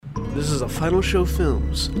This is a Final Show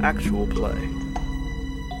Films actual play.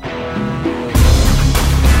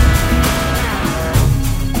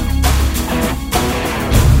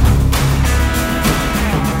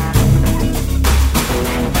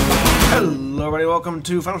 Hello everybody, welcome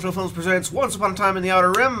to Final Show Films presents Once Upon a Time in the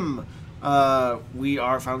Outer Rim. We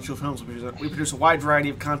are Final Show Films. We produce a wide variety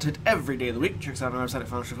of content every day of the week. Check us out on our website at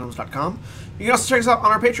finalshowfilms.com. You can also check us out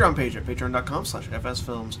on our Patreon page at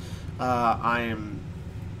patreon.com/fsfilms. I am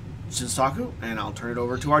Senstaku, and I'll turn it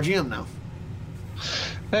over to our GM now.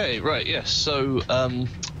 Hey, right, yes. So, I'm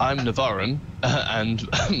Navarran, and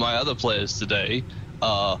my other players today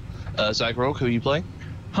are Zaghrog. Who are you playing?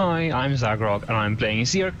 Hi, I'm Zaghrog, and I'm playing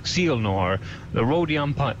Xeelnorr, the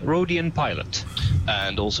Rodian pilot.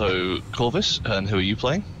 And also Korvys, and who are you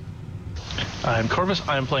playing? I'm Korvys.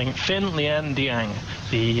 I'm playing Fen-Lian-Diang,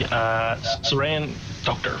 the Cerean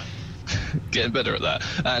doctor. Getting better at that.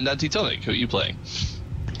 And Antitonic, who are you playing?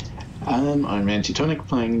 I'm Antitonic,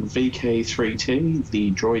 playing VK3T, the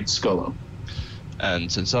Droid scholar. And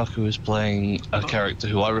Senstaku is playing a character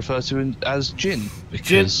who I refer to as Jin,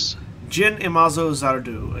 because...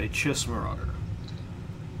 Jin'imazo'zairdu, a Chiss Marauder.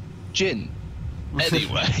 Jin.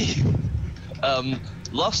 Anyway,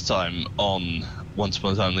 last time on Once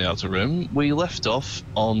Upon a Time in the Outer Rim, we left off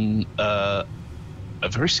on a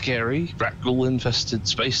very scary, Rakghoul-infested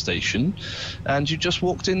space station, and you just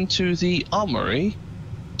walked into the armory,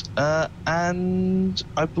 and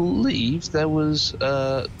I believe there was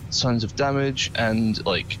signs of damage and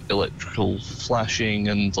like electrical flashing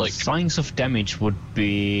and like signs of damage would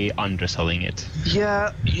be underselling it.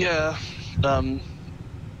 Yeah.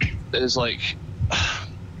 There's like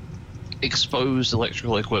exposed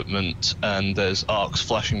electrical equipment, and there's arcs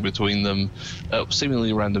flashing between them at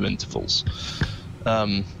seemingly random intervals.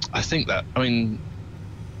 I think that, I mean,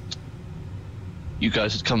 you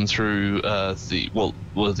guys had come through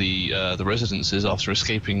the residences after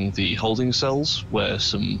escaping the holding cells, where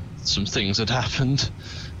some things had happened.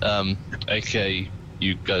 AKA,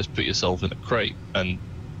 you guys put yourself in a crate and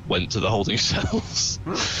went to the holding cells.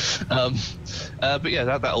 But yeah,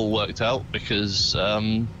 that all worked out because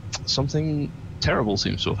something terrible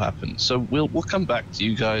seems to have happened. So we'll come back to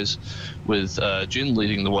you guys with Jin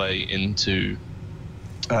leading the way into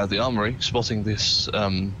the armory, spotting this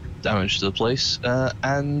damage to the place,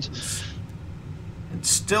 and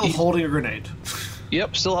still holding a grenade.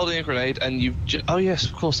 Yep, still holding a grenade, and you've oh yes,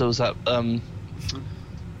 of course, there was that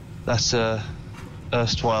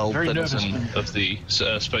erstwhile denizen of the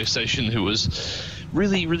space station who was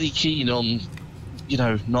really, really keen on, you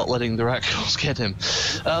know, not letting the Rakghouls get him.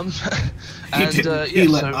 He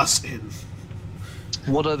let us in.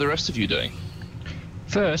 What are the rest of you doing?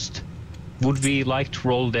 First, would we like to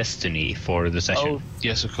roll Destiny for the session? Oh,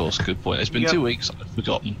 yes, of course, good point. It's been 2 weeks, I've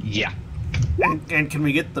forgotten. Yeah. And can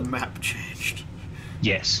we get the map changed?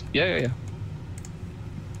 Yes. Yeah.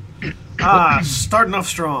 Starting off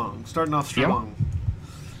strong.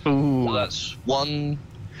 Ooh. Well, that's 1,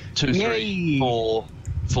 2, 3, Yay. 4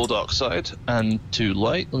 dark side, and 2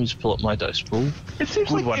 light. Let me just pull up my dice pool. It seems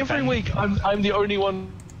Good like one, every Fen. week I'm the only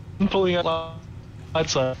one pulling out light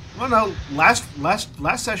side. Well, no.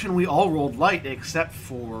 Last session we all rolled light except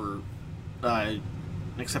for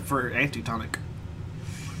Antitonic.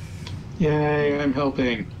 Yay, I'm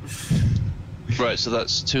helping. Right, so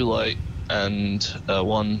that's 2 light and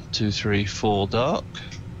 1, 2, 3, 4 dark.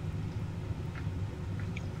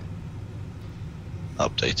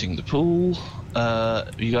 Updating the pool.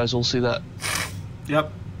 You guys all see that? Yep.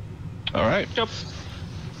 All right. Yep.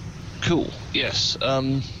 Cool. Yes.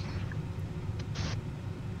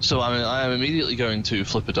 So I am immediately going to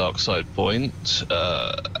flip a dark side point,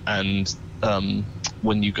 and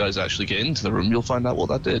when you guys actually get into the room, you'll find out what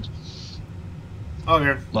that did.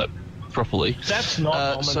 Okay. Like, properly. That's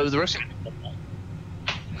not so the rest.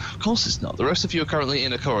 Of course, it's not. The rest of you are currently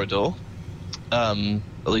in a corridor.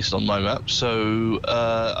 At least on my map. So,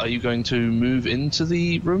 are you going to move into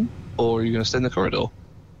the room, or are you going to stay in the corridor?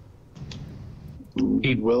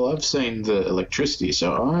 Well, I've seen the electricity,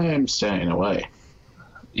 so I am staying away.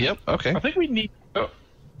 Yep. Okay. I think we need.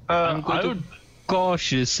 I'm going I to would.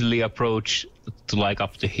 cautiously approach to like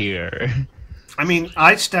up to here. I mean,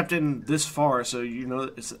 I stepped in this far, so you know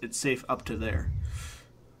it's safe up to there.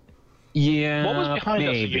 Yeah, What was behind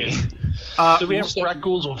maybe. us again? Do we have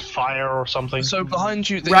Rakghouls or fire or something? So behind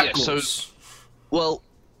you, well,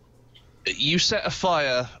 you set a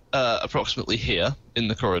fire approximately here in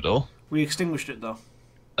the corridor. We extinguished it though.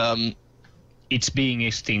 It's being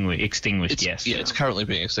extinguished. Yes. Yeah, it's currently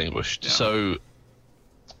being extinguished. Yeah. So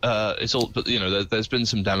it's all, but you know, there's been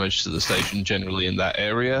some damage to the station generally in that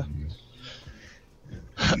area.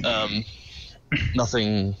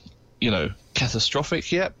 Nothing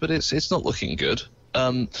catastrophic yet, but it's not looking good.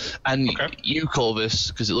 And you, Korvys,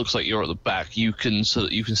 because it looks like you're at the back, you can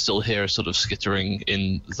still hear a sort of skittering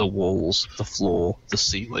in the walls, the floor, the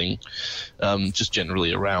ceiling, just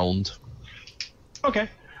generally around. Okay.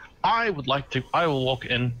 I will walk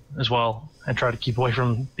in as well and try to keep away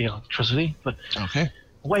from the electricity, but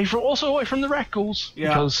away from the rat ghouls. Yeah.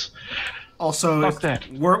 Because also, fuck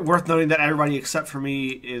that. Worth noting that everybody except for me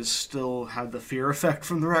is still have the fear effect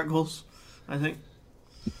from the rat ghouls, I think.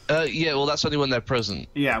 Yeah, well, that's only when they're present.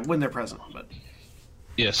 Yeah, when they're present, but...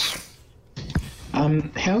 Yes.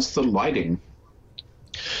 How's the lighting?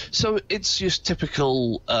 So it's just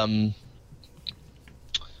typical...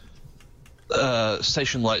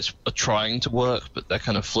 station lights are trying to work, but they're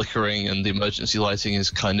kind of flickering, and the emergency lighting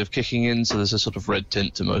is kind of kicking in, so there's a sort of red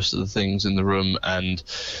tint to most of the things in the room, and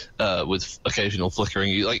with occasional flickering.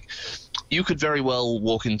 You could very well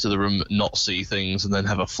walk into the room, not see things, and then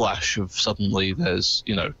have a flash of suddenly there's,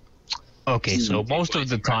 Okay, so most of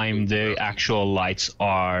the time the actual lights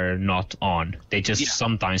are not on. They just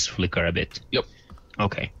sometimes flicker a bit. Yep.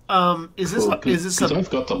 Okay. Is this Because I've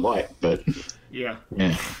got the light, but... Yeah.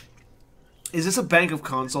 Yeah. Is this a bank of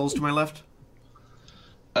consoles to my left?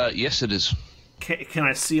 Yes, it is. Can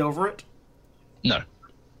I see over it? No.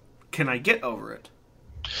 Can I get over it?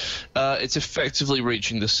 It's effectively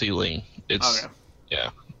reaching the ceiling. It's... Okay.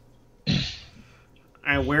 Yeah.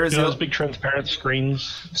 And where is those big transparent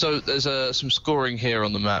screens? So there's some scoring here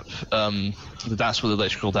on the map. That's where the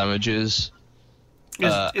electrical damage is.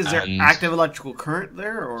 Is there active electrical current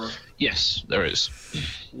there, or? Yes, there is.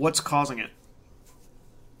 What's causing it?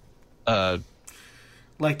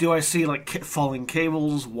 Do I see falling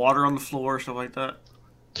cables, water on the floor, stuff like that?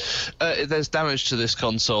 There's damage to this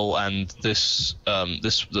console and this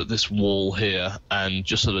wall here, and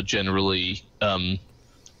just sort of generally,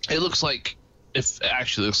 it looks like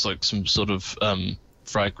some sort of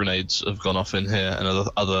frag grenades have gone off in here, and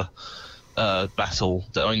other battle.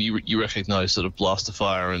 I mean, you recognise sort of blaster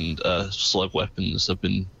fire and slug weapons have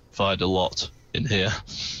been fired a lot in here.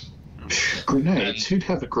 Grenades? Who'd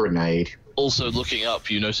have a grenade? Also, looking up,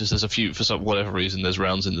 you notice there's a few, for whatever reason, there's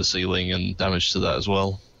rounds in the ceiling and damage to that as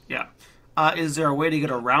well. Yeah. Is there a way to get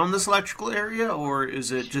around this electrical area, or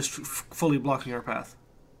is it just fully blocking our path?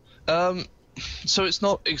 So it's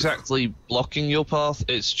not exactly blocking your path,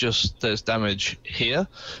 it's just there's damage here,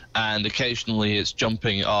 and occasionally it's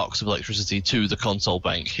jumping arcs of electricity to the console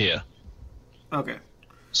bank here. Okay.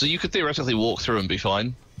 So you could theoretically walk through and be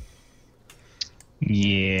fine.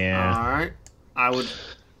 Yeah. Alright. I want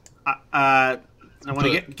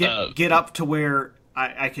to get up to where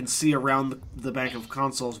I can see around the bank of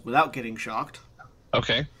consoles without getting shocked.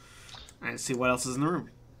 Okay. And see what else is in the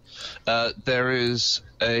room. There is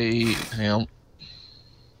a... Hang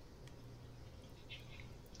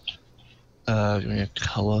on. Give me a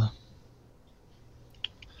colour.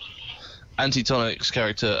 Antitonic's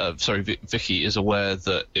character, Vicky, is aware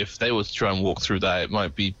that if they were to try and walk through that, it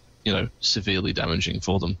might be, severely damaging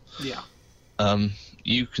for them. Yeah.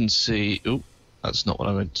 You can see... Oh, that's not what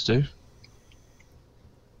I meant to do.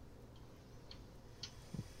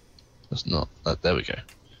 That's not... there we go.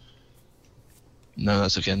 No,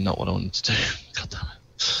 that's again not what I wanted to do. God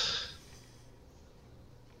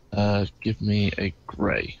damn it. Give me a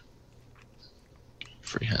grey.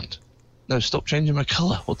 Freehand. No, stop changing my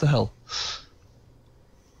colour. What the hell?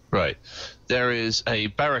 Right. There is a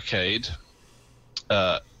barricade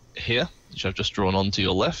here, which I've just drawn on to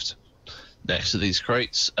your left, next to these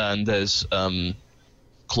crates, and there's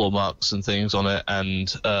claw marks and things on it,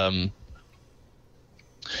 and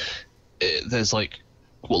there's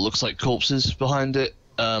what looks like corpses behind it,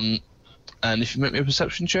 and if you make me a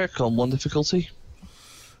perception check on 1 difficulty.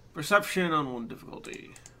 Perception on 1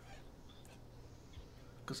 difficulty.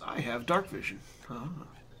 Because I have dark vision.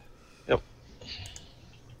 Yep.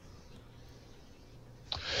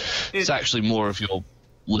 It's actually more of your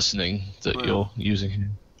listening that you're using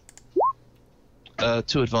here.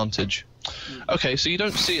 2 advantage. Okay, so you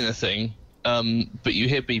don't see anything, but you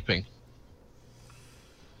hear beeping.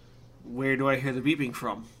 Where do I hear the beeping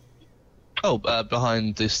from? Oh,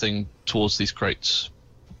 behind this thing, towards these crates.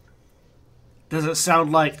 Does it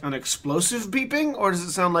sound like an explosive beeping, or does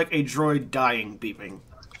it sound like a droid dying beeping?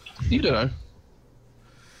 You don't know.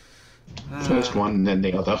 First one, then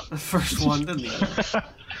the other. First one, then the other.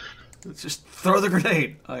 Let's just throw the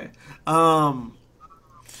grenade. Okay. I'm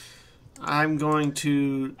going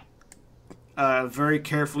to very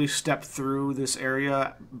carefully step through this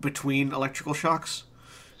area between electrical shocks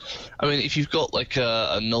I mean, if you've got like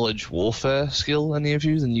a knowledge warfare skill, any of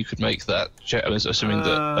you, then you could make that check. I mean, assuming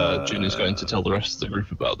that Jin is going to tell the rest of the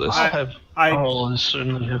group about this. I'll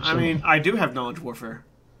certainly have some. I mean, I do have knowledge warfare.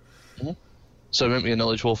 Mm-hmm. So make me a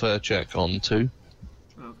knowledge warfare check on 2.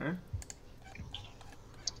 Okay.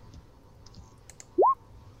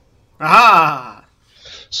 Aha!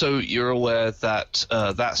 So you're aware that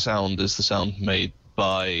that sound is the sound made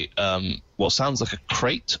by what sounds like a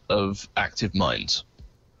crate of active mines.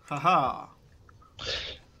 Haha.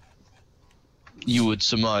 You would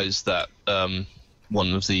surmise that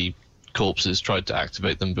one of the corpses tried to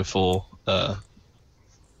activate them before that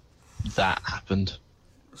happened.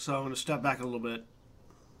 So I'm going to step back a little bit.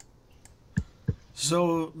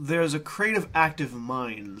 So there's a crate of active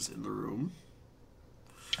mines in the room.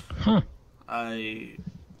 Huh. I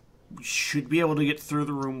should be able to get through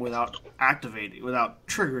the room without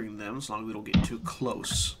triggering them, as long as we don't get too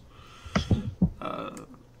close.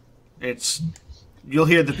 You'll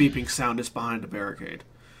hear the beeping sound. It's behind a barricade.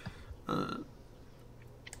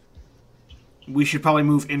 We should probably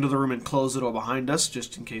move into the room and close the door behind us,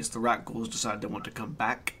 just in case the rat ghouls decide they want to come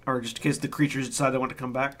back, or just in case the creatures decide they want to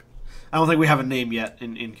come back. I don't think we have a name yet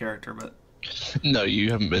in character, but no,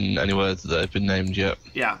 you haven't been anywhere that they've been named yet.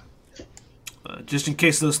 Yeah. Just in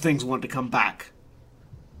case those things want to come back.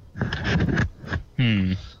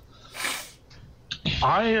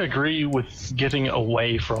 I agree with getting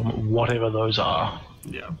away from whatever those are.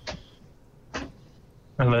 Yeah.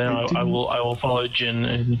 And then I will follow Jin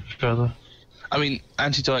in further. I mean,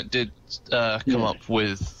 Antitonic did come up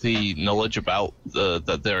with the knowledge about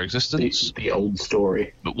their existence. The old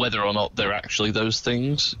story. But whether or not they're actually those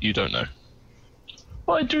things, you don't know.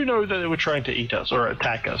 Well, I do know that they were trying to eat us, or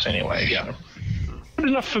attack us anyway. Yeah. Good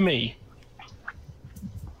enough for me.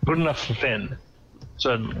 Good enough for Finn.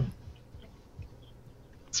 Certainly.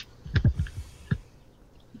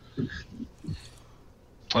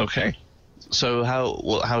 Okay. So how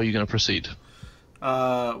are you going to proceed?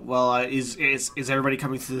 Is everybody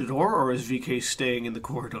coming through the door, or is VK staying in the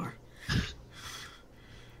corridor?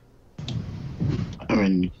 I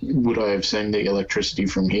mean, would I have seen the electricity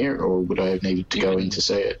from here, or would I have needed to go in to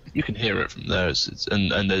see it? You can hear it from there,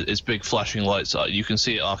 and it's big flashing lights. You can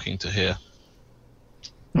see it arcing to here.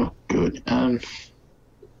 Oh, good.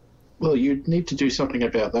 Well, you'd need to do something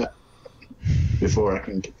about that before I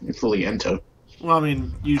can fully enter. Well, I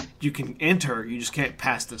mean, you can enter, you just can't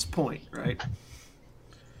pass this point, right?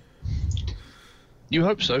 You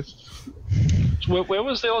hope so. Where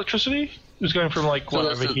was the electricity? It was going from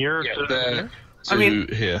over here to there. I mean,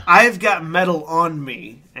 here. I've got metal on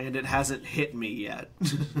me, and it hasn't hit me yet.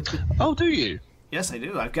 Oh, do you? Yes, I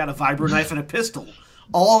do. I've got a vibro knife and a pistol.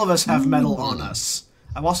 All of us have metal on us.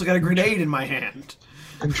 I've also got a grenade in my hand.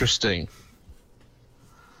 Interesting.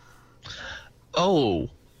 Oh,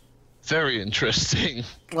 very interesting.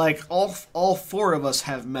 Like, all 4 of us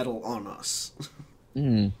have metal on us.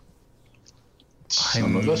 I'm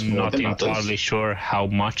not entirely sure how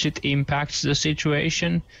much it impacts the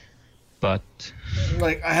situation, but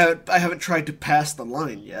like I haven't tried to pass the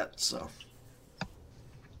line yet, so.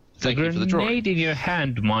 Thank you for the drawing. Grenade in your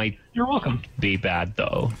hand might You're welcome. be bad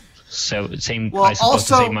though. So I suppose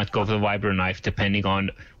also, the same might go for the vibro knife depending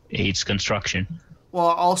on its construction. Well,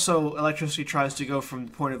 also electricity tries to go from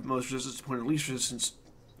the point of most resistance to the point of least resistance.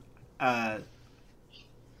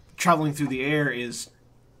 Traveling through the air is.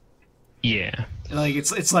 Yeah. Like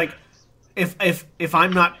it's like if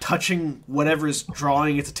I'm not touching whatever is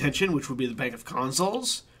drawing its attention, which would be the bank of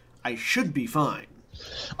consoles, I should be fine.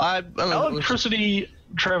 I mean, electricity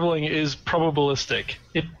traveling is probabilistic.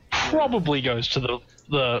 It probably goes to the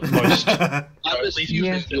most.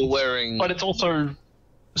 You're wearing, but it's also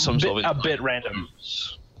some sort of a bit random.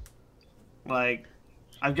 Like,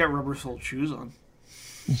 I've got rubber-soled shoes on.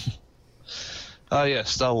 Yeah,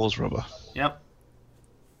 Star Wars rubber. Yep.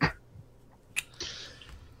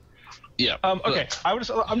 Yeah. Okay. I'm just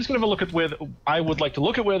going to have a look at I would like to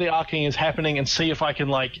look at where the arcing is happening and see if I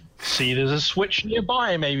can see there's a switch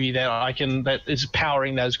nearby maybe that is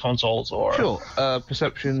powering those consoles or. Sure.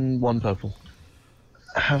 Perception 1 purple.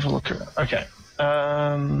 Have a look at. Okay.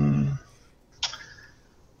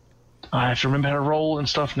 I have to remember how to roll and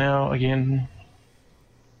stuff now again.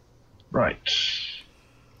 Right.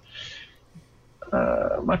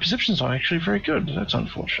 My perceptions are actually very good. That's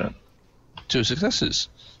unfortunate. 2 successes.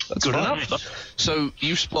 That's good fine. enough. So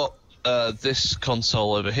you spot this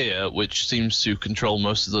console over here, which seems to control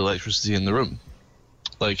most of the electricity in the room.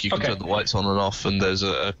 Like, you can turn the lights on and off, and there's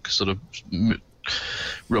a sort of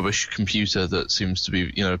rubbish computer that seems to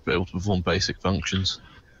be, able to perform basic functions.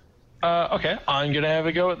 Okay, I'm gonna have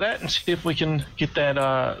a go at that and see if we can get that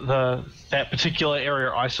that particular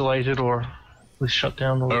area isolated or at least shut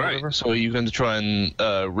down or All whatever. right. So are you going to try and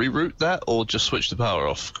reroute that, or just switch the power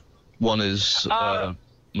off? One is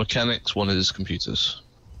mechanics, one is computers.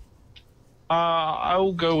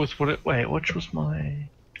 I'll go with which was my?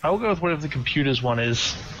 I'll go with whatever the computers one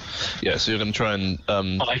is. Yeah. So you're going to try and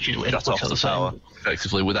Actually, it shut looks off the the power same.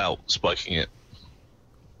 effectively without spiking it.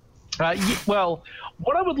 Well,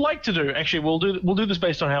 what I would like to do, actually, we'll do this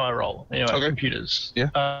based on how I roll. Anyway, Okay. computers. Yeah.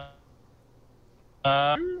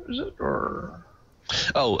 Is it or?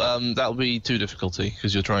 Oh, that'll be 2 difficulty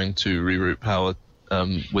because you're trying to reroute power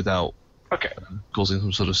without Okay. causing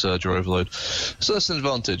some sort of surge or overload. So that's an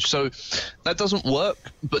advantage. So that doesn't work,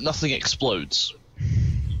 but nothing explodes.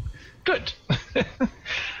 Good.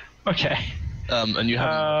 Okay. And you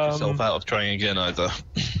haven't knocked yourself out of trying again either.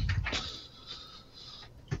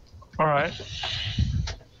 All right.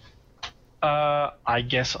 I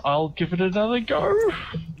guess I'll give it another go.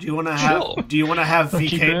 Do you want to have? Sure. Do you want to have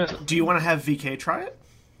keep VK? it. Do you want to have VK try it?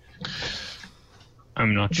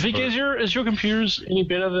 I'm not sure. Vic, is your computers any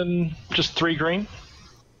better than just 3 green?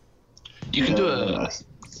 You can do a I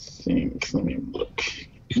think. Let me look.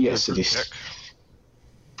 Yes, it is.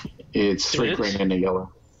 It's 3 is? green and a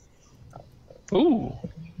yellow. Ooh.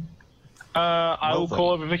 I will then.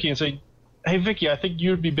 call over Vicky and say, "Hey, Vicky, I think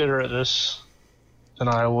you'd be better at this than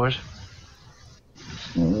I would."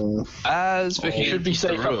 as Vicky should be enters the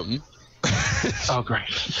safe. room. Oh,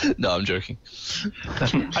 great. No, I'm joking.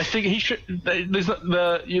 I think he should. There's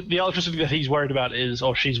the electricity that he's worried about is,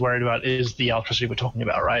 or she's worried about, is the electricity we're talking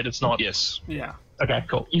about, right? It's not. Yes. Yeah. Okay,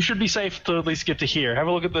 cool. You should be safe to at least get to here. Have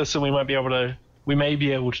a look at this, and we may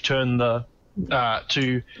be able to turn the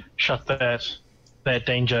to shut that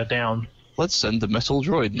danger down. Let's send the metal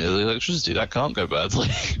droid near the electricity. That can't go badly.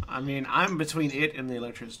 I mean, I'm between it and the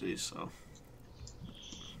electricity, so.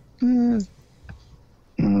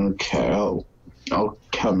 Okay, I'll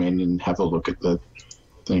come in and have a look at the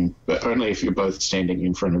thing, but only if you're both standing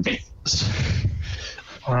in front of me.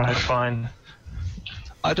 All right, fine.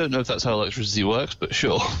 I don't know if that's how electricity works, but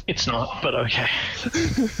sure. It's not, but okay.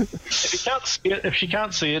 If she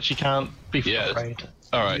can't see it, she can't be Yeah. afraid.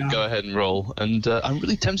 All right, go ahead and roll. And I'm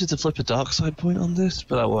really tempted to flip a dark side point on this,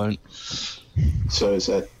 but I won't. So is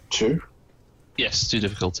that 2? Yes, 2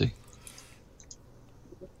 difficulty.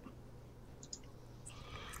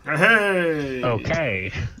 Hey.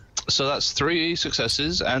 Okay. So that's 3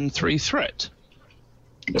 successes and 3 threat.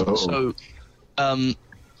 Oh, So,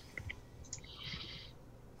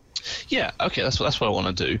 yeah, okay, that's what I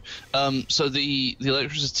want to do. So the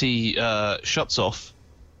electricity shuts off,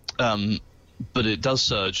 but it does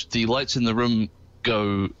surge. The lights in the room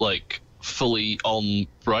go like fully on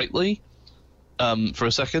brightly for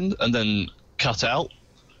a second, and then cut out,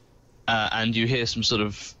 and you hear some sort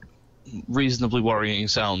of reasonably worrying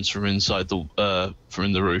sounds from inside from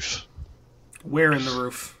in the roof. Where in the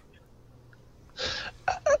roof?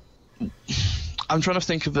 I'm trying to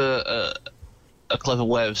think of a clever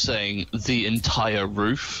way of saying the entire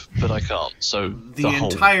roof, but I can't. So The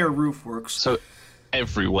whole, entire roof works. so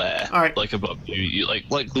everywhere, All right. like above you, like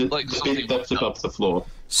the something bit that's like above the floor.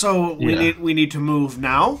 So we need to move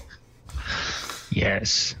now.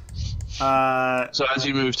 Yes. So as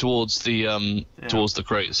you move towards the towards the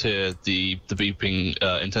crates here, the beeping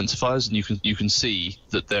intensifies, and you can see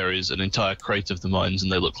that there is an entire crate of the mines,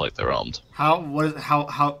 and they look like they're armed.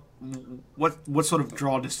 What sort of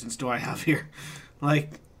draw distance do I have here?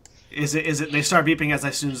 Like, is it they start beeping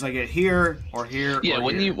as soon as I get here or here? Yeah, or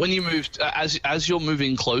when here? you move as you're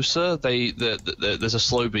moving closer, there's a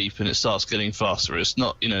slow beep and it starts getting faster. It's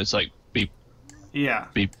not it's like beep Yeah.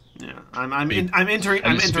 beep. Yeah. I'm Beep. entering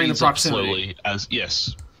And it the speeds up proximity. slowly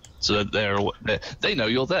so they know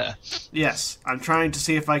you're there. Yes. I'm trying to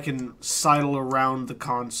see if I can sidle around the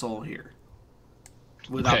console here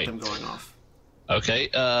without Okay. them going off. Okay,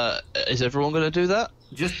 is everyone going to do that?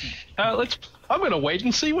 Just I'm going to wait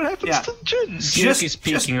and see what happens Yeah. to Jin. Syerk is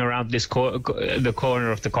peeking around this the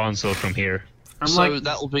corner of the console from here. I'm So like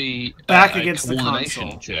that'll be back a against the coordination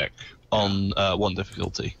console. check on 1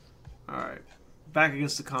 difficulty. all right. Back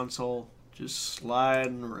against the console, just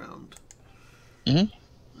sliding around. Mhm.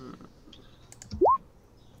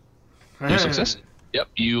 Hey. You success? Yep,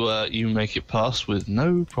 you make it past with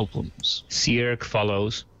no problems. Syerk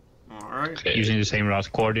follows All right. Okay. using the same route It's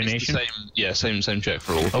the coordination. same check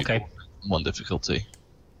for all people. Okay. 1 difficulty.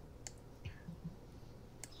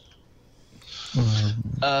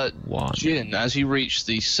 One. Jin, as you reach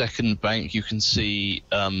the second bank, you can see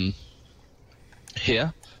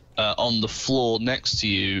here on the floor next to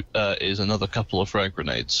you is another couple of frag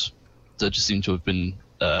grenades that just seem to have been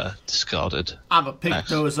discarded. I'm gonna pick Nice.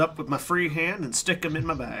 those up with my free hand and stick them in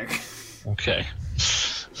my bag. Okay.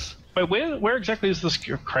 Wait, where exactly is this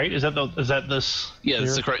crate? Is that this? Yeah,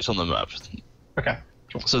 here? the crate's on the map. Okay.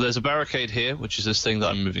 Cool. So there's a barricade here, which is this thing that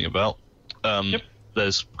I'm moving about. Yep.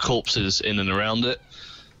 There's corpses in and around it.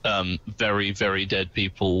 Very, very dead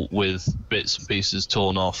people with bits and pieces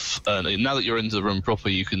torn off. Now that you're into the room proper,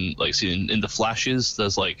 you can like see in the flashes.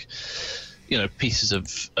 There's like, pieces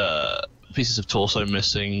of torso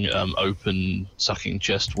missing, open, sucking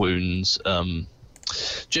chest wounds.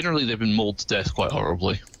 Generally, they've been mauled to death quite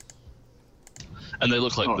horribly, and they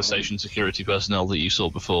look like the station security personnel that you saw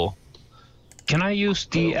before. Can I use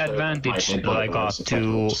the Well, advantage my that I got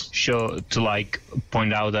to show to like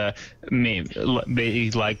point out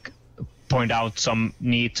point out some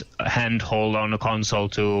neat handhold on the console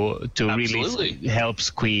to Absolutely. really help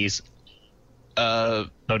squeeze? So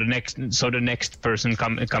the next person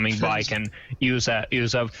coming by can use a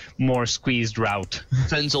more squeezed route.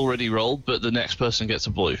 Fen's already rolled, but the next person gets a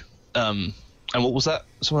blue. And what was that?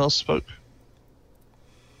 Someone else spoke.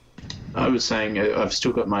 I was saying I've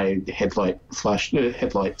still got my flashlight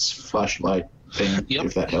thing. Yep.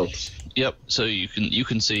 If that helps. Yep. So you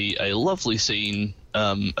can see a lovely scene,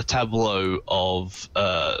 a tableau of.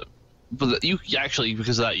 But you actually,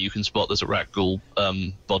 because of that, you can spot there's a rat ghoul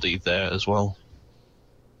body there as well.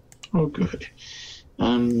 Oh, good.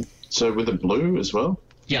 So with a blue as well.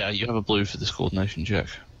 Yeah, you have a blue for this coordination check.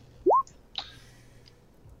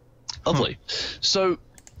 Lovely. So,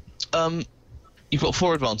 you've got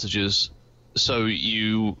 4 advantages. So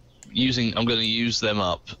I'm going to use them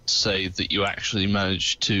up to say that you actually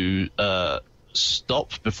managed to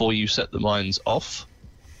stop before you set the mines off.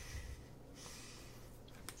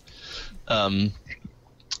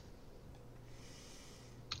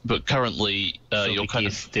 But currently, So you're Vicky kind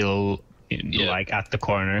is of still like at the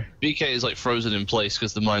corner. BK is like frozen in place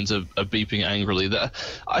because the mines are beeping angrily.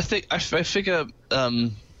 I figure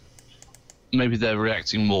maybe they're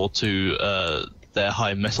reacting more to their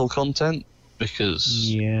high metal content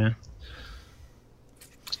because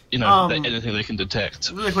anything they can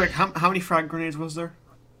detect. Really quick, how many frag grenades was there?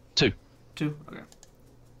 2. 2? Okay.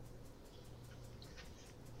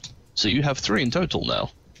 So you have 3 in total now.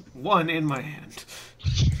 1 in my hand.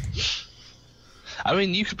 I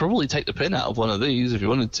mean, you could probably take the pin out of one of these if you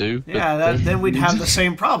wanted to. Yeah, then we'd have the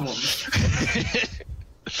same problem.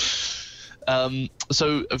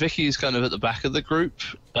 So Vicky's kind of at the back of the group.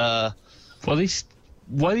 What is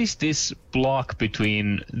this block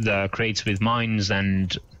between the crates with mines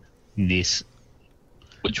and this?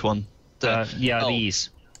 Which one?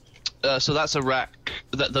 These. So that's a rack.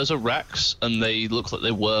 Those are racks, and they look like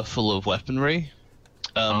they were full of weaponry,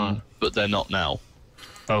 but they're not now.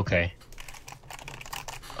 Okay.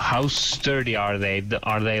 How sturdy are they?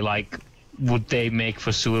 Are they like? Would they make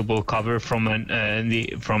for suitable cover from a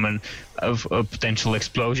potential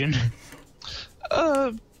explosion?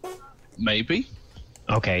 Maybe.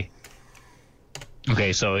 Okay.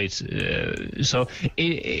 Okay, so it's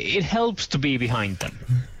it helps to be behind them.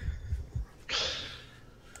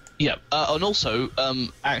 Yeah, and also,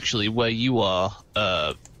 actually, where you are,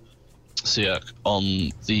 Syerk,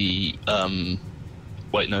 on the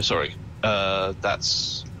wait, no, sorry,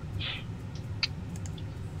 that's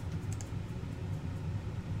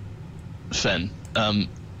Fen.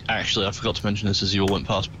 Actually, I forgot to mention this as you all went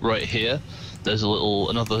past. But right here, there's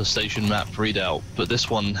another station map readout, but this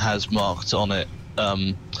one has marked on it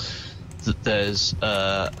that there's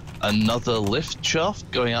another lift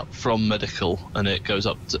shaft going up from medical, and it goes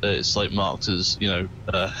up to, it's like marked as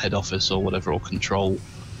head office or whatever, or control.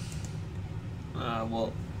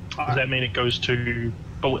 Does that mean it goes to?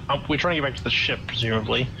 But we're trying to get back to the ship,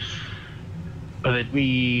 presumably. But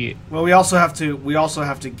we also have to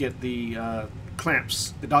get the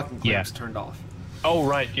clamps, the docking clamps, turned off. Oh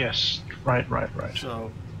right, yes, right.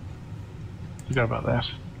 So, forgot about that.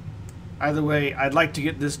 Either way, I'd like to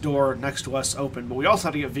get this door next to us open, but we also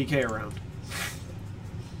have to get VK around.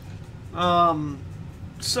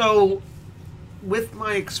 So, with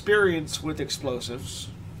my experience with explosives,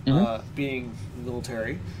 being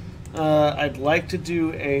military, I'd like to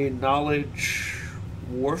do a knowledge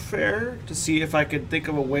warfare to see if I could think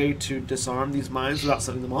of a way to disarm these mines without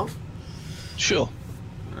setting them off. Sure.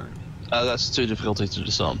 That's too difficulty to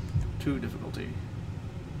disarm. Too difficulty.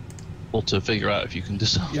 Or to figure out if you can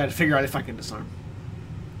disarm. Yeah, to figure out if I can disarm.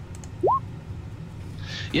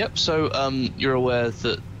 Yep, so you're aware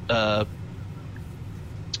that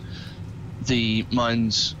the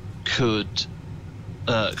mines could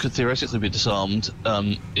theoretically be disarmed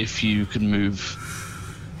if you can move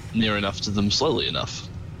near enough to them slowly enough.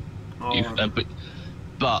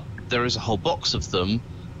 But there is a whole box of them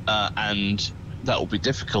and that will be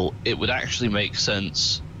difficult, it would actually make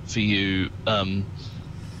sense for you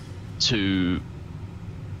to.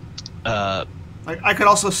 I could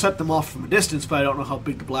also set them off from a distance, but I don't know how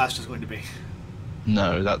big the blast is going to be.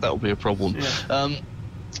 No, that will be a problem. Yeah.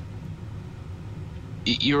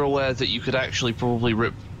 You're aware that you could actually probably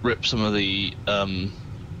rip some of the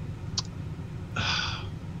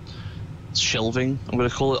shelving, I'm going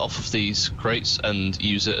to call it, off of these crates and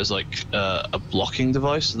use it as like a blocking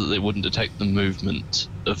device so that they wouldn't detect the movement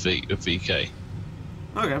of VK.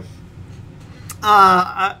 Okay.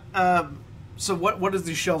 So what is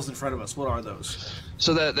these shelves in front of us? What are those?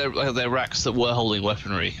 So they're racks that were holding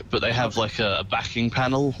weaponry, but they have like a backing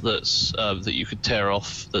panel that's that you could tear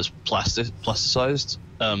off, that's plasticized,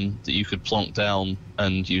 that you could plonk down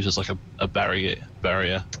and use as like a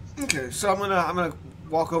barrier. Okay, so I'm gonna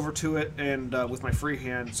walk over to it and with my free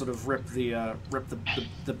hand sort of rip the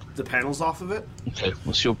panels off of it. Okay,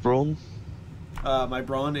 what's your brawn? My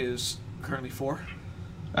brawn is currently 4.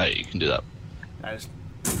 You can do that. I just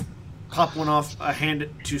pop one off, hand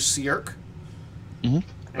it to Syerk, Mhm.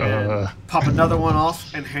 and pop another one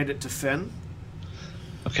off and hand it to Fen.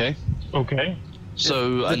 Okay. Okay.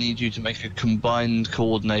 So I need you to make a combined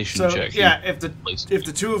coordination check. Yeah, if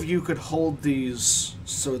the two of you could hold these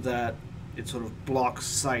so that it sort of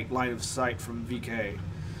blocks line of sight from VK,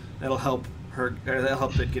 that'll help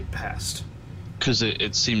it get past. Because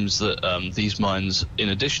it seems that these mines, in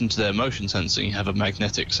addition to their motion sensing, have a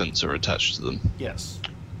magnetic sensor attached to them. Yes.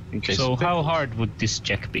 In case So how hard would this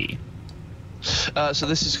check be? So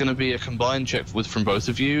this is going to be a combined check from both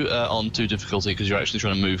of you on 2 difficulty, because you're actually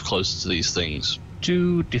trying to move closer to these things.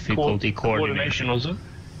 2 difficulty Coordination, was it?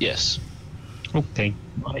 Yes. Okay.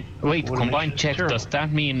 Wait, combined check, Sure. does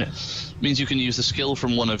that mean... Means you can use the skill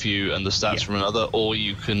from one of you and the stats from another, or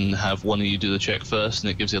you can have one of you do the check first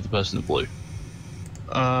and it gives the other person a blue.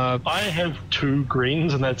 I have 2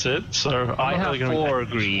 greens and that's it, so I I'm have really gonna 4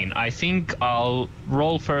 green. I think I'll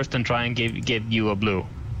roll first and try and give you a blue.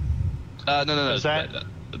 No. Is that-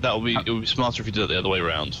 That would be it would be smarter if you did it the other way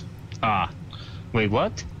around. Wait,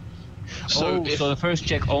 what? So So the first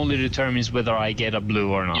check only determines whether I get a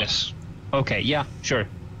blue or not. yes. Okay, yeah, sure.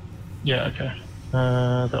 Yeah, okay.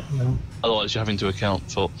 That one. Otherwise, you're having to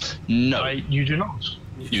account for no. You do not.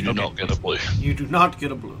 You do not get a blue. You do not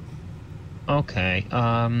get a blue. Okay,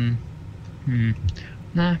 nah.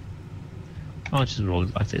 I'll just roll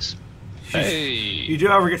it like this. Hey, You do,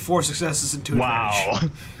 however, get 4 successes and 2 advantage. Wow.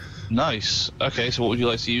 nice. Okay, so what would you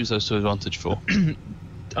like to use those to advantage for?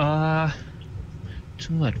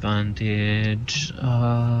 2 advantage.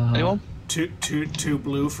 Anyone? Two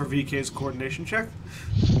blue for VK's coordination check.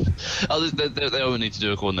 Oh, they only need to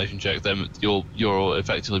do a coordination check. Then you're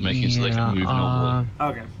effectively making it so they can move normally.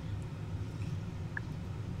 Okay.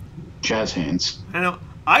 Jazz hands. I know.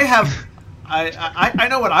 I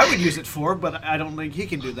know what I would use it for, but I don't think he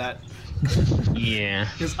can do that Yeah.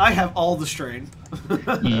 because I have all the strain.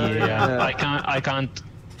 Yeah. I can't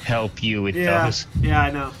help you with those. Yeah, I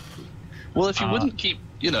know. Well, if you wouldn't keep,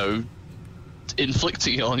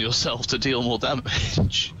 inflicting it on yourself to deal more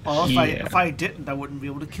damage. Well, Yeah. if I didn't, I wouldn't be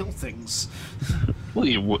able to kill things. Well,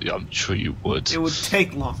 you would. I'm sure you would. It would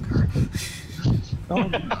take longer.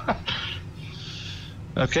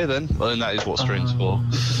 Okay then. Well, then that is what strain's for.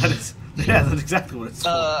 That's exactly what it's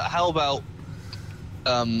for. How about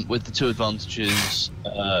with the 2 advantages,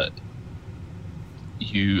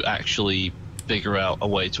 you actually figure out a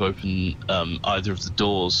way to open either of the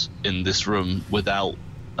doors in this room without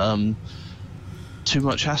too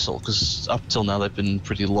much hassle, because up till now they've been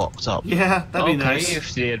pretty locked up. Yeah, that'd be nice.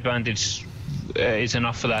 If the advantage is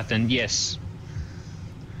enough for that, then yes.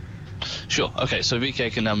 Sure. Okay, so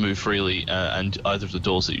VK can now move freely, and either of the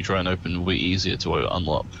doors that you try and open will be easier to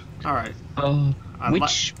unlock. All right.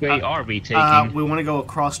 Which way are we taking? We want to go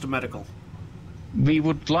across to medical. We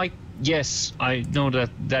would like... Yes, I know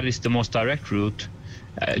that is the most direct route.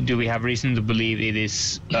 Do we have reason to believe it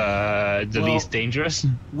is the least dangerous?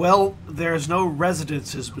 Well, there's no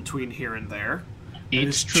residences between here and there.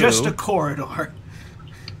 It's true. Just a corridor.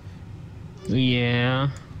 Yeah.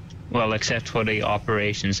 Well, except for the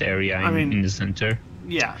operations area in the center.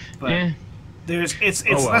 Yeah, but Yeah. it's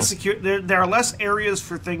well. less secure. There are less areas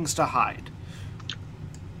for things to hide.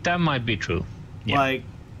 That might be true. Yeah. Like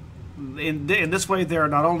in this way, there are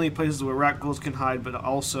not only places where rat ghouls can hide, but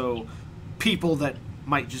also people that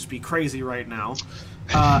might just be crazy right now.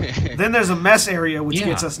 Then there's a mess area which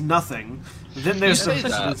gets us nothing. Then there's You say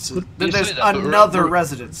that. residences. Then You there's say that, but another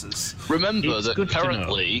residences. Remember It's that good to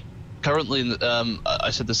currently, I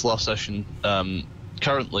said this last session,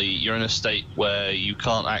 currently you're in a state where you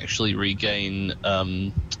can't actually regain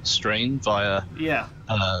strain via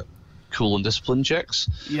cool and discipline checks.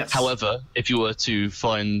 Yes. However, if you were to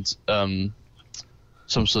find some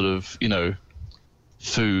sort of,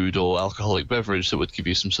 food or alcoholic beverage that would give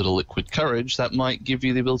you some sort of liquid courage, that might give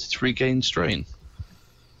you the ability to regain strain.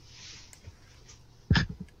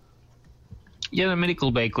 Yeah, the medical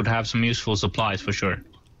bay could have some useful supplies for sure.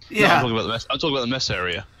 Yeah. No, I'm talking about the mess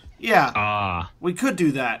area. Yeah. We could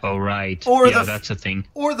do that. Oh, right. Or yeah, that's a thing.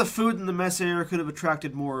 Or the food in the mess area could have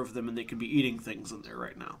attracted more of them, and they could be eating things in there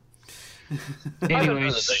right now.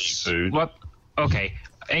 Anyways, food. what? Okay.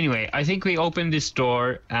 Anyway, I think we open this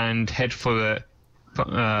door and head for the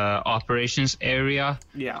operations area.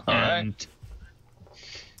 Yeah. And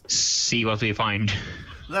see what we find.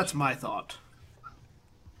 That's my thought.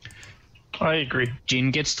 I agree.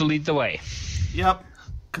 Jin gets to lead the way. Yep.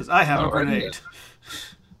 Because I have a grenade.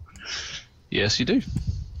 Yes, you do.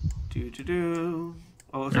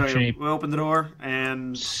 Oh, sorry. Actually- We open the door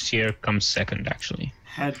and Syerk comes second, actually.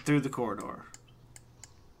 head through the corridor.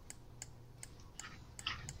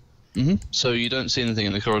 So you don't see anything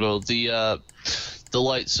in the corridor. The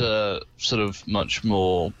lights are sort of much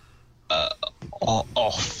more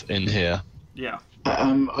off in here. Yeah.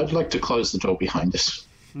 I'd like to close the door behind us.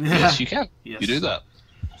 Yes, you can. Yes. You do that.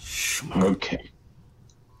 Okay.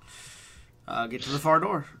 Get to the far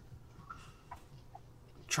door.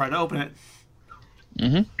 Try to open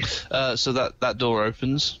it. So that door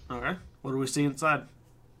opens. Okay. What do we see inside?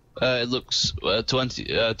 It looks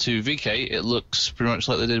to VK. It looks pretty much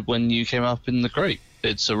like they did when you came up in the crate.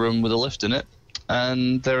 It's a room with a lift in it,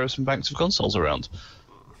 and there are some banks of consoles around.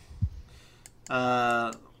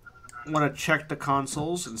 Want to check the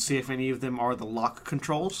consoles and see if any of them are the lock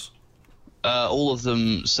controls. All of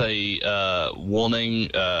them say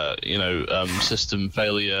warning, system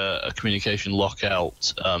failure, a communication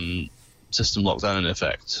lockout, system lockdown in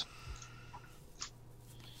effect.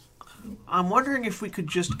 I'm wondering if we could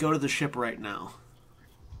just go to the ship right now.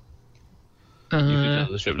 You can go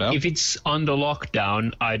to the ship now. If it's under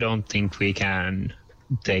lockdown, I don't think we can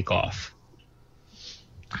take off.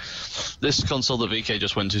 This console that VK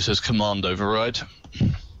just went to says command override.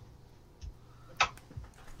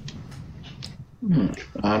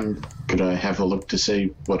 Could I have a look to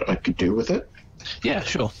see what I could do with it? Yeah,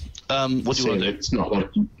 sure. What do you want to do? It's not like.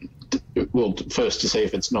 Well, first to see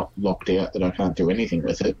if it's not locked out that I can't do anything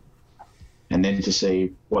with it, and then to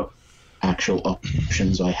see what actual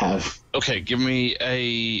options I have. Okay, give me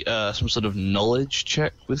a some sort of knowledge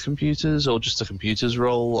check with computers, or just a computers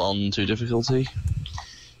roll on 2 difficulty.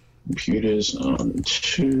 Computers on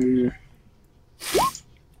 2.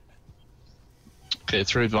 Okay,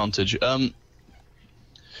 3 advantage.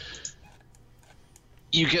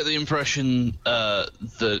 You get the impression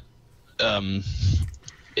that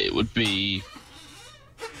it would be.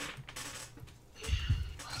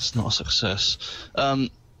 It's not a success.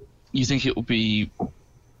 You think it would be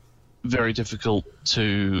very difficult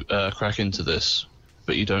to crack into this,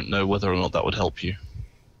 but you don't know whether or not that would help you.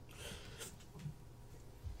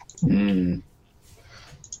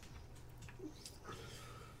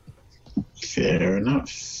 Fair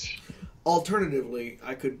enough. Alternatively,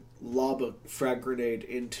 I could lob a frag grenade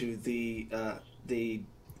into the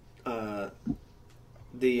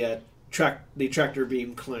tractor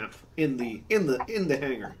beam clamp in the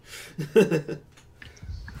hangar.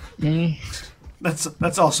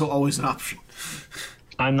 That's also always an option.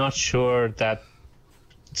 I'm not sure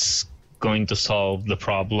that's going to solve the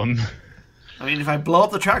problem. I mean, if I blow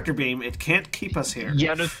up the tractor beam, it can't keep us here.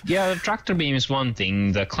 Yeah, the tractor beam is one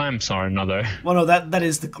thing. The clamps are another. Well, no, that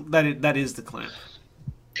is the clamp.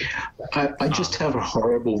 I just have a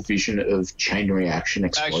horrible vision of chain reaction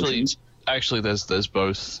explosions. Actually, there's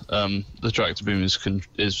both. The tractor beam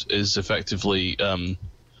is effectively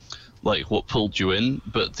like what pulled you in,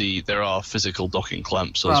 but there are physical docking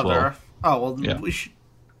clamps as well. Yeah. We should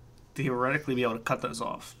theoretically be able to cut those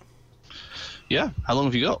off. Yeah. How long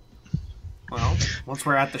have you got? Well, once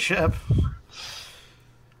we're at the ship.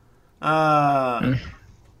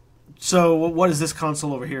 So what is this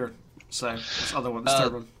console over here say? This other one, this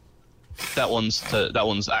third one. That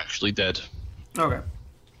one's actually dead. Okay.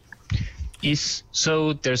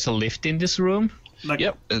 So there's a lift in this room?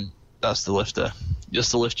 Yep, and that's the lift there.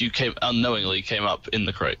 Just the lift you unknowingly came up in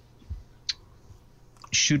the crate.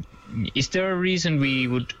 Is there a reason we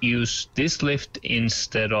would use this lift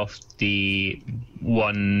instead of the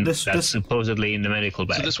one that's supposedly in the medical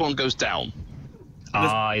bay? So this one goes down.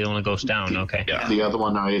 It only goes down, okay. Yeah. The other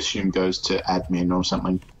one, I assume, goes to admin or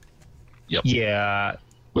something. Yep. Yeah.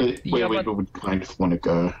 Where we would kind of want to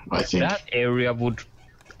go, I think. That area would...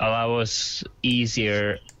 allow us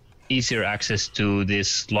easier access to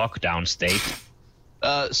this lockdown state.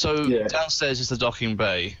 So Yeah. downstairs is the docking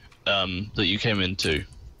bay that you came into.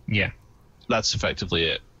 Yeah. That's effectively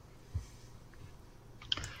it.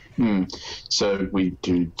 So we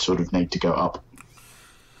do sort of need to go up.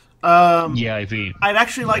 Yeah, if we... I'd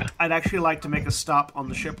actually like to make a stop on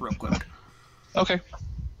the ship real quick. Okay.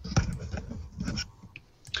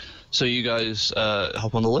 So you guys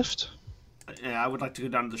hop on the lift? Yeah, I would like to go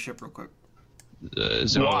down to the ship real quick.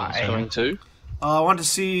 Is anyone else going to? I want to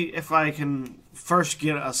see if I can first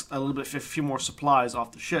get us a few more supplies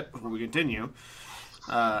off the ship before we continue.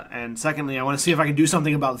 And secondly, I want to see if I can do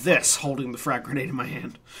something about this, holding the frag grenade in my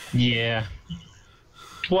hand. Yeah.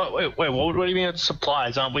 Wait, what do you mean it's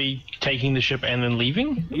supplies? Aren't we taking the ship and then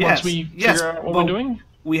leaving? Yes, Once we yes, figure out what but we're doing?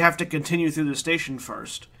 We have to continue through the station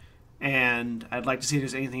first. And I'd like to see if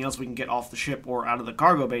there's anything else we can get off the ship or out of the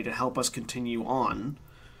cargo bay to help us continue on.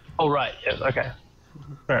 Oh, right. Yes, okay.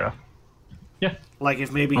 Fair enough. Yeah. Like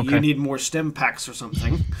if maybe Okay. you need more stim packs or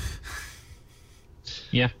something.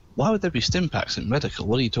 Yeah. Why would there be stim packs in medical?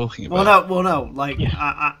 What are you talking about? Well, no. Like,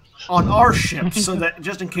 on our ship, so that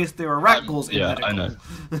just in case there are rat ghouls in Yeah, medical. I know.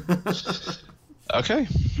 Okay.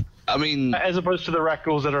 I mean, As opposed to the rat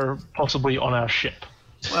ghouls that are possibly on our ship.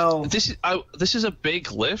 Well, this is a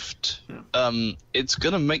big lift. It's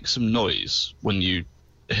gonna make some noise when you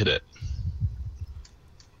hit it.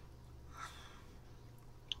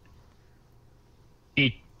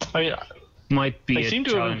 It I mean, might be they a seem to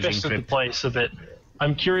have challenging infested the trip. place a bit.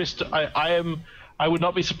 I'm curious. I would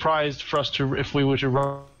not be surprised for us to, if we were to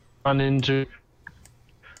run into,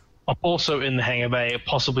 also in the hangar bay,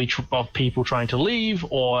 possibly of people trying to leave,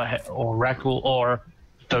 or Rackle, or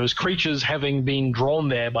those creatures having been drawn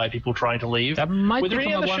there by people trying to leave. That might Were there any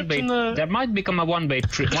become a other ships in the... That might become a one-way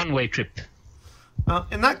trip.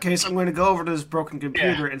 in that case, I'm going to go over to this broken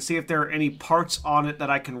computer and see if there are any parts on it that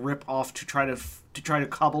I can rip off to try to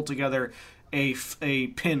cobble together a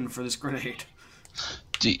pin for this grenade.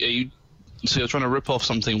 So you're trying to rip off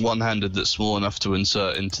something one-handed that's small enough to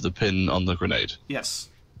insert into the pin on the grenade? Yes.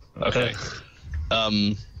 Okay.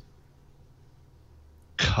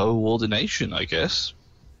 Coordination, I guess.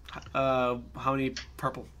 How many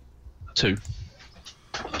purple? 2. You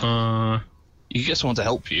can get someone to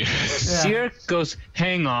help you. Syerk goes,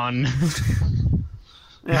 hang on.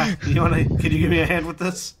 Yeah. Can you give me a hand with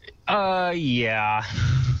this? Yeah.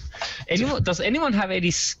 Does anyone have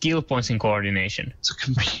any skill points in coordination? It's a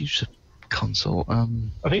computer console.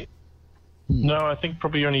 I think... No, I think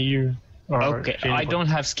probably only you. Okay, I don't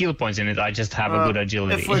have skill points in it. I just have a good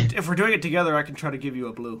agility. If we're doing it together, I can try to give you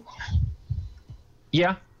a blue.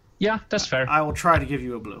 Yeah, that's fair. I will try to give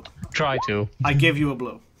you a blue. Try to. I give you a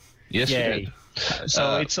blue. Yes, you Yay. did.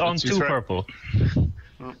 So it's on let's 2 throw- purple.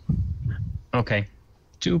 Okay.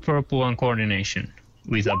 2 purple on coordination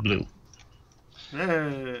with a blue.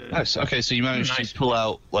 Nice. Okay, so you managed Nice. to pull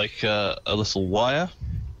out like a little wire,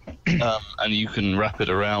 and you can wrap it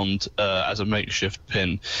around as a makeshift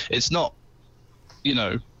pin. It's not,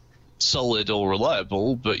 solid or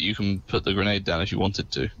reliable, but you can put the grenade down if you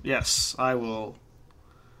wanted to. Yes, I will.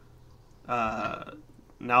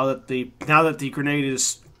 Now that the grenade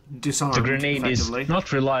is disarmed, The grenade is effectively.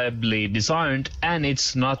 not reliably designed, and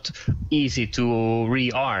it's not easy to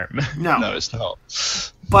rearm. No, it's not.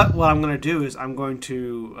 But what I'm going to do is I'm going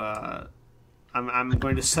to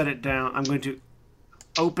set it down. I'm going to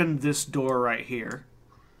open this door right here,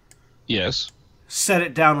 Yes. set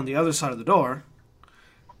it down on the other side of the door,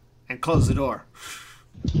 and close the door.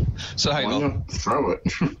 So hang Why on. not throw it?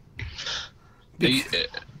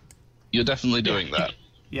 You're definitely doing that.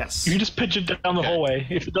 Yes. You can just pitch it down the hallway.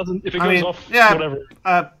 If it goes off, yeah,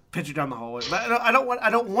 whatever. Pitch it down the hallway. But I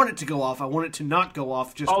don't want it to go off. I want it to not go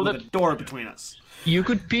off just with a door between us. You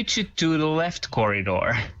could pitch it to the left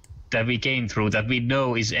corridor that we came through that we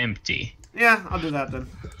know is empty. Yeah, I'll do that then.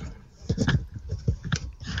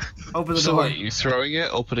 Open the So door. wait, you throwing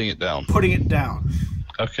it or putting it down? Putting it down,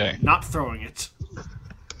 Okay. not throwing it,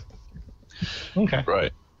 Okay.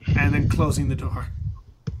 Right. and then closing the door.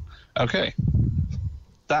 Okay.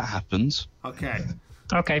 That happens. Okay.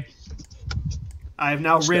 Okay. I am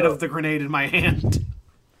now rid of the grenade in my hand.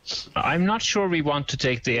 I'm not sure we want to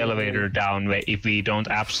take the elevator down if we don't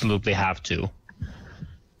absolutely have to.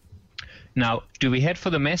 Now, do we head for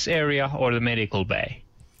the mess area or the medical bay?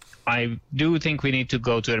 I do think we need to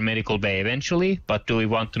go to the medical bay eventually, but do we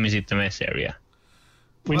want to visit the mess area?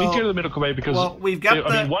 We need to go to the medical bay because we've got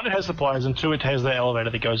I mean, 1, it has supplies, and 2, it has the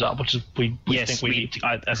elevator that goes up, which is we think we need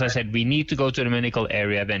to. As I said, we need to go to the medical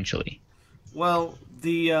area eventually. Well,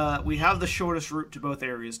 we have the shortest route to both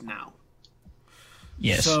areas now.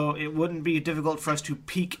 Yes. So it wouldn't be difficult for us to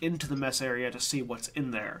peek into the mess area to see what's in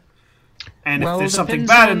there. And well, if there's something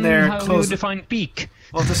depends bad on in there, how close you define peak.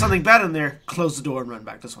 Well, if there's something bad in there, close the door and run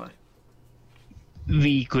back this way.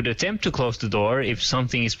 We could attempt to close the door. If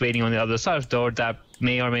something is waiting on the other side of the door, that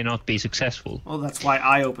may or may not be successful. Well, that's why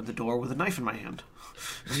I opened the door with a knife in my hand.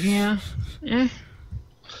 Yeah.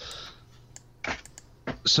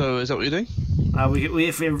 So is that what you're doing?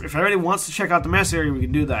 If everybody wants to check out the mess area, we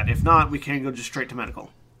can do that. If not, we can go just straight to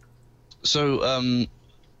medical. So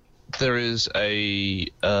there is a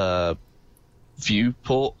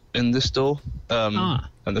viewport in this door, and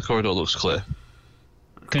the corridor looks clear.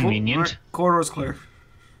 Convenient. Right, corridor's clear.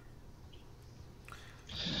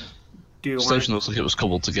 The station looks like it was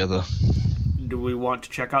cobbled together. Do we want to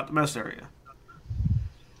check out the mess area?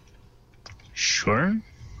 Sure.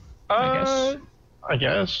 I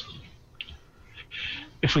guess.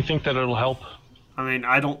 If we think that it'll help. I mean,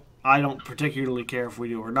 I don't particularly care if we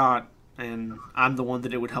do or not, and I'm the one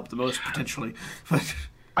that it would help the most potentially. But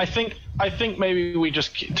I think maybe we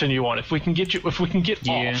just continue on. If we can get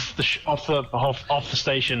off the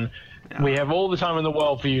station, we have all the time in the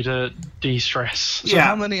world for you to de-stress. So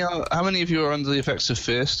how many of you are under the effects of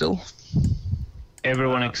fear still?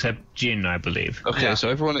 Everyone except Jin, I believe. Okay, so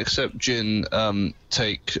everyone except Jin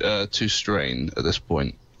take 2 strain at this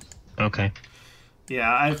point. Okay.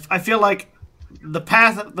 Yeah, I feel like the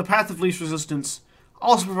path of least resistance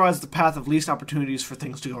also provides the path of least opportunities for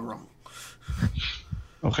things to go wrong.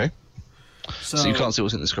 Okay. So you can't see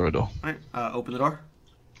what's in this corridor. Right, open the door.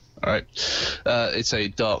 All right. It's a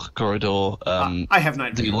dark corridor. I have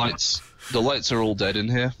night vision. The lights are all dead in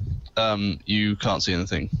here. You can't see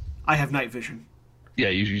anything. I have night vision. Yeah,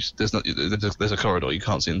 there's a corridor. You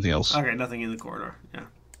can't see anything else. Okay, nothing in the corridor. Yeah.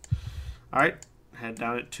 All right, head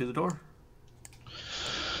down it to the door.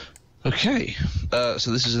 Okay.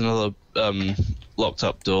 So this is another locked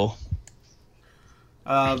up door.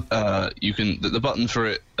 You can the button for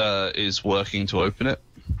it is working to open it.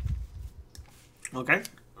 Okay,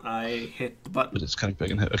 I hit the button. But it's kind of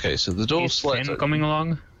big and hit. Okay, so the door slides open. Coming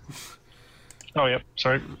along. Oh, yep.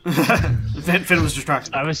 Sorry. Fen was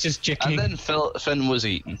distracted. I was just checking. And then Fen was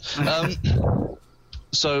eaten.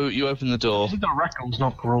 So you open the door. These are records,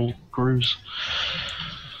 not grooves.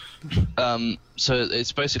 So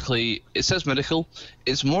it's basically, it says medical.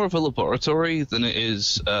 It's more of a laboratory than it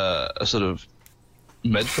is a sort of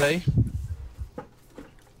med bay.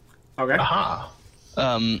 Okay. Aha.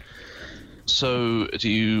 So do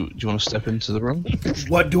you want to step into the room?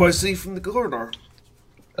 What do I see from the corridor?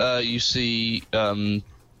 You see,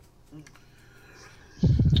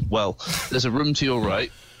 well, there's a room to your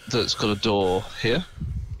right that's got a door here.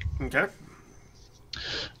 Okay.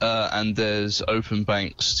 And there's open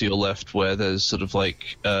banks to your left where there's sort of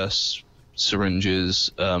like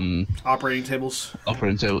syringes, operating tables.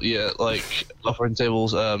 Operating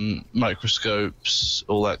tables, microscopes,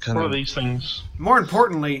 all that kind of. What are these things? More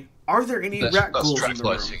importantly, are there any rat ghouls in the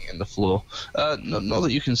room? That's in the floor. Not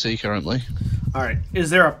that you can see currently. All right. Is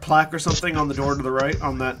there a plaque or something on the door to the right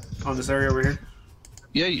on this area over here?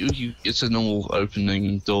 Yeah, it's a normal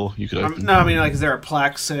opening door. You could open. No, I mean, like, is there a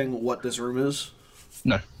plaque saying what this room is?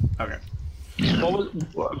 No. Okay.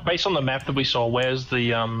 Based on the map that we saw, where's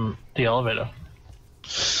the elevator?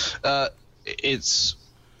 It's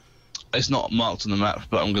not marked on the map,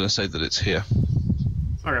 but I'm going to say that it's here.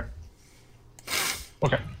 Okay.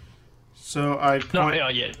 Okay. So I point.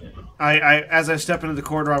 As I step into the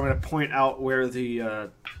corridor, I'm going to point out where the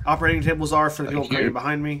operating tables are for the people coming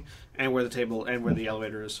behind me, and where the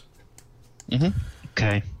elevator is. Mm-hmm.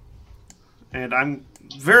 Okay. And I'm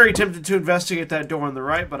very tempted to investigate that door on the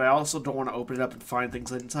right, but I also don't want to open it up and find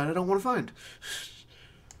things inside I don't want to find.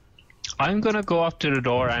 I'm gonna go up to the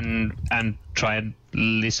door and try and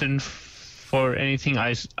listen for anything.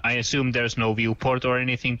 I assume there's no viewport or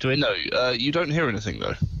anything to it. No, you don't hear anything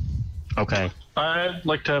though. Okay. I'd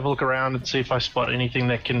like to have a look around and see if I spot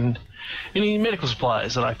anything any medical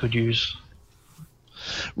supplies that I could use.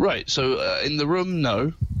 Right. So in the room,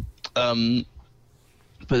 no.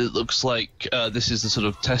 But it looks like this is the sort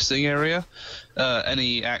of testing area.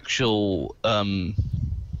 Any actual... that's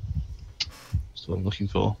what I'm looking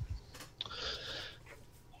for.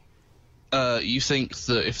 You think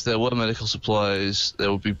that if there were medical supplies, they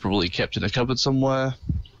would be probably kept in a cupboard somewhere.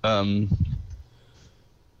 And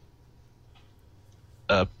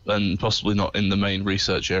possibly not in the main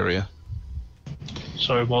research area.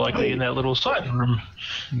 So more likely in that little side room.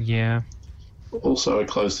 Yeah. Also, I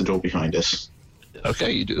closed the door behind us.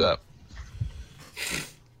 Okay, you do that.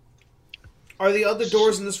 Are the other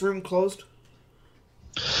doors in this room closed?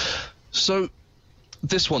 So,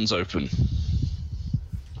 this one's open.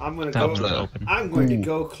 I'm gonna That go. was open. I'm going to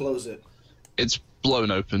go close it. It's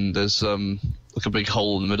blown open. There's like a big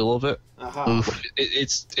hole in the middle of it. Aha.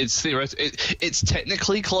 It's it's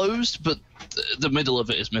technically closed, but the middle of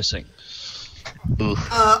it is missing.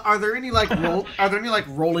 Are there any like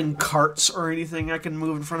rolling carts or anything I can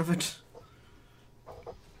move in front of it?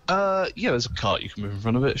 Yeah, there's a cart you can move in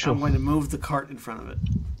front of it. Sure. I'm going to move the cart in front of it.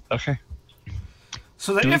 Okay.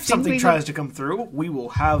 So that Do we if think something we tries to come through, we will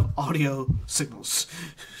have audio signals.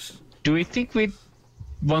 Do we think we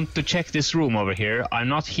want to check this room over here? I'm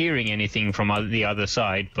not hearing anything from the other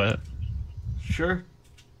side, but Sure.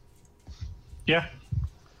 Yeah.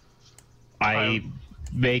 I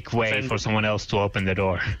make way for someone else to open the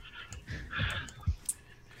door.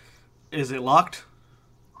 Is it locked?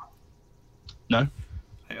 No.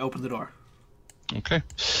 I open the door. Okay.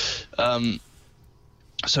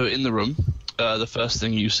 So in the room, the first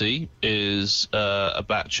thing you see is a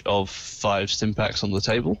batch of 5 stim packs on the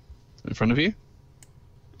table in front of you.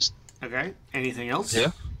 Okay. Anything else?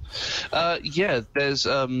 Yeah. Yeah, there's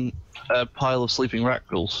a pile of sleeping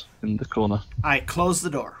raccoons in the corner. I close the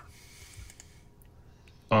door.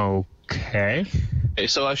 Okay. Okay,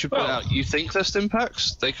 so I should point out, you think they're stim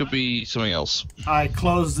packs? They could be something else. I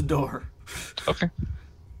close the door. Okay.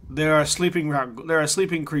 There are sleeping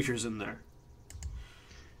creatures in there.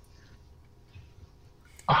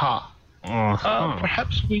 Aha. Uh-huh.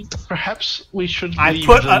 Perhaps we should. I leave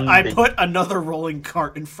put them- I put another rolling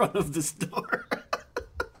cart in front of this door.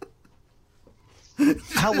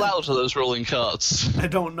 How loud are those rolling carts? I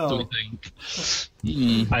don't Do we know.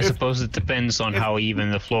 think? I suppose it depends on how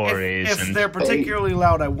even the floor is. If And they're particularly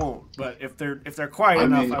loud, I won't. But if they're quiet I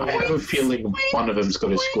enough, mean, I I have will. a feeling one of them's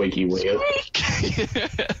got a squeaky wheel.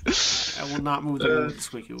 I will not move the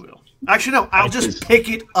squeaky wheel. Actually, no. I'll just pick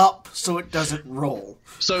it up so it doesn't roll.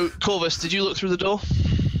 So, Korvys, did you look through the door?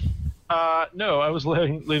 No, I was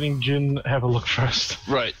letting Jin have a look first.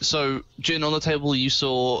 Right, so, Jin, on the table you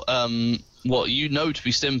saw what you know to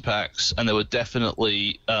be stim packs, and there were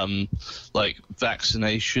definitely like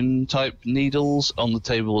vaccination-type needles on the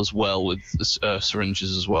table as well, with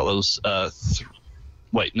syringes as well. There was,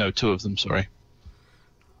 wait, no, 2 of them, sorry.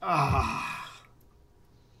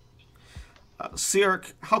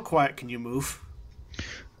 Syerk, how quiet can you move?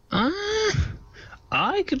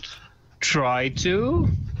 I could try to.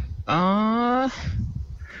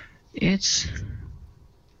 It's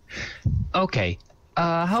okay.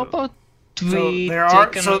 How about we there are-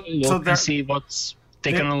 take so- a look so there- and see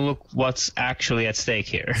what's actually at stake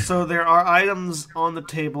here. So there are items on the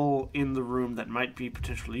table in the room that might be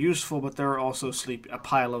potentially useful, but there are also a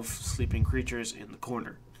pile of sleeping creatures in the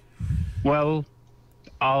corner. Well,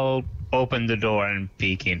 I'll open the door and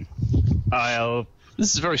peek in.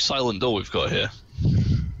 This is a very silent door we've got here.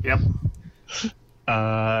 Yep.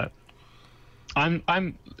 I'm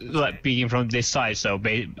like peeking from this side, so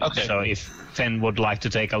so if Fen would like to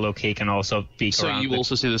take a look, he can also peek So around. you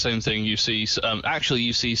also see the same thing. You see, actually,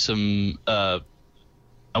 you see some. I'm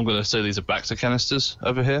going to say these are Bacta canisters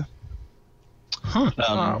over here. Huh.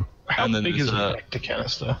 How and then big there's is a vector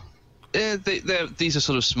canister? These are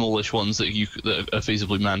sort of smallish ones that are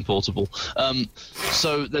feasibly man portable.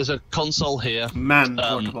 So there's a console here Man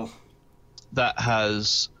portable. that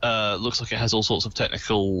has looks like it has all sorts of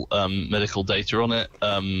technical medical data on it.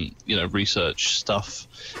 Research stuff.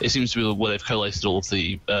 It seems to be where they've collated all of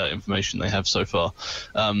the information they have so far.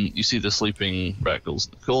 You see the sleeping raccoons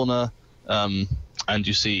in the corner. And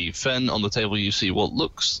you see Fen on the table. You see what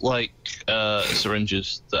looks like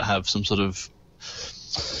syringes that have some sort of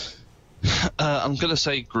I'm going to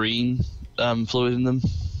say green fluid in them.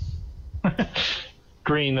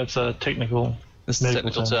 Green. That's a technical. That's the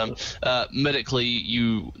technical term. Medically,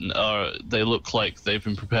 they look like they've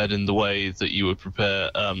been prepared in the way that you would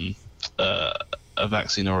prepare a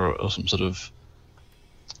vaccine or some sort of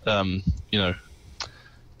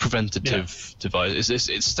preventative device.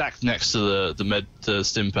 It's stacked next to the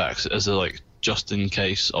stim packs as a just in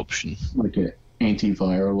case option. Like an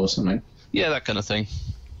antiviral or something. Yeah, that kind of thing.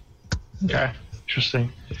 Okay,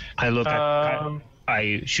 interesting. I look at.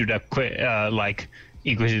 I should have quit.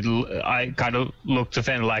 Inquisitive. I kind of looked to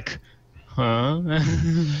Fen like, huh?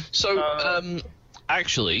 So,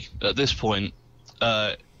 actually, at this point,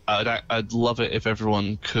 I'd love it if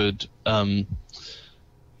everyone could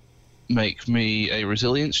make me a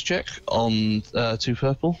resilience check on 2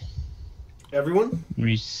 purple. Everyone?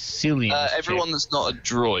 Resilience. Everyone that's not a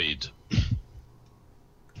droid.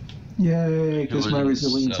 Yay, because my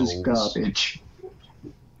resilience is Cells. garbage.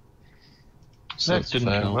 So That that's didn't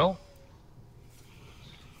fail. go well.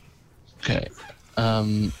 Okay.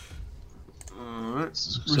 Alright.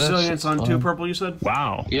 Resilience on 2 purple, you said?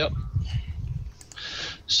 Wow. Yep.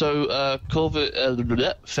 So,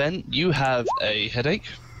 Korvys, Fen, you have a headache.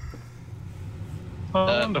 Oh,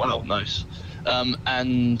 wonderful. Wow, nice.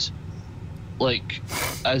 And like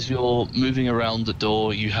as you're moving around the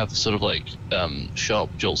door, you have sort of like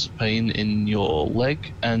sharp jolts of pain in your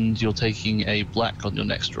leg, and you're taking a black on your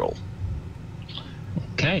next roll.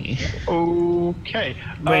 Okay. Okay.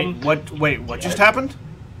 What just happened?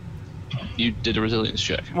 You did a resilience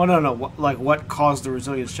check. Well, no. What caused the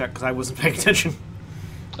resilience check? Because I wasn't paying attention.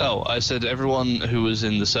 Oh, I said everyone who was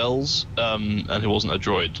in the cells and who wasn't a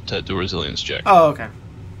droid to do a resilience check. Oh, okay.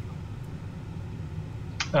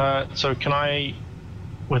 So can I,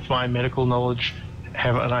 with my medical knowledge,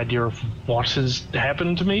 have an idea of what has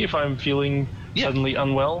happened to me if I'm feeling suddenly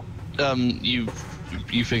unwell? You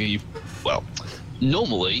figure well,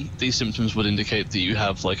 normally these symptoms would indicate that you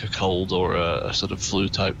have like a cold or a sort of flu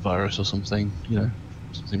type virus or something,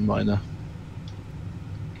 something minor.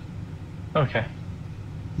 Okay.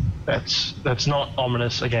 That's not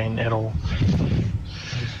ominous again at all.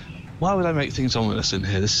 Why would I make things ominous in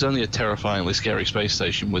here? This is only a terrifyingly scary space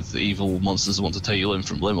station with evil monsters that want to tear you limb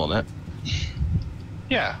from limb on it.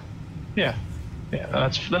 Yeah.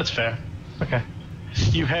 That's fair. Okay.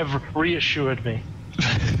 You have reassured me.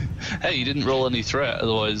 Hey, you didn't roll any threat,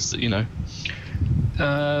 otherwise,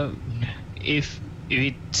 If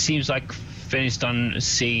it seems like Fen is done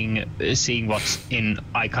seeing what's in,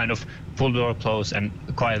 I kind of pull the door close and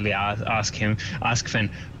quietly ask Fen,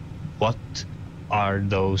 what are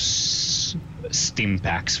those stim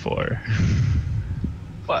packs for?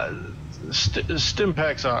 Well, stim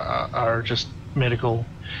packs are just medical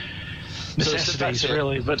necessities,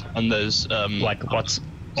 really. But and there's like what's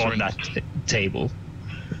on that table?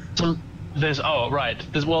 There's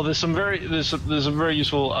some very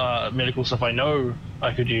useful medical stuff I know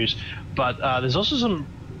I could use, but there's also some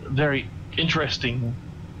very interesting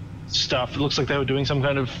stuff. It looks like they were doing some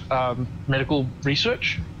kind of medical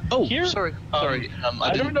research. Oh, here? sorry. I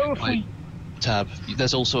don't know if we tab.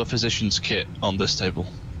 There's also a physician's kit on this table.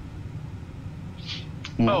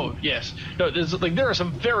 Oh yes, no. There are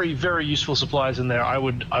some very, very useful supplies in there. I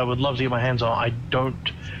would love to get my hands on. I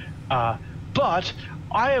don't, but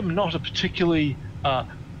I am not a particularly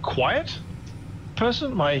quiet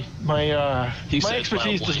person. My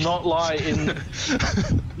expertise does not lie in.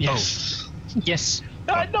 Yes. Yes.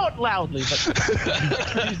 Not loudly,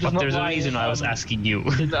 but there's a reason I was asking you.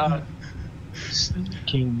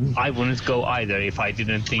 I wouldn't go either if I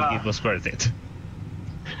didn't think it was worth it.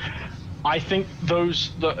 I think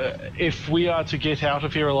if we are to get out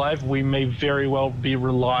of here alive, we may very well be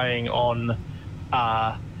relying on.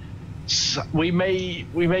 We may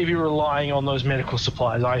be relying on those medical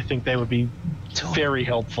supplies. I think they would be very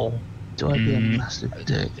helpful. Do I be a massive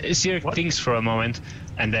dick? Syerk thinks for a moment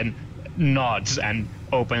and then nods and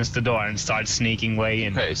opens the door and starts sneaking way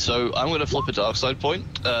in. Okay, so I'm going to flip a dark side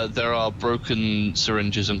point. There are broken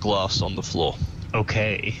syringes and glass on the floor.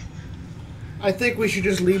 Okay. I think we should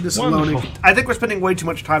just leave this alone. I think we're spending way too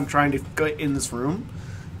much time trying to get in this room.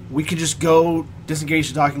 We could just go disengage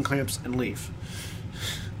the docking clamps and leave.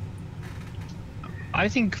 I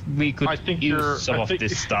think we could use some of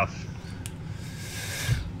this stuff.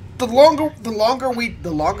 The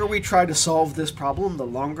longer we try to solve this problem,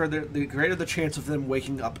 the greater the chance of them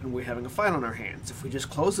waking up and we having a fight on our hands. If we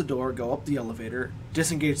just close the door, go up the elevator,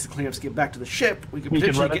 disengage the clamps, get back to the ship, we could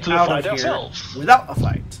potentially get out of here without a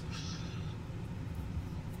fight.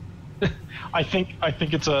 I think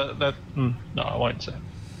it's no, I won't say.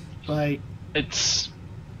 Like it's.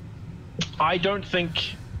 I don't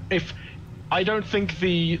think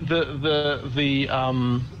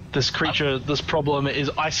this creature, this problem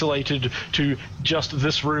is isolated to just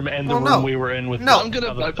this room and the room we were in with. No, I'm going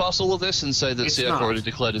to bypass all of this and say that Syerk already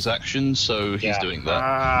declared his action, so he's doing that.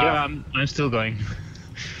 Yeah, I'm still going.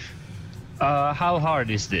 How hard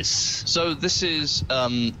is this? So this is.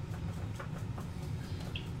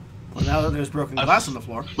 Well, now that there's broken glass on the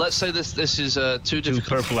floor. Let's say this is two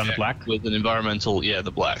purple and a black with an environmental. Yeah,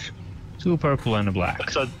 the black. 2 purple and a black.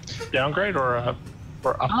 It's a downgrade or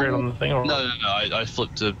upgrade on the thing? Or No. I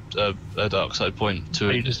flipped a dark side point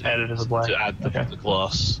to. You just added as a black. To add the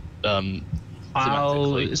glass.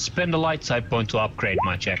 I'll spend a light side point to upgrade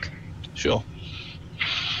my check. Sure.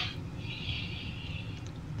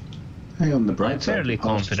 Hey, on the bright side, Fairly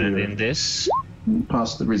confident in this.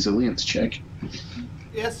 Pass the resilience check.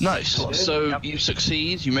 Yes. Nice. So you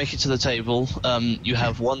succeed. You make it to the table. You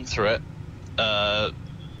have one threat.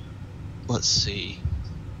 Let's see.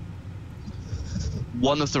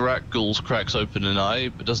 One of the rat ghouls cracks open an eye,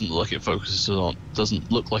 but doesn't look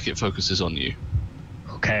like it focuses on you.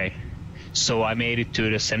 Okay. So I made it to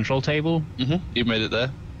the central table. You made it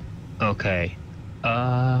there. Okay.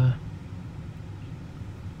 How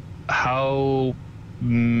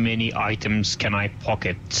many items can I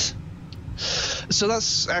pocket? So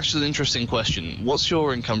that's actually an interesting question. What's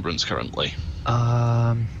your encumbrance currently?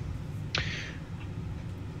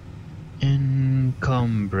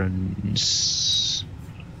 Encumbrance.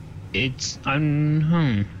 It's I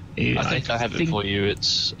think I have it for you.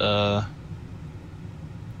 It's so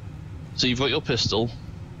you've got your pistol.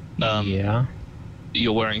 Yeah.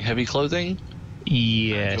 You're wearing heavy clothing.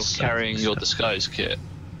 Yes. You're carrying your disguise kit.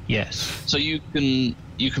 Yes. So you can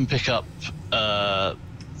pick up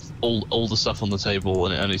all the stuff on the table,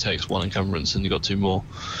 and it only takes one encumbrance, and you got 2 more.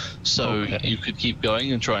 So you could keep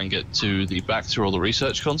going and try and get to the Bacter or the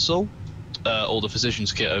research console, or the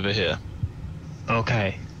physician's kit over here.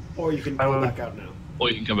 Okay. Or you can go back out now. Or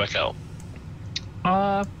you can come back out.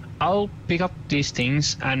 I'll pick up these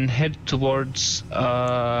things and head towards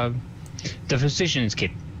the physician's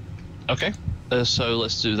kit. Okay. So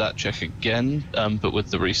let's do that check again, but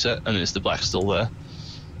with the reset, and it's the black still there.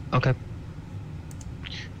 Okay.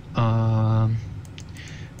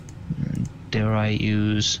 Dare I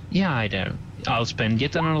use? Yeah, I dare. I'll spend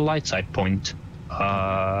yet another light side point,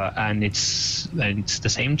 and it's the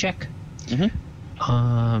same check. Mm-hmm.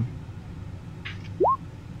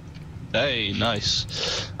 Hey,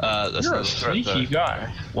 nice. That's You're a another threat, sneaky though.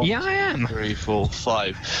 guy. 1, Yeah, I am. 2, 3, 4,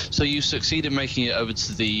 5. So you succeed in making it over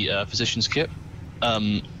to the physician's kit.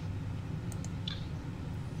 That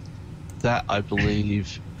I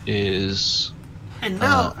believe is. And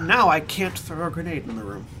now I can't throw a grenade in the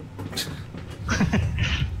room.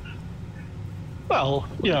 Well,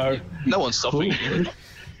 you know, No one's stopping you.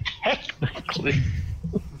 technically.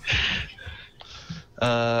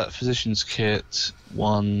 Physician's kit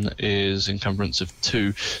 1 is encumbrance of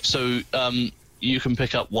 2. So you can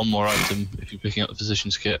pick up 1 more item if you're picking up the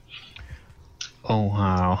physician's kit. Oh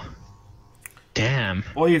wow. Damn.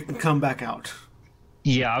 Or you can come back out.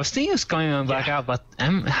 Yeah, I was thinking of going on back out, but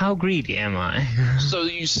how greedy am I? So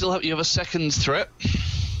you still have a second threat.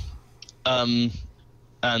 And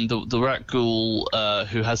the rat ghoul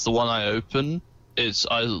who has the one eye open, it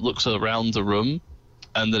looks around the room,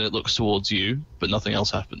 and then it looks towards you, but nothing else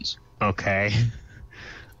happens. Okay.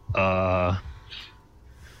 I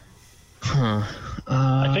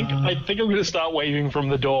think I'm going to start waving from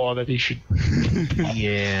the door that he should.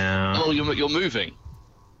 Yeah. Oh, you're moving.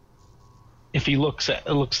 If he looks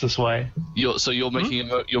this way. You're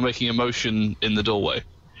making a motion in the doorway.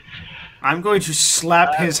 I'm going to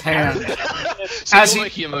slap his hand. So As you're he-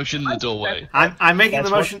 making a motion in the doorway. I'm making the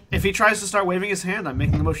That's motion. If he tries to start waving his hand, I'm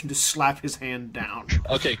making the motion to slap his hand down.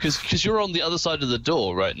 Okay, because you're on the other side of the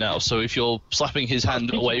door right now. So if you're slapping his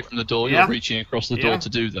hand away from the door, Yeah. you're reaching across the door Yeah. to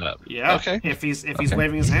do that. Yeah. Okay. If he's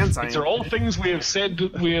waving his hands, I These are all things we have said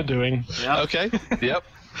we are doing. Yeah. Okay. Yep.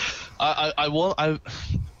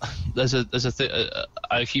 There's a thing.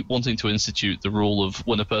 I keep wanting to institute the rule of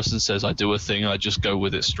when a person says I do a thing, I just go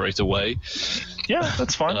with it straight away. Yeah,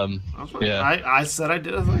 that's fine. That's fine. Yeah. I said I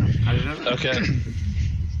did a thing. I did it. Okay.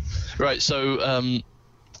 Right. So,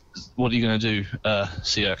 what are you going to do,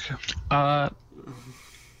 Syerk?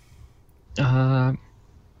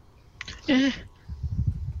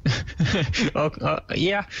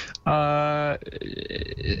 Yeah.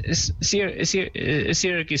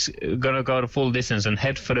 Syerk is gonna go the full distance and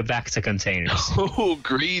head for the Bacta containers. Oh,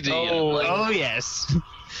 greedy! Oh yes.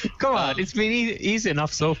 Come on, it's been easy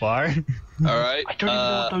enough so far. All right. I don't even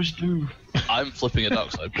know what those do. I'm flipping a dark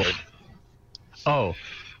side point. Oh,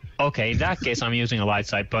 okay. In that case, I'm using a light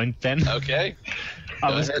side point then. Okay. I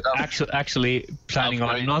was Go ahead. actually planning on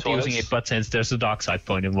Upgrade not twice. using it, but since there's a dark side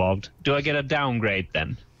point involved, do I get a downgrade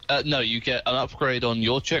then? No, you get an upgrade on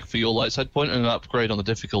your check for your light side point, and an upgrade on the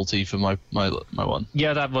difficulty for my one.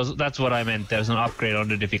 Yeah, that's what I meant. There's an upgrade on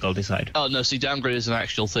the difficulty side. Oh no, see, downgrade is an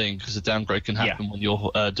actual thing because a downgrade can happen when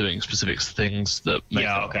you're doing specific things that make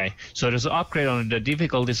Yeah, it. okay. So there's an upgrade on the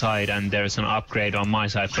difficulty side, and there's an upgrade on my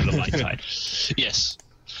side for the light side. Yes.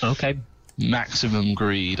 Okay. Maximum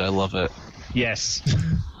greed. I love it. Yes.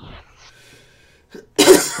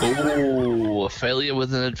 Oh, a failure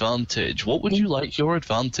with an advantage. What would you like your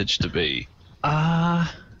advantage to be?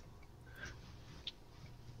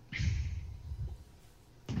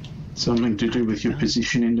 Something to do with your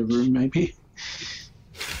position in the room, maybe?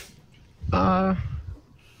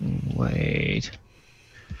 Wait.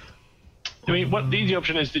 I mean, what the easy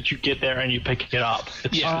option is that you get there and you pick it up.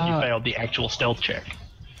 It's just that you failed the actual stealth check.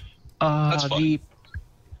 That's fine.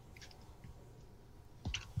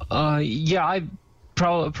 Yeah, I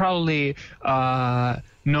probably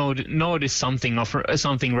noticed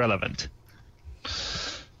something relevant.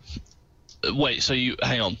 Wait, so you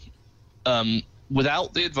hang on.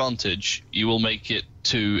 without the advantage, you will make it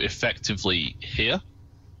to effectively here.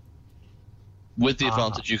 With the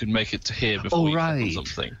advantage, you can make it to here before you click on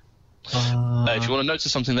something. If you want to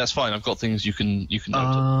notice something, that's fine. I've got things you can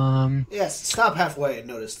notice. Yes, stop halfway and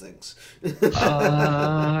notice things. This is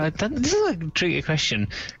a tricky question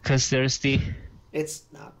because there's the. It's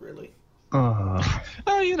not really.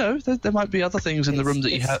 You know, there might be other things in the room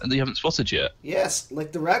that you haven't spotted yet. Yes,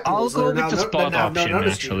 like the raccoons. I'll go with the spot option,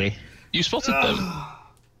 noticed actually. You spotted them.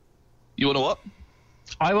 You want to what?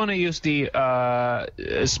 I want to use the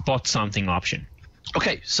spot something option.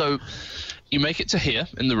 Okay, so you make it to here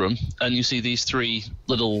in the room, and you see these three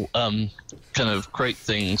little kind of crate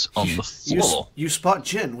things on the floor. You spot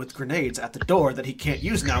Jin with grenades at the door that he can't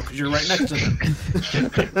use now because you're right next to him.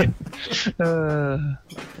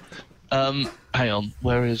 Hang on,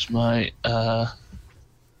 where is my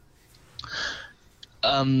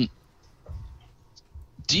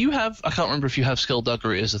do you have, I can't remember if you have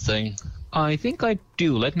skullduggery as a thing. I think I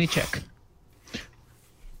do. Let me check.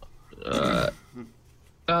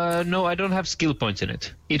 No, I don't have skill points in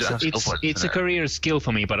it. It's a career skill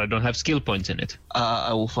for me, but I don't have skill points in it.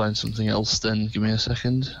 I will find something else then. Give me a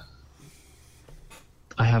second.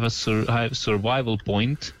 I have a survival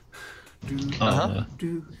point.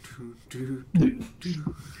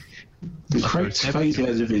 The crates fade out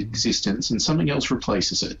of existence and something else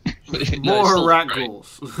replaces it. More rat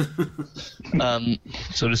ghouls.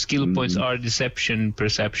 So the skill points are deception,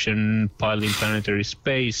 perception, piling planetary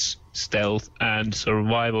space, stealth, and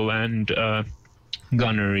survival, and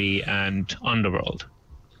gunnery and underworld.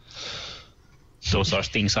 Those are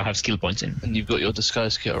things I have skill points in. And you've got your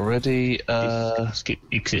disguise kit already. Skill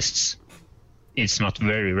exists. It's not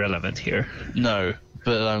very relevant here. No,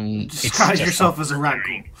 but disguise yourself as a rat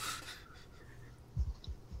ghoul.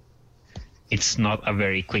 It's not a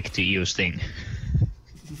very quick to use thing.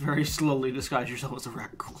 Very slowly disguise yourself as a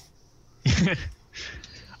rat ghoul.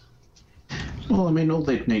 Well, I mean, all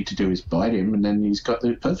they'd need to do is bite him, and then he's got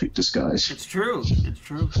the perfect disguise. It's true. It's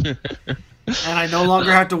true. And I no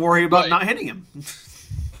longer have to worry about not hitting him.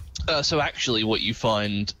 So actually, what you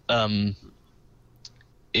find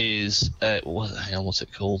is hang on, what's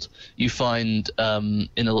it called? You find in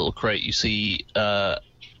a little crate, you see a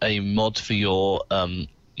mod for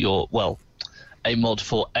a mod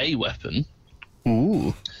for a weapon.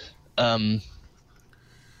 Ooh.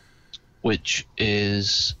 Which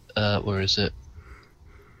is where is it?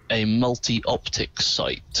 A multi-optic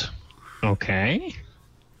sight. Okay.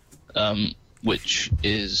 Which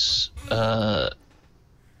is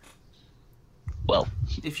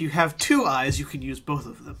if you have two eyes, you can use both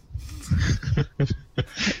of them.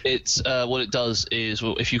 It's what it does is,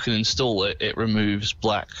 well, if you can install it, it removes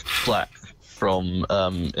black from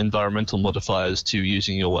environmental modifiers to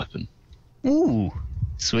using your weapon. Ooh,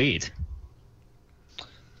 sweet.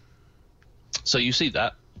 So you see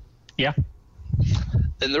that. Yeah.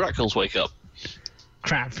 Then the raccoons wake up.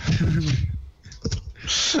 Crap.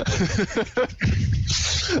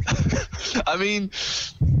 I mean...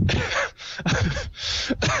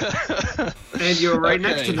 And you're right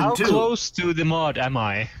next to them, How too. close to the mod am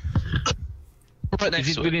I? Right next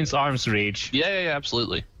Is it to it. within its arm's reach? Yeah,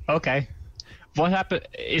 absolutely. Okay. What happened?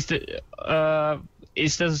 Is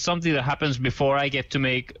there something that happens before I get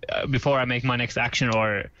to before I make my next action,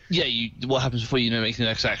 or? Yeah, what happens before you make the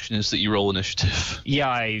next action is that you roll initiative. Yeah,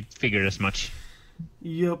 I figured as much.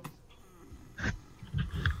 Yep.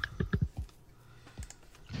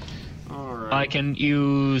 Alright. I can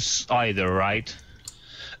use either, right?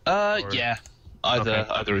 Yeah.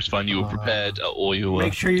 Either is fine. You were prepared, or you were...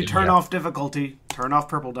 Make sure you turn off difficulty. Turn off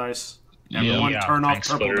purple dice. Everyone turn off thanks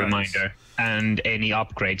purple for the dice. reminder. And any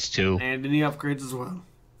upgrades too. And any upgrades as well.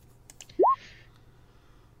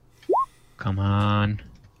 Come on.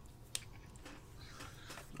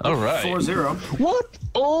 All right. 4-0. What?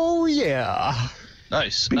 Oh yeah.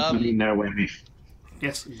 Nice. Really nowhere.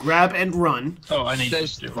 Yes, grab and run. Oh, I need to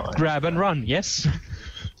do mine. Grab and run. Yes.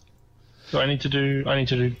 So I need to do.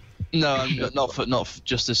 No, I'm not for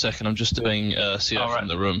just a second. I'm just doing CF in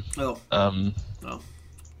the room. Oh.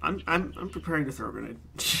 I'm preparing to throw a grenade.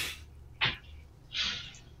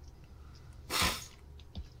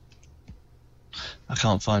 I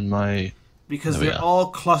can't find my... Because they're all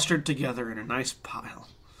clustered together in a nice pile.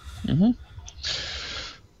 Mm-hmm.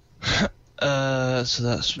 So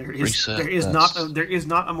that's There is reset. there is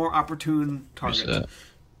not a more opportune target. Reset.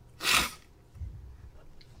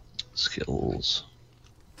 Skills.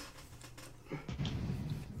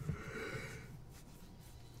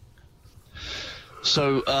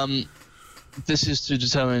 So this is to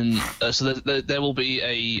determine. So there will be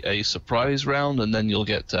a surprise round, and then you'll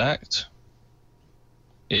get to act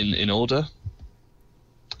in order.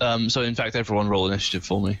 So in fact, everyone roll initiative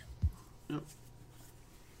for me. Yep.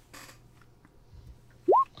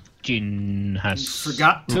 Jin has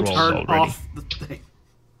Forgot to rolled turn already. off the thing.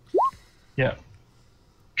 Yeah.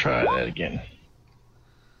 Try that again.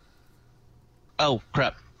 Oh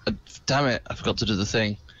crap! Damn it! I forgot to do the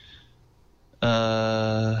thing.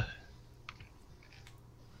 Why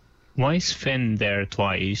is Fen there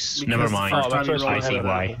twice? Because Never the mind. first time you first roll I a see hit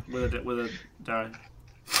why. with a die.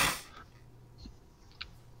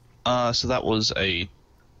 So that was a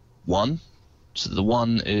 1. So the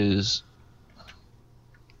 1 is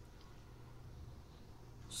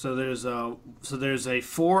So there's a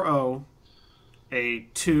 4-0, a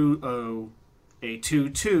 2-0, a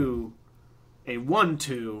 2-2, a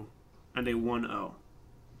 1-2, and a 1-0.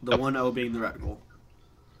 The Yep. 1-0 being the rat goal.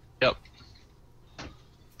 yep.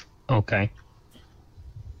 Okay.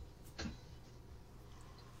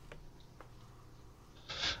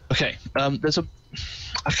 Okay. There's a.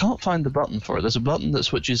 I can't find the button for it. There's a button that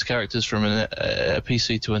switches characters from a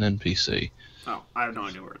PC to an NPC. Oh, I have no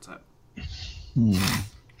idea where it's at.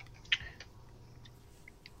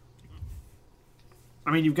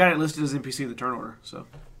 I mean, you've got it listed as NPC in the turn order, so.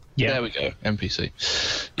 Yeah. There we go. NPC.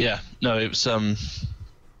 Yeah. No, it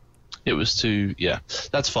was to. Yeah.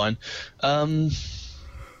 That's fine.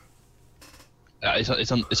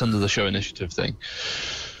 It's under the show initiative thing.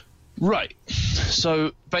 Right.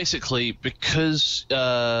 So basically, because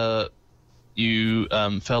you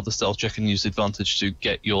failed the stealth check and used advantage to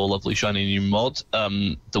get your lovely shiny new mod,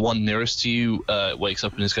 the one nearest to you wakes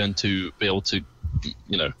up and is going to be able to,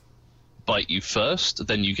 bite you first.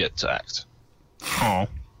 Then you get to act, Oh.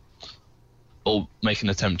 or make an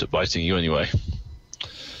attempt at biting you anyway.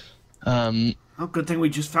 Oh, good thing we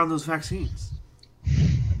just found those vaccines.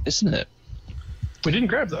 Isn't it? We didn't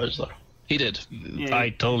grab those though. He did. Yeah, I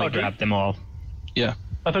totally Okay. grabbed them all. Yeah.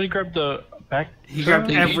 I thought he grabbed the back. He grabbed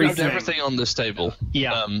He grabbed everything. everything on this table.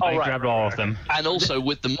 Yeah, I right, grabbed right, all right. of them. And also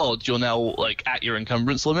with the mod, you're now at your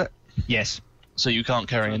encumbrance limit, Yes. so you can't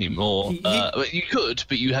carry any more. You could,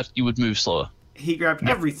 but you would move slower. He grabbed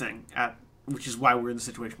everything, which is why we're in the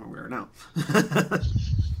situation where we are now.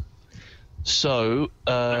 So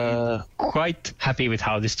Quite happy with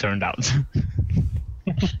how this turned out.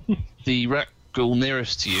 the rat ghoul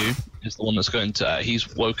nearest to you is the one that's going to.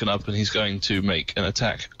 He's woken up and he's going to make an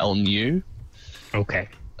attack on you. Okay.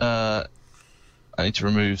 I need to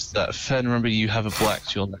remove that. Fen, remember you have a black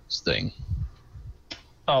to your next thing.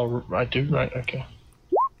 Oh, I do. Right. Okay.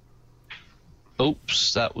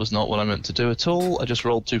 Oops, that was not what I meant to do at all. I just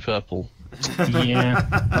rolled 2 purple. Yeah.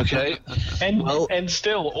 Okay. And Well- and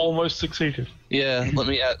still almost succeeded. Yeah, let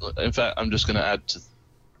me add. In fact, I'm just going to add to.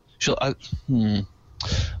 Shall I?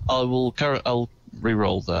 I'll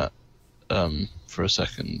re-roll that for a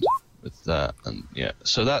second with that, and yeah.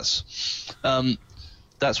 So that's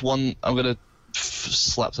one. I'm going to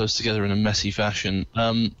slap those together in a messy fashion.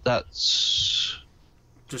 That's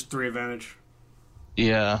Just 3 advantage.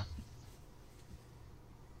 yeah.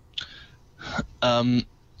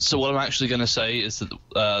 So what I'm actually going to say is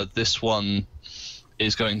that this one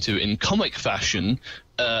is going to, in comic fashion,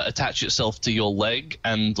 attach itself to your leg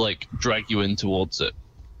and drag you in towards it.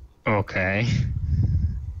 Okay.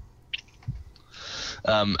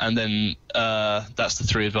 And then that's the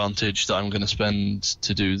 3 advantage that I'm going to spend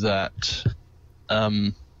to do that,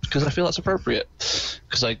 because I feel that's appropriate.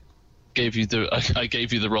 Because I gave you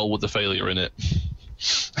the roll with the failure in it.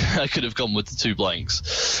 I could have gone with the 2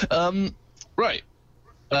 blanks. Right.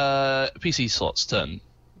 PC slots turn.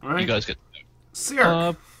 All right. You guys get.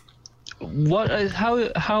 Syerk. What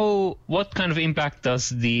kind of impact does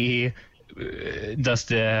the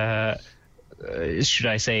should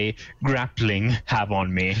I say grappling have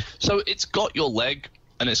on me? So it's got your leg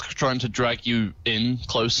and it's trying to drag you in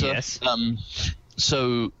closer. Yes.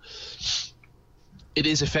 So it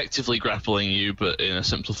is effectively grappling you, but in a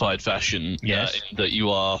simplified fashion. Yes. In that you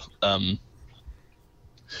are.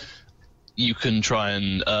 You can try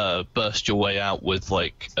and burst your way out with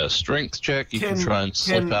a strength check. You can try and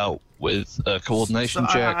slip out with a coordination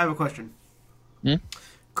So check. I have a question. Hmm?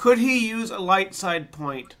 Could he use a light side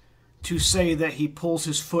point to say that he pulls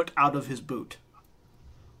his foot out of his boot?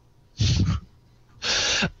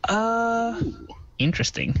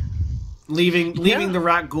 Interesting. Leaving the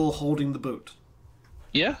rat ghoul holding the boot.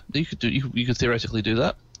 Yeah, you could do. You could theoretically do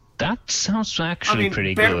that. That sounds actually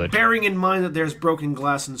pretty bear- good. Bearing in mind that there's broken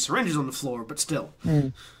glass and syringes on the floor, but still.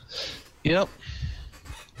 Yep. Uh,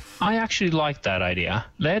 I actually like that idea.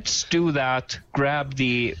 Let's do that. Grab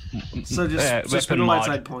the So just spin weapon a light mod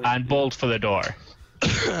side point. and bolt for the door.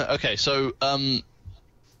 Okay, so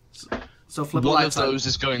So flip a one light of side. those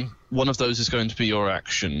is going. One of those is going to be your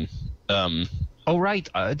action. Oh, right.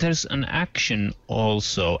 There's an action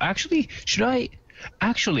also. Actually,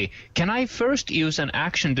 can I first use an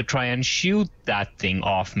action to try and shoot that thing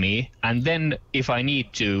off me, and then, if I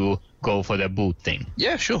need to, go for the boot thing?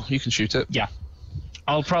 Yeah, sure. You can shoot it. Yeah.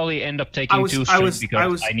 I'll probably end up taking 2 strings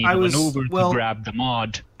because I need a maneuver to grab the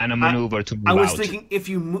mod and a maneuver to move out. I was thinking if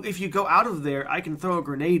you go out of there, I can throw a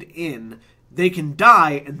grenade in, they can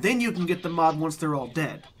die, and then you can get the mod once they're all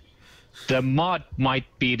dead. The mod might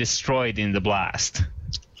be destroyed in the blast.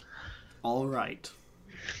 All right.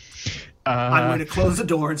 I'm going to close the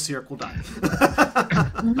door and Syerk will die.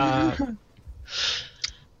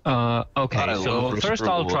 Okay, so first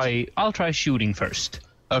I'll try shooting first.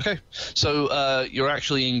 Okay, so you're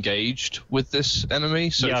actually engaged with this enemy.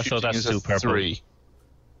 So yeah, so that's 2 purple. 3.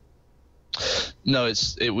 No,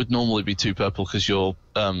 it would normally be 2 purple because you're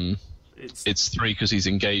it's 3 because he's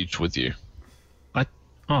engaged with you.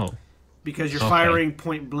 Because you're firing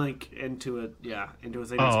point blank into a thing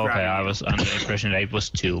that's grabbing okay. you. I was under the impression that it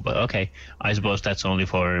was 2, but okay. I suppose that's only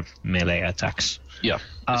for melee attacks. Yeah,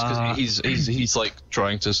 it's because he's like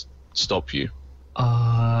trying to stop you.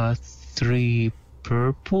 3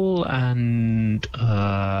 purple and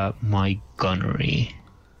my gunnery.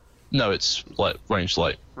 No, it's like ranged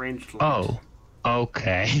light. Ranged light. Oh,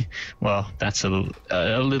 okay. Well, that's a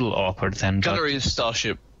little awkward then. Gunnery is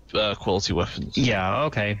starship quality weapons. Yeah.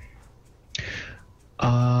 Okay.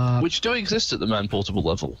 Which do exist at the man-portable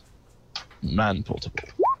level. Man-portable.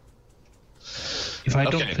 If I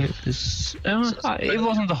don't fail this... it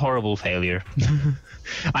wasn't a horrible failure.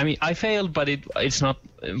 I mean, I failed, but it's not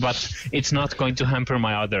going to hamper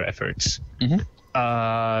my other efforts. Mm-hmm.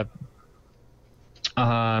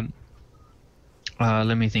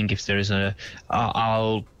 Let me think if there is a...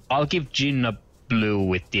 I'll give Jin a blue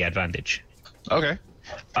with the advantage. Okay.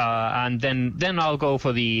 And then I'll go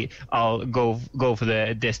for the for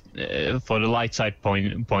the light side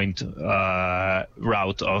point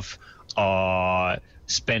route of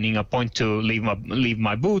spending a point to leave my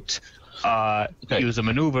boot, use a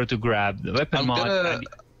maneuver to grab the weapon mod.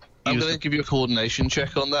 I'm gonna give you a coordination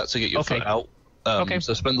check on that to get your foot out.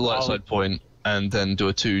 So spend the light side point and then do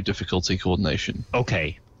a 2 difficulty coordination.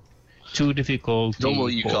 Okay. 2 difficulty.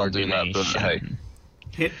 Normally you can't do that, but hey.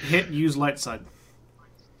 Hit use light side.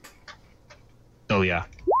 Oh yeah.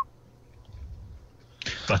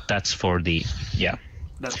 But that's for the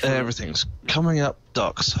Everything's coming up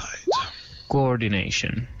dark side.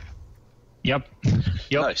 Coordination. Yep.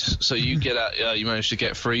 Nice. So you get out. You manage to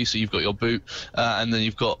get free. So you've got your boot, and then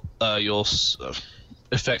you've got your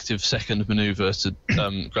effective second maneuver to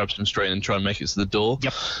grab some strain and try and make it to the door.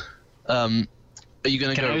 Yep. Are you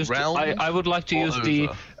going to go round? I would like to use the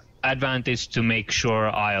advantage to make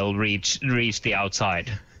sure I'll reach the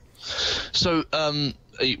outside. So,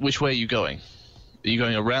 which way are you going? Are you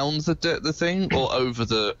going around the thing or over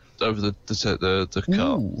the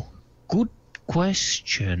car? Ooh, good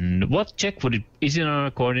question. What check would it? Is it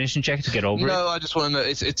a coordination check to get over it? No, I just want to know.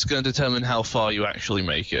 It's going to determine how far you actually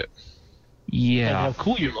make it. Yeah. And how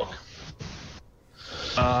cool you look.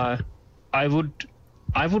 I would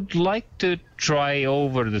like to try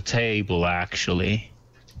over the table actually.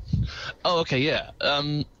 Oh, okay, yeah.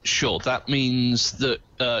 Sure. That means that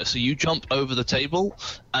so you jump over the table,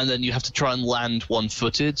 and then you have to try and land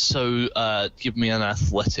one-footed. So give me an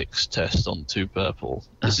athletics test on 2 purple.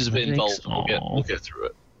 This is a bit involved. We'll get through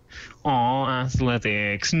it. Oh,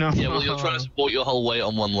 athletics! No. Yeah, well, you're trying to support your whole weight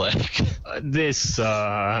on one leg. This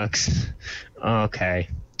sucks. Okay.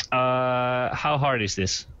 How hard is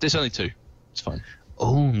this? There's only 2. It's fine.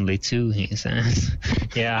 Only 2, he says.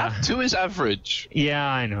 Yeah. 2 is average. Yeah,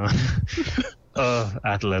 I know.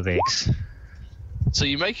 Athletics. So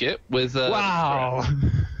you make it with... wow!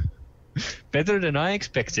 Better than I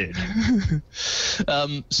expected.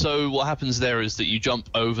 So what happens there is that you jump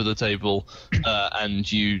over the table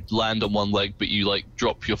and you land on one leg, but you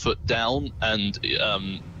drop your foot down and you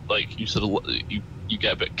sort of you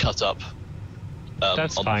get a bit cut up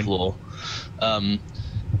That's on fine. the floor.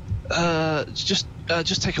 Just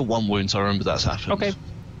take a 1 wound, so I remember that's happened. Okay.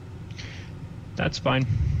 That's fine.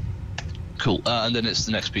 Cool. And then it's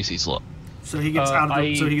the next PC slot. So he gets out of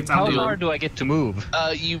the. How far do I get to move?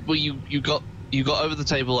 You got over the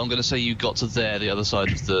table. I'm going to say you got to the other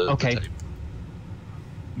side of the table.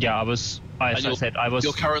 Yeah, I was. As I said, I was.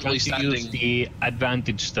 You're currently trying to use standing. the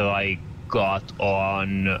advantage that I got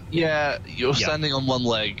on. Yeah, you're standing on one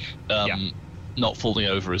leg. Not falling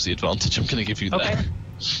over is the advantage. I'm going to give you that. Okay.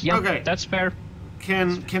 Yeah. Okay. That's fair.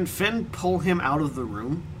 Can Finn pull him out of the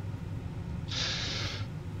room?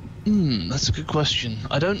 That's a good question.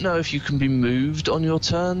 I don't know if you can be moved on your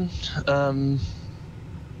turn.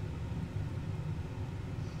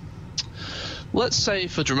 Let's say,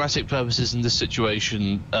 for dramatic purposes in this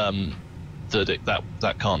situation,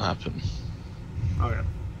 that can't happen. Okay.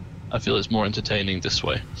 I feel it's more entertaining this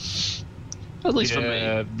way. At least for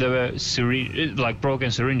me. The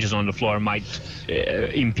broken syringes on the floor might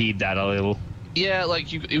impede that a little. Yeah,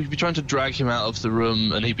 like you'd be trying to drag him out of the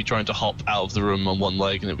room, and he'd be trying to hop out of the room on one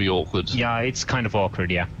leg, and it'd be awkward. Yeah, it's kind of awkward,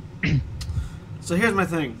 yeah. So here's my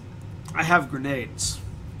thing. I have grenades.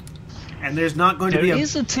 And there's not going to be There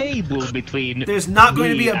is a table between. There's not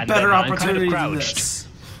going to be me a and better them. I'm opportunity kind of than crouched. this.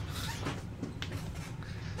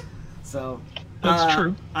 So That's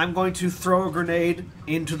true. I'm going to throw a grenade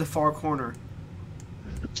into the far corner.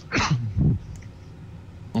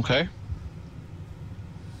 Okay.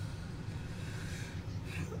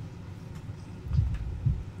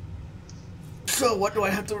 So what do I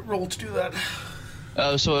have to roll to do that?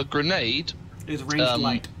 So a grenade, Is ranged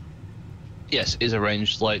light. yes, is a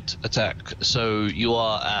ranged light attack. So you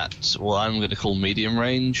are at, well, I'm going to call medium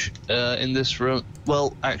range in this room.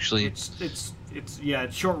 Well, actually, It's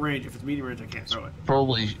short range. If it's medium range, I can't throw it.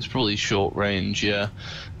 it's probably short range. Yeah.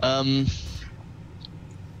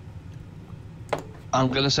 I'm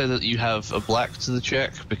going to say that you have a black to the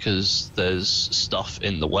check because there's stuff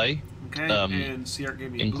in the way. Okay, and Syerk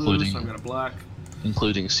gave me a blue, including- so I've got a black.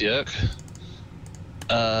 Including Syerk.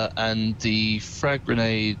 And the frag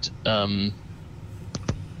grenade,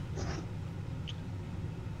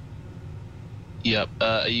 yep,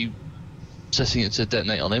 are you setting it to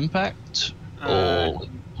detonate on impact? Or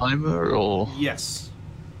timer, or... Yes.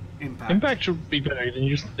 Impact. Impact should be better than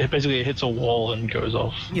you just basically it hits a wall and goes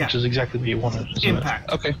off, Yeah. which is exactly what you wanted. So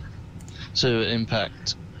Impact. Okay. So,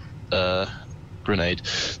 impact, grenade.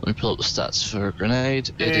 Let me pull up the stats for a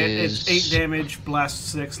grenade. It's 8 damage,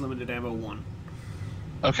 blast 6, limited ammo 1.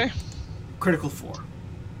 Okay. Critical 4.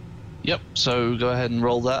 Yep, so go ahead and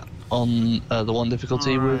roll that on the one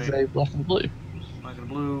difficulty with Alright. a black and blue. Black and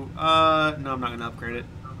blue. No, I'm not going to upgrade it.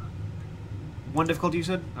 1 difficulty, you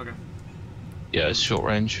said? Okay. Yeah, it's short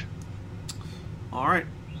range. Alright.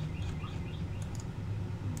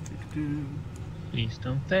 Please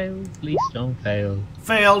don't fail. Please don't fail.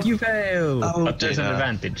 Failed. You fail. Oh, But there's an dear.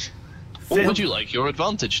 advantage. What would you like your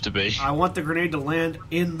advantage to be? I want the grenade to land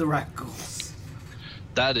in the rat ghouls.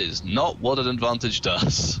 That is not what an advantage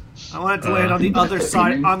does. I want it to land on the other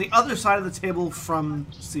side, on the other side of the table from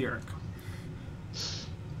Syerk.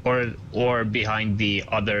 Or behind the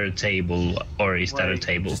other table, or is that a Right.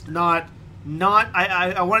 table? Just not.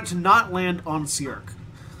 I want it to not land on Syerk.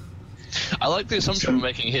 I like the assumption we're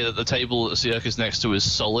making here that the table that Syerk is next to is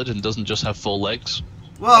solid and doesn't just have 4 legs.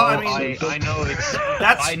 Well, I mean, I know it's.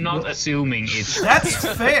 That's- I'm not assuming it's that's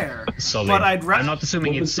fair. solid. But I'm not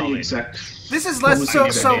assuming What it's was the solid. exact? This is What less was so. the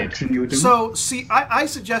exact action you were doing? So see, I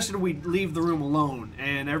suggested we leave the room alone,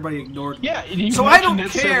 and everybody ignored me. yeah, you So I mentioned don't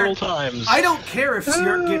it care. several times. I don't care if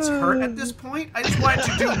Syerk gets hurt at this point. I just want it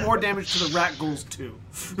to do more damage to the rat ghouls too.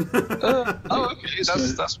 Oh, okay,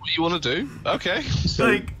 that's what you want to do. Okay. So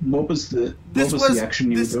like, what was the this what was was the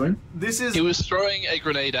action you were doing? This is He was throwing a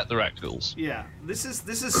grenade at the rat ghouls. yeah. This is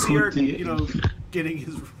Could Syerk, the-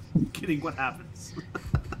 getting what happens.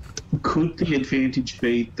 Could the advantage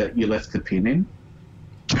be that you left the pin in?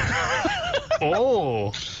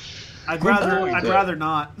 Oh, I'd point. rather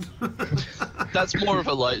not. That's more of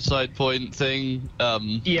a light side point thing.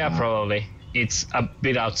 yeah, probably. It's a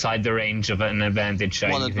bit outside the range of an advantage.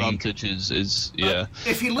 One I think. advantage is yeah.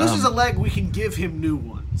 If he loses a leg, we can give him new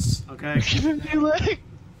ones. Okay. Give him new leg.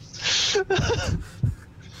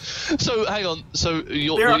 So hang on. So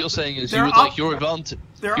what you're saying is you would like your advantage.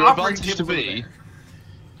 There are Your operating advantage to tables over be. there.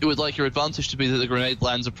 You would like your advantage to be that the grenade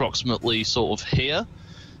lands approximately sort of here,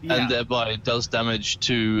 Yeah. and thereby does damage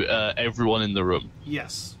to everyone in the room.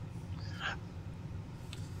 Yes.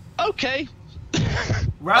 Okay.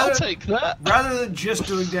 Rather, I'll take that. rather than just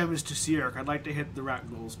doing damage to Syerk, I'd like to hit the rat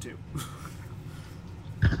ghouls too.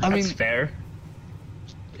 I mean, That's fair.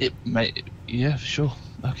 it may. Yeah, sure.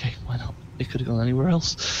 Okay, why not? It could have gone anywhere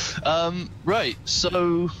else. Right.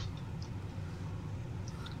 So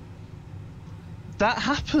that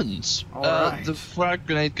happens. All right. The frag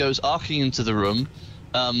grenade goes arcing into the room.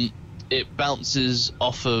 It bounces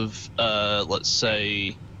off of, let's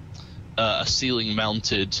say, a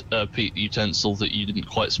ceiling-mounted utensil that you didn't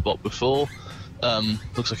quite spot before.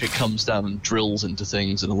 Looks like it comes down and drills into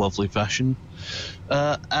things in a lovely fashion.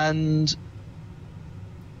 And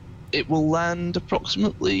it will land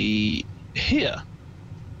approximately here.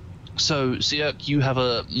 So, Syerk, you have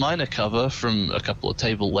a minor cover from a couple of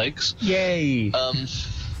table legs. Yay!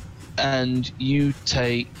 And you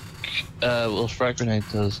take, well, frag grenade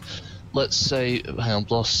does, let's say, hang on,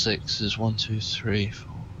 blast 6 is 1, 2, 3, 4,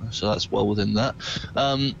 so that's well within that.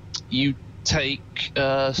 You take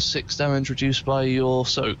 6 damage reduced by your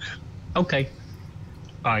soak. Okay.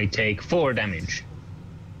 I take 4 damage.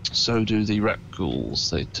 So do the rat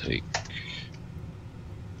ghouls. They take.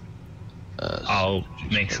 I'll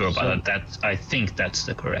make sure about that. I think that's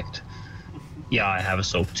the correct. Yeah, I have a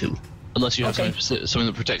soak too. Unless you have something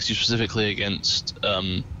that protects you specifically against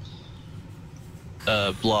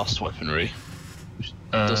blast weaponry. Which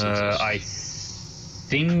doesn't exist. I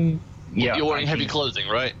think. Yeah. You're wearing heavy clothing,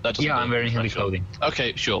 right? Yeah, I'm wearing heavy clothing.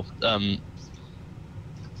 Okay, sure.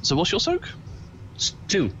 So what's your soak?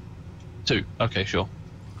 2. 2. Okay, sure.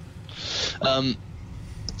 And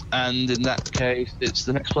in that case, it's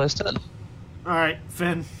the next player's turn. Alright,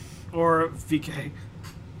 Finn. Or VK.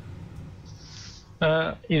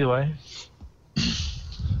 Either way.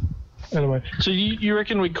 Anyway, so you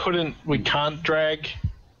reckon we can't drag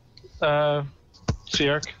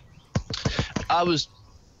Syerk?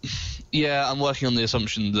 I'm working on the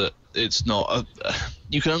assumption that it's not.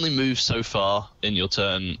 You can only move so far in your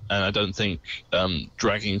turn, and I don't think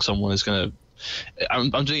dragging someone is going to.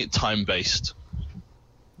 I'm doing it time based.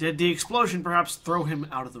 Did the explosion perhaps throw him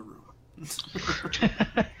out of the room?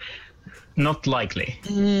 Not likely.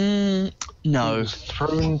 No.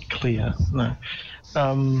 Thrown clear. No.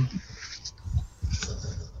 I'm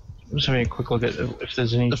just having a quick look at if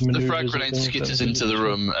there's any. The frag grenade skitters into the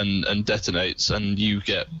room and detonates, and you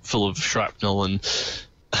get full of shrapnel and.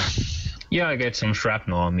 Yeah, I get some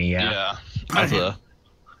shrapnel on me. Yeah. Other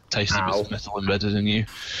tasty bits of metal embedded in you.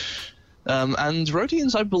 And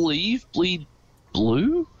Rodians, I believe, bleed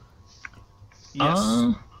blue.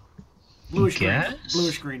 Yes. Bluish green. Yes.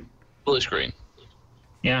 Bluish green. Bluish green.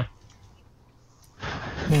 Yeah.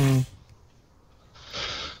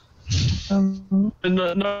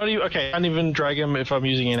 Not even, okay, I can't even drag him if I'm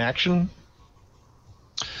using an action.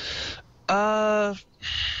 I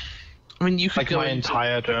mean, you could like go my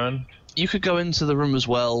entire turn. You could go into the room as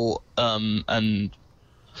well, and I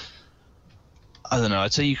don't know.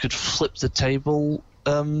 I'd say you could flip the table.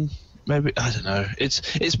 Maybe, I don't know.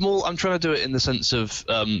 It's more. I'm trying to do it in the sense of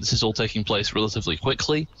this is all taking place relatively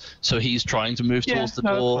quickly. So he's trying to move towards the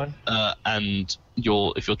door, and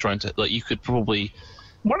if you're trying to, like, you could probably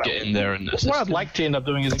get in there and assist what I'd him. like to end up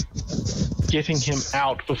doing is getting him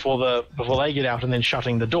out before they get out, and then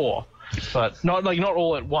shutting the door. But not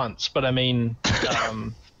all at once. But I mean,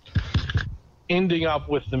 ending up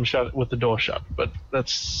with them with the door shut. But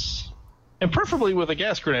that's. And preferably with a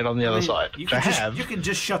gas grenade on the other side. You can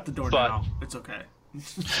just shut the door now. It's okay.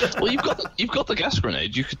 Well, you've got the gas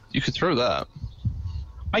grenade. You could throw that.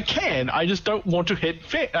 I can. I just don't want to hit.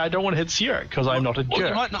 I don't want to hit Syerk because I'm not a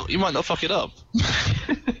jerk. You might not fuck it up.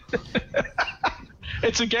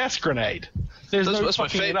 It's a gas grenade. That's my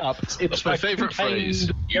favorite. It's my favorite phrase.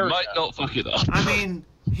 You might not fuck it up. I mean,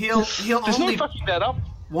 he'll There's only. no fucking that up.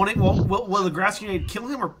 Will the gas grenade kill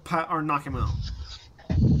him or knock him out?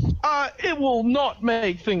 It will not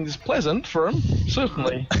make things pleasant for him,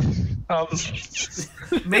 certainly.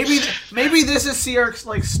 Maybe this is Syerk's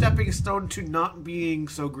stepping stone to not being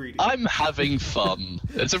so greedy. I'm having fun.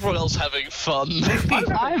 Is everyone else having fun?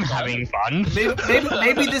 I'm having fun.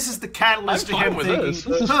 Maybe this is the catalyst to him thinking, this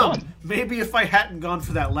is fun. Maybe if I hadn't gone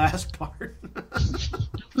for that last part.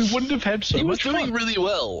 We wouldn't have had so He was much doing fun. really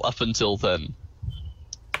well up until then.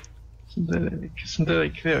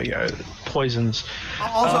 Synthetic, there we go. Poisons.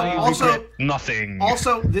 Also, nothing.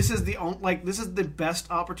 Also, this is the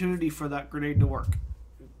best opportunity for that grenade to work.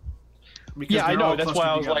 Because Yeah, I know. That's why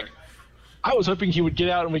I was together. I was hoping he would get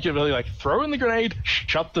out and we could really throw in the grenade,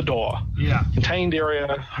 shut the door. Yeah. Contained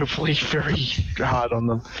area, hopefully very hard on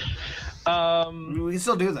them. We can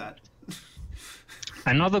still do that.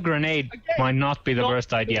 Another grenade might not be the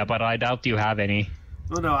worst idea, but I doubt you have any.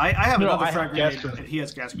 Oh no, I have another I frag have gas grenade. grenade. He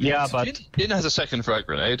has gas grenade. Yeah, but Jin has a second frag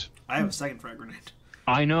grenade. I have a second frag grenade.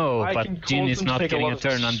 I know, I but can cause Jin is them to not take a getting lot a of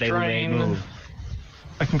turn until they strain. move.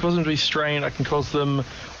 I can cause them to be strained. I can cause them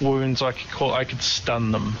wounds. I could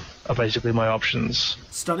stun them. Are basically my options.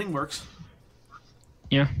 Stunning works.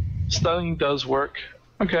 Yeah. Stunning does work.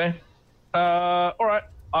 Okay. All right.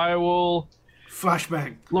 I will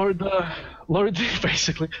Flashbang. load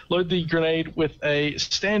the grenade with a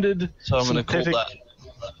standard. So I'm going to call synthetic- that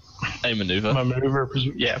a maneuver. My maneuver,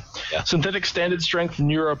 yeah. Synthetic standard strength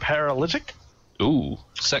neuroparalytic. Ooh,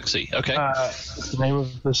 sexy. Okay. Is the name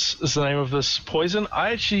of this poison.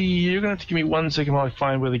 You're gonna have to give me 1 second while I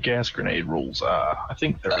find where the gas grenade rules are. I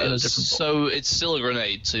think they're in a different. So it's still a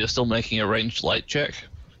grenade. So you're still making a ranged light check.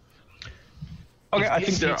 Okay, I think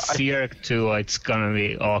If they're. it's Syerk too, it's gonna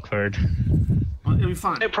be awkward. Well, it'll be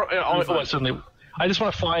fine. Certainly. I just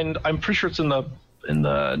want to find. I'm pretty sure it's in the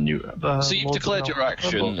new. So you've declared your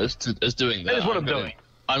action as doing that. That is what I'm doing.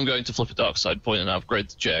 I'm going to flip a dark side point and upgrade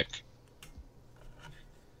the check.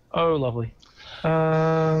 Oh, lovely.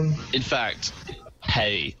 In fact,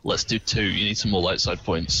 hey, let's do 2. You need some more light side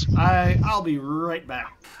points. I'll be right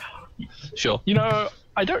back. Sure. You know,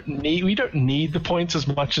 we don't need the points as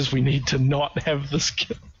much as we need to not have the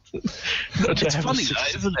skill. It's funny,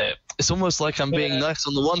 though, isn't it? It's almost like I'm being nice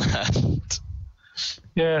on the one hand.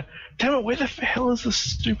 Yeah. Damn it, where the hell is this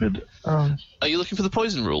stupid... Are you looking for the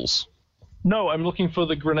poison rules? No, I'm looking for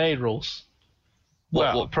the grenade rules.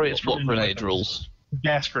 What grenade rules?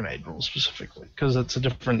 Gas grenade rules, specifically, because it's a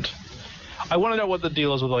different... I want to know what the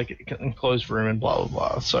deal is with, like, enclosed room and blah, blah,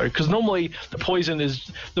 blah. So, because normally the poison is...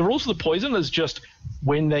 The rules for the poison is just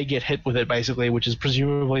when they get hit with it, basically, which is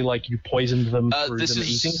presumably, like, you poisoned them through this them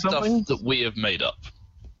is eating stuff something. that we have made up.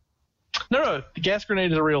 No, the gas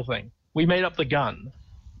grenade is a real thing. We made up the gun.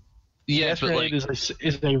 Yeah, Gas but, grenade like...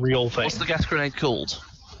 is a real thing. What's the gas grenade called?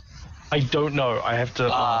 I don't know. I have to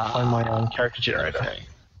find my own character generator. Okay.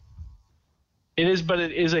 It is, but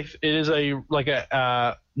it is a like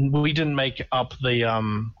a. We didn't make up the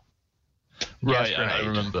Right, gas grenade. I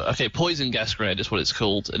remember. Okay, poison gas grenade is what it's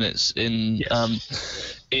called, and it's in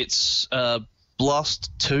it's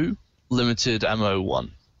Blast 2, limited ammo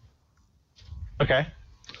 1. Okay.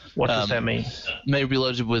 What does that mean? May be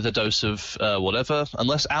loaded with a dose of whatever,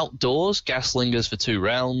 unless outdoors, gas lingers for 2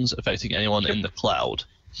 rounds, affecting anyone in the cloud.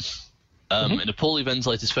 In a poorly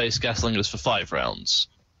ventilated space, gas lingers for 5 rounds.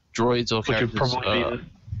 Droids or characters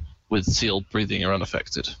with sealed breathing are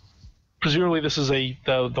unaffected. Presumably, this is the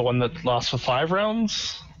one that lasts for 5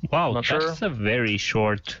 rounds. Wow, Not that's sure. a very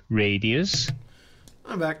short radius.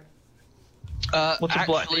 I'm back. What's a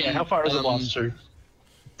blast? Yeah, how far is a blast to?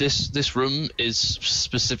 This room is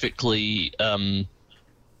specifically air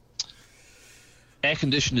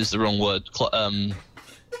conditioned is the wrong word.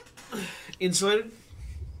 Insulated?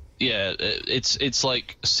 Yeah, it's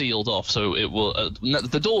like sealed off, so it will.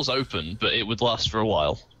 The door's open, but it would last for a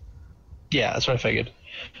while. Yeah, that's what I figured.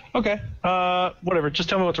 Okay. Whatever. Just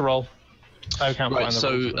tell me what to roll. I can't Right. find the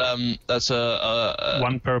So rules. that's a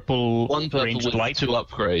One purple with ranged light. 2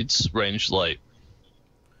 upgrades, ranged light.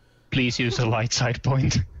 Please use a light side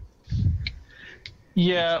point.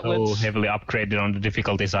 Yeah, So heavily upgraded on the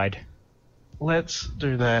difficulty side. let's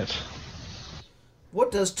do that.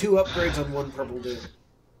 What does 2 upgrades on 1 purple do?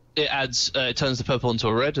 It adds. It turns the purple into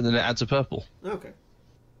a red, and then it adds a purple. Okay.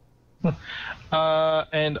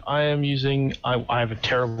 And I am using. I have a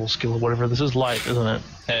terrible skill or whatever. This is light, isn't it?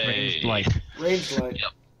 Hey, Ranged light. Ranged light.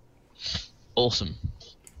 Yep. Awesome.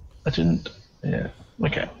 I didn't. Yeah.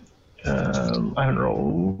 Okay. I haven't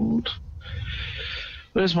rolled.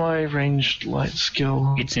 Where's my ranged light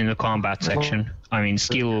skill? It's in the combat section. I mean,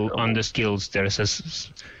 skill on the skills. There's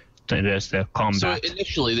the combat. So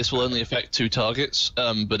initially, this will only affect 2 targets,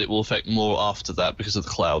 but it will affect more after that because of the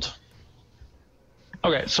cloud.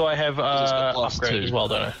 Okay, so I have it's got plus upgrade 2. as well,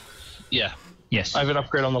 don't I? Yeah. Yes. I have an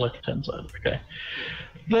upgrade on the left-hand side. Okay.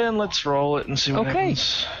 Then let's roll it and see what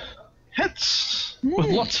happens. Hits with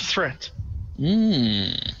lots of threat.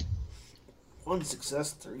 1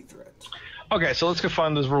 success, 3 threats. Okay, so let's go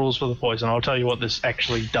find those rules for the poison. I'll tell you what this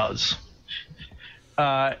actually does.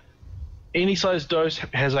 Any size dose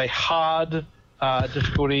has a hard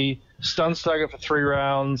difficulty, stuns target for 3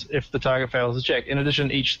 rounds if the target fails the check. In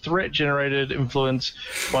addition, each threat generated influence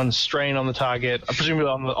 1 strain on the target, presumably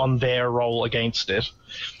on their roll against it.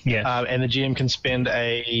 Yeah. And the GM can spend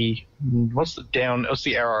a... What's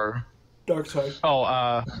the arrow? Dark side.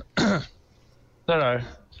 Oh, no.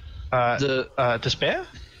 Despair?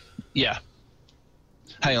 Yeah.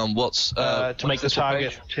 Hang on. What's To make the what's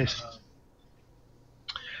target page? test.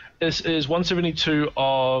 This is 172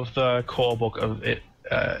 of the core book of Edge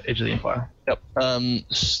of the Empire. Yep.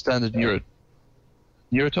 Standard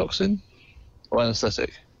neurotoxin or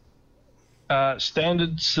anesthetic.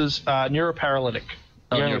 Standard says neuroparalytic.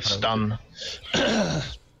 Oh, You're neuroparalytic. stun.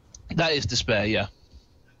 That is despair. Yeah.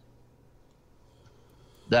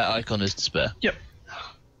 That icon is despair. Yep.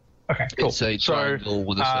 Okay, cool. It's a triangle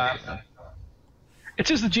with a circle. It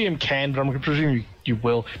says the GM can, but I'm presuming you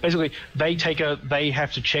will. Basically, they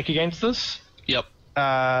have to check against this. Yep.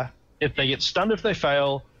 If they get stunned if they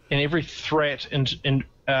fail, and every threat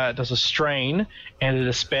does a strain, and a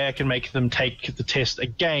despair can make them take the test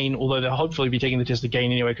again, although they'll hopefully be taking the test again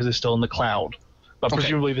anyway because they're still in the cloud. But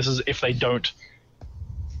presumably this is if they don't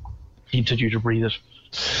continue to breathe it.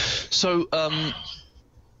 So,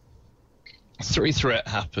 3 threat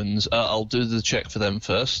happens. I'll do the check for them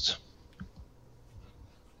first.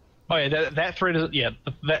 Oh yeah, that threat is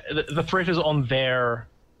the threat is on their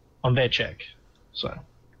check. So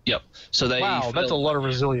Yep. So they wow, that's a lot of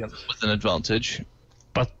resilience. with an advantage.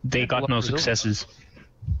 But they got no successes.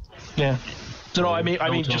 Yeah. So no, I mean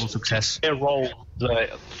total just success. their roll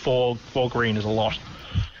for green is a lot.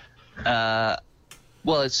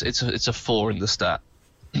 Well, it's a 4 in the stat,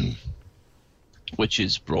 which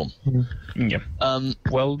is brawn. Yeah.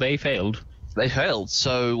 Well, they failed. They failed.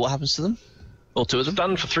 So what happens to them? Or 2 of them?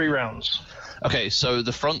 Stunned for 3 rounds. Okay, so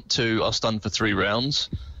the front 2 are stunned for 3 rounds.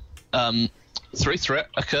 3 threat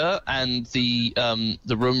occur, and the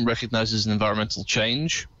room recognizes an environmental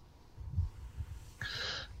change.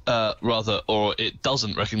 Or it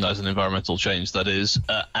doesn't recognize an environmental change, that is,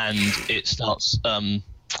 and it starts.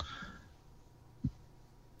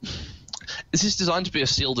 This is designed to be a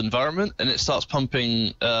sealed environment, and it starts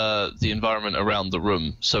pumping the environment around the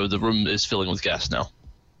room. So the room is filling with gas now.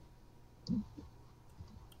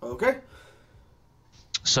 Okay.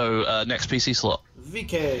 So next PC slot.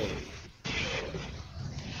 VK.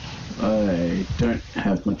 I don't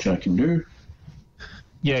have much I can do.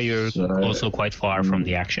 Yeah, you're So, also quite far from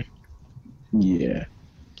the action. Yeah.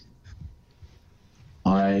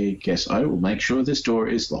 I guess I will make sure this door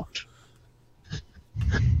is locked.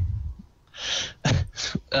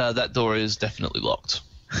 That door is definitely locked.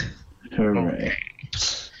 Hooray.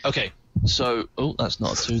 Okay, so that's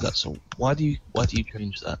not a 2. That's a. Why do you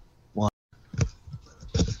change that? Why?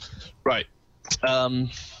 Right.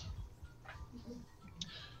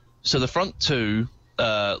 So the front 2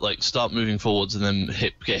 start moving forwards and then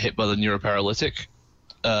get hit by the neuroparalytic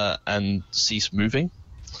and cease moving.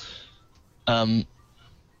 Paralyze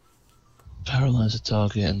the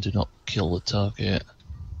target and do not kill the target.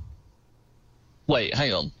 Wait,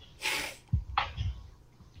 hang on.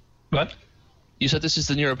 What? You said this is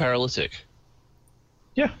the neuroparalytic.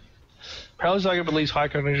 Yeah. Paralyzed target believes high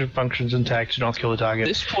cognitive functions intact. Do not kill the target.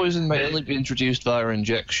 This poison may only be introduced via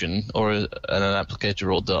injection or an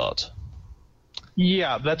applicator or dart.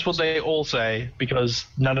 Yeah, that's what they all say because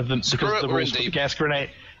none of them. Because the risk of the gas grenade.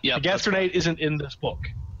 Yeah, the gas grenade isn't in this book.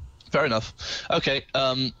 Fair enough. Okay,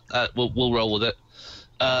 we'll roll with it.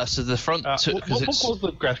 So the front two. What book was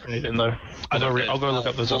the gas grenade in though? I'll go look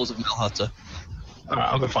up those. Walls of Malhutta.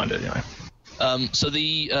 I'll go find it anyway. So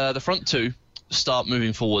the front 2 start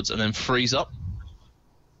moving forwards and then freeze up.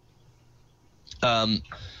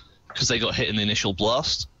 Because they got hit in the initial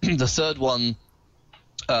blast. The third one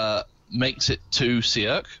makes it to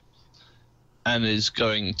Syerk and is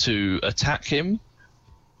going to attack him.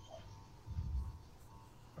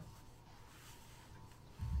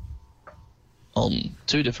 On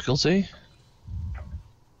 2 difficulty.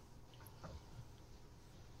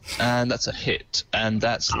 And that's a hit, and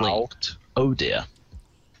that's linked. Oh dear.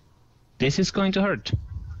 This is going to hurt.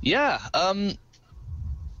 Yeah,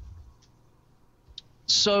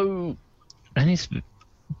 so... And it's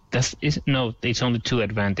only 2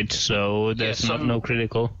 advantage, so there's no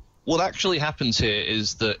critical. What actually happens here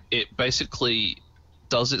is that it basically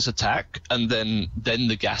does its attack, and then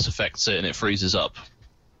the gas affects it and it freezes up.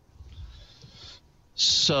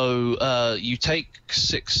 So you take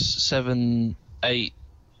 6, 7, 8,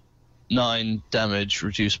 9 damage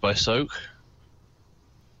reduced by soak.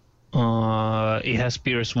 It has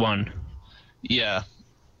Pierce 1. Yeah.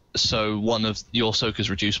 So one of your soak is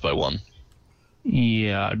reduced by 1.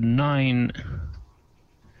 Yeah, 9.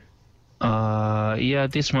 Yeah,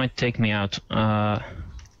 this might take me out.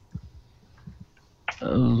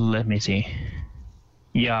 Let me see.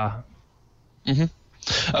 Yeah.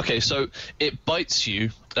 Mm-hmm. Okay, so it bites you,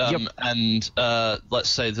 and let's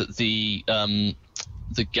say that the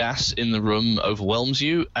gas in the room overwhelms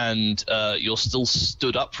you, and you're still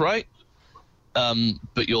stood upright,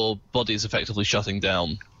 but your body is effectively shutting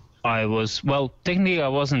down. Technically I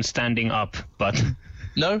wasn't standing up, but...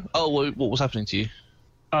 No? Oh, what was happening to you?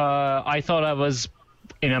 I thought I was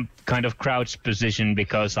in a kind of crouched position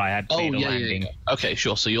because I had made a landing. Yeah. Okay,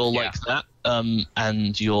 sure, so you're like that,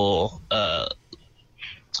 and you're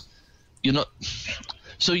not...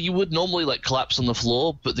 So you would normally collapse on the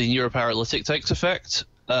floor, but the neuroparalytic takes effect,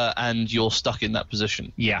 and you're stuck in that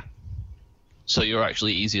position. Yeah. So you're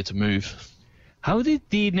actually easier to move. How did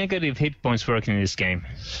the negative hit points work in this game?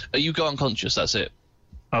 You go unconscious, that's it.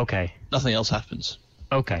 Okay. Nothing else happens.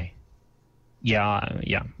 Okay. Yeah,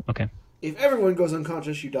 okay. If everyone goes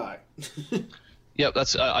unconscious, you die. Yep,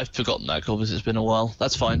 that's I've forgotten that, Korvys. It's been a while.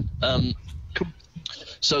 That's fine.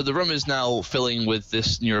 So the room is now filling with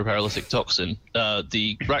this neuroparalytic toxin.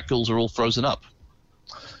 The rat ghouls are all frozen up.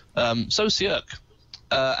 So Syerk.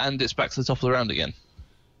 And it's back to the top of the round again.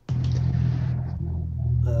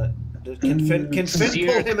 Can Fen pull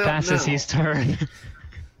him out passes now? his turn.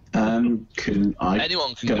 Can I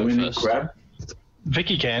Anyone can go go in first. and grab?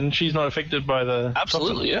 Vicky can. She's not affected by the...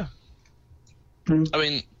 Absolutely, yeah. I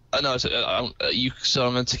mean, I know. So I'm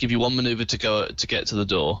going to give you 1 maneuver to get to the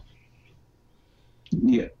door.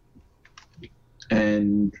 Yeah.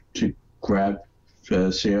 And to grab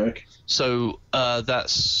Syerk. So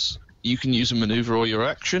that's you can use a maneuver or your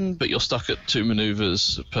action, but you're stuck at 2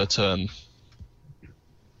 maneuvers per turn.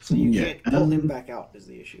 So you can't pull him back out is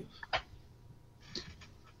the issue.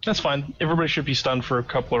 That's fine. Everybody should be stunned for a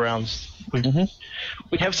couple of rounds.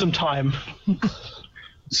 We have some time.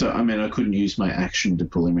 So, I mean, I couldn't use my action to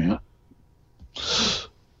pull him out.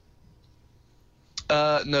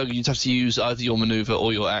 No, you'd have to use either your maneuver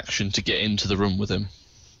or your action to get into the room with him.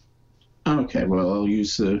 Okay, well, I'll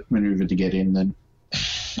use the maneuver to get in then.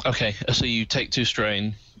 Okay, so you take 2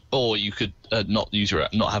 strain, or you could not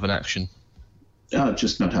have an action.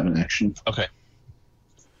 Just not have an action. Okay.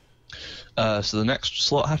 So the next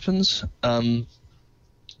slot happens.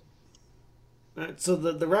 So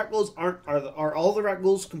the rat ghouls are all the rat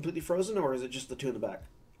ghouls completely frozen, or is it just the 2 in the back?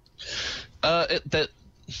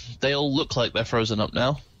 They all look like they're frozen up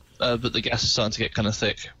now, but the gas is starting to get kind of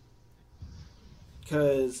thick.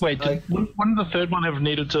 Wait, wouldn't the third one have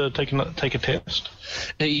needed to take a test?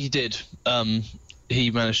 He did. He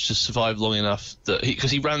managed to survive long enough that because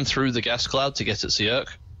he ran through the gas cloud to get at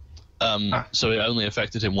Syerk. So it only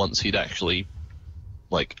affected him once he'd actually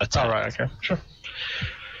attacked. Oh, right, okay,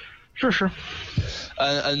 sure.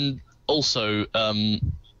 And also,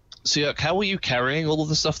 Syerk, how were you carrying all of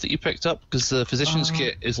the stuff that you picked up? Because the physician's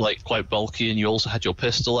kit is quite bulky, and you also had your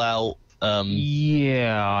pistol out.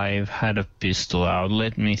 Yeah, I've had a pistol out.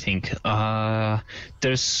 Let me think.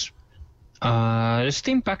 There's the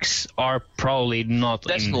steam packs are probably not.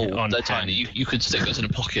 They're small. On They're hand. tiny. You could stick those in a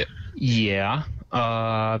pocket. Yeah.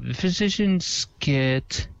 The physician's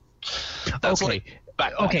kit. That's okay.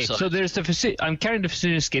 Backpack Okay. size. So there's the I'm carrying the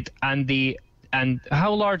physician's kit and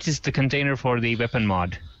how large is the container for the weapon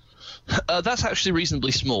mod? That's actually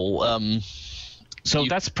reasonably small. So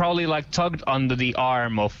that's probably tugged under the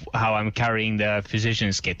arm of how I'm carrying the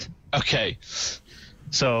physician's kit. Okay.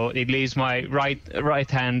 So it leaves my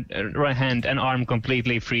right hand and arm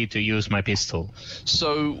completely free to use my pistol.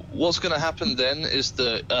 So what's going to happen then is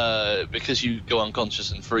that because you go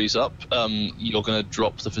unconscious and freeze up, you're going to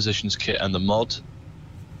drop the physician's kit and the mod.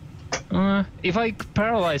 If I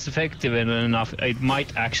paralyze effectively enough, it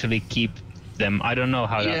might actually keep them. I don't know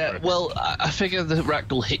how that works. Well, I figure the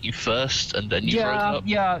rat will hit you first, and then you froze up.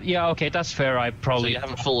 Yeah. Okay, that's fair. I So probably you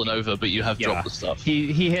haven't fallen over, but you have dropped the stuff.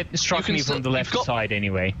 He struck me from the left side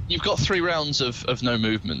anyway. You've got 3 rounds of no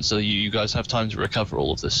movement, so you guys have time to recover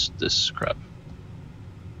all of this crap.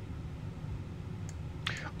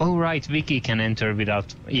 Oh right, Vicky can enter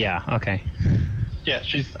without. Yeah. Okay. Yeah,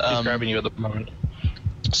 she's grabbing you at the moment.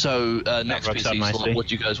 So next works out PC slot, nicely. what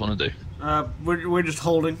do you guys want to do? We're just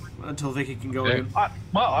holding until Vicky can go in. I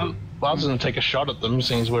was going to take a shot at them,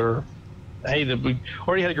 since we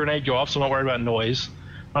already had a grenade go off, so I'm not worried about noise.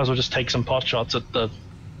 Might as well just take some pot shots at the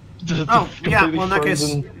Oh, yeah, well in that case,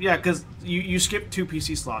 frozen- yeah, because you skipped 2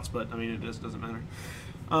 PC slots, but I mean, it doesn't matter.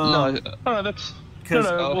 No, Oh, that's... Because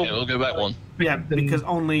okay, we'll go back one. yeah, because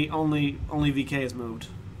only VK is moved.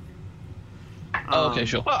 Okay,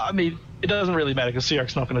 sure. Well, I mean, it doesn't really matter, because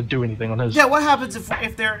Syerk's not going to do anything on his... Yeah, what happens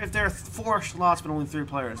if there are 4 slots but only 3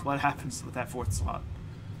 players? What happens with that 4th slot?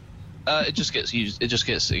 It just gets used. It just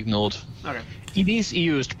gets ignored. Okay. It is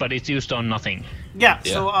used, but it's used on nothing. Yeah.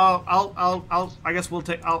 So I guess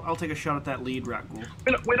I'll take a shot at that lead rat ghoul.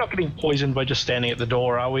 We're not getting poisoned by just standing at the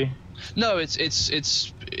door, are we? No,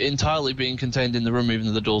 it's entirely being contained in the room, even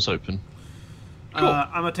though the door's open. Cool.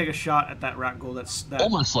 I'm gonna take a shot at that rat ghoul. That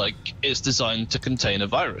Almost like it's designed to contain a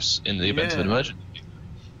virus in the event of an emergency.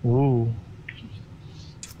 Ooh.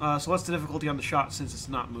 So what's the difficulty on the shot since it's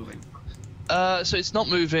not moving? So it's not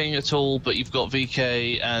moving at all, but you've got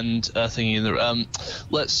VK and thingy in the.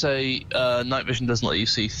 Let's say night vision doesn't let you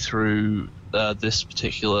see through this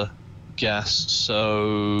particular gas,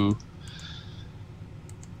 so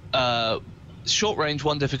short range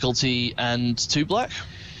 1 difficulty and 2 black.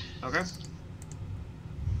 Okay.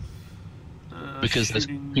 Because there's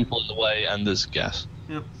Shooting. people in the way and there's gas.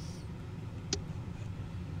 Yep.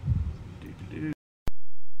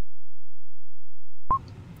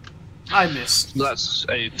 I missed. That's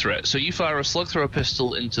a threat. So you fire a slug throw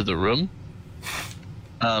pistol into the room.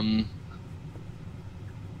 There's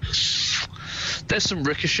some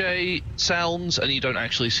ricochet sounds, and you don't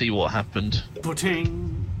actually see what happened.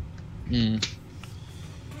 Puting.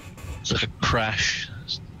 It's like a crash,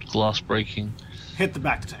 glass breaking. Hit the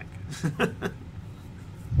back tank.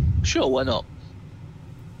 Sure, why not?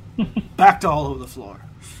 Backed all over the floor.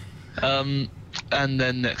 And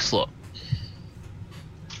then next slot.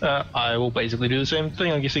 I will basically do the same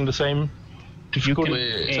thing. I'm guessing the same You difficulty. can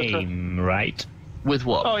et cetera. aim, right? With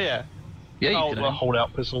what? Oh yeah. Yeah, you I'll can aim. hold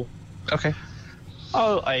out pistol. Okay.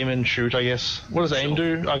 I'll aim and shoot, I guess. What does aim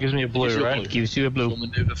do? Oh, it gives me a Gives blue, you a right? blue. Gives you a blue. You'll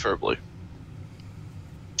maneuver for a blue.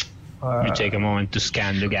 You take a moment to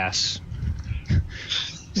scan the gas.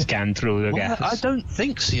 Scan through the gas. I don't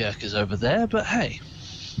think Syerk is over there, but hey.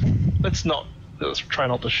 Let's try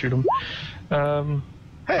not to shoot him.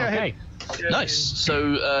 Okay. Nice.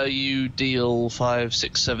 So you deal 5,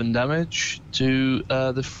 6, 7 damage to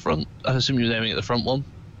the front. I assume you're aiming at the front one.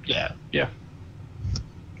 Yeah. Yep.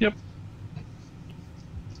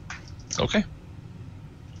 Okay.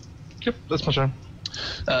 Yep, that's my turn.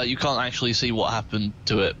 You can't actually see what happened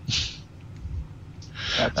to it.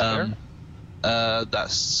 That's fair.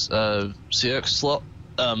 That's Syerk's slot.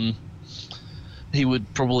 He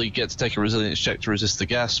would probably get to take a resilience check to resist the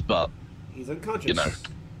gas, but He's unconscious. you know.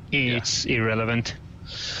 It's irrelevant.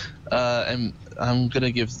 And I'm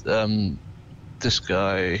gonna give this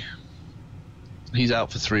guy. He's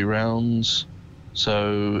out for 3 rounds,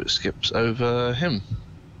 so it skips over him.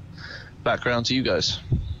 Background to you guys.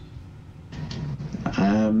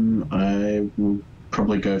 I will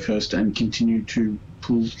probably go first and continue to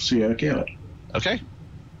pull Syerk out. Okay.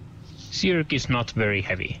 Syerk is not very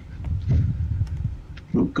heavy.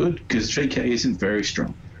 Well, good, because JK isn't very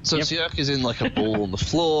strong. So Yep. Syerk is in like a ball on the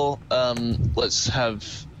floor. Let's have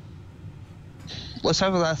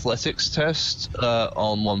an athletics test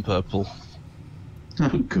on 1 purple. Oh,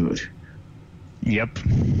 good. Yep.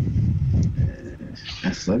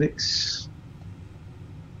 Athletics.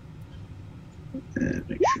 Make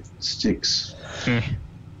sure it sticks.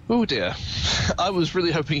 Oh dear. I was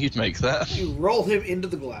really hoping you'd make that. You roll him into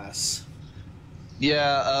the glass.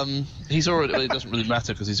 Yeah, he's already. Well, it doesn't really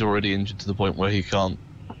matter because he's already injured to the point where he can't.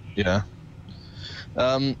 Yeah.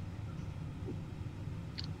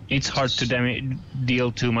 It's hard to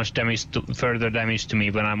deal too much further damage to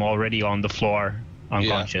me when I'm already on the floor,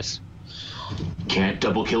 unconscious. Can't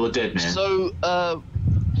double kill a dead man. So,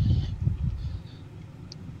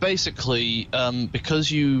 basically,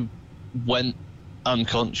 because you went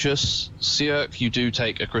unconscious, Syerk, you do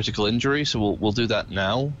take a critical injury. So we'll do that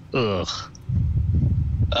now. Ugh.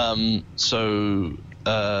 So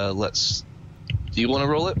let's. Do you want to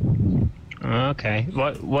roll it? Okay.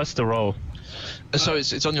 What's the roll? So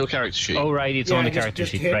it's on your character sheet. Oh right, it's on the character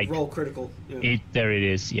just sheet, hit right? roll critical. Yeah. There it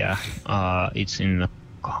is. Yeah. It's in the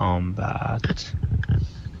combat.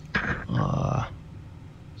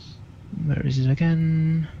 Where is it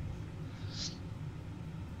again?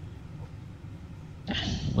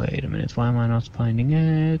 Wait a minute. Why am I not finding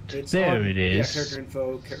it? It's There on- it is. Yeah, character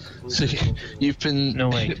info. Character So info. you've been No,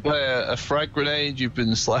 wait. hit by a frag grenade. You've been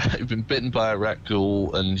you've been bitten by a rat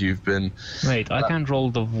ghoul, and you've been. Wait, I can't roll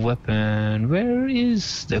the weapon. Where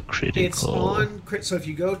is the critical? It's on crit. So if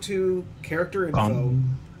you go to character info,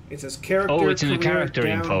 it says character. Oh, it's in the career, character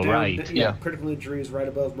down, info, down, right. Yeah, Yeah. critical injuries right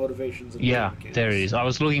above motivations. And Yeah, mechanics. there it is. I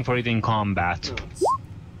was looking for it in combat. No, it's-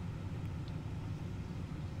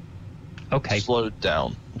 Okay. Slowed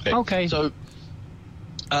down. Okay. So,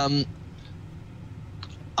 I'm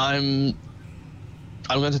going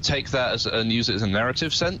to take that and use it as a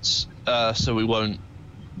narrative sense. So we won't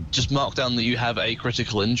just mark down that you have a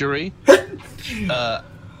critical injury.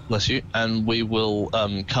 Bless you. And we will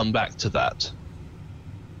come back to that.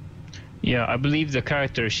 Yeah, I believe the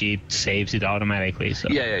character sheet saves it automatically. So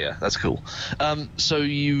Yeah. That's cool. So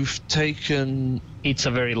you've taken. it's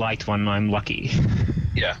a very light one. I'm lucky.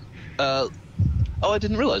 Yeah. I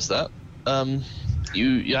didn't realize that.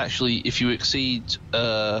 You actually, if you exceed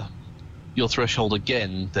your threshold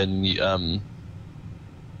again, then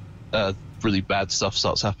really bad stuff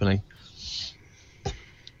starts happening.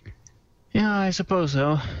 Yeah, I suppose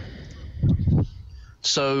so.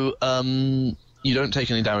 So you don't take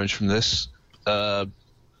any damage from this, but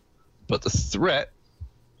the threat.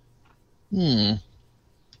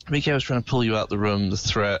 Mika was trying to pull you out the room. The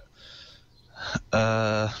threat.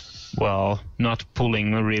 Well, not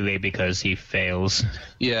pulling really because he fails.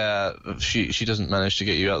 Yeah, she doesn't manage to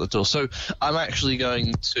get you out the door. So I'm actually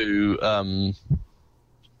going to.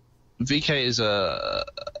 VK is a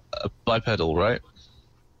bipedal, right?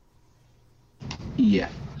 Yeah.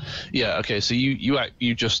 Yeah. Okay. So you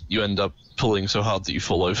end up pulling so hard that you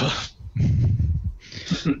fall over.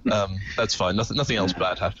 That's fine. Nothing else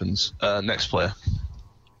bad happens. Next player.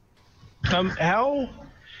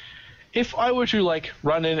 If I were to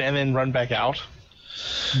run in and then run back out,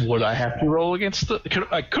 would I have to roll against the?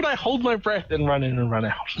 Could I hold my breath and run in and run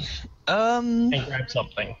out and grab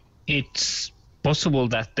something? It's possible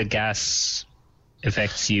that the gas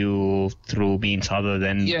affects you through means other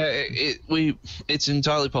than. Yeah. It's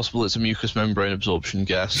entirely possible it's a mucous membrane absorption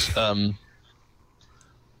gas. Okay.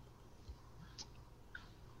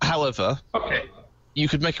 However, Okay. you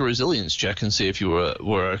could make a resilience check and see if you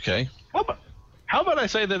were okay. How about I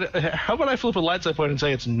say that? How about I flip a light side point and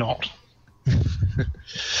say it's not?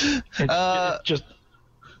 Just.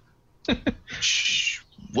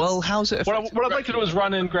 Well, how's it? What I'd like to do is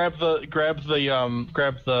run in, grab the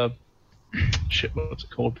shit. What's it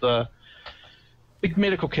called? The big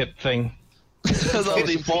medical kit thing. That's all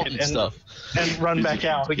the important stuff. And run back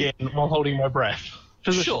out again while holding my breath.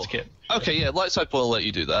 Physician's kit. Okay, yeah, light side point will let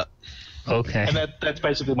you do that. Okay. And that's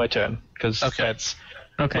basically my turn, because that's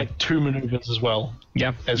like 2 maneuvers as well.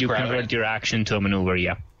 Yeah, you grabbing. convert your action to a maneuver,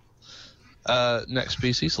 yeah. Next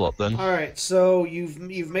PC slot then. All right, so you've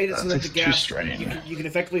made it so that the gas strain. you can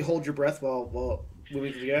effectively hold your breath while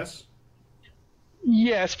moving through the gas.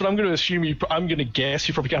 Yes, but I'm going to assume I'm going to guess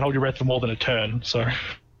you probably can't hold your breath for more than a turn. So.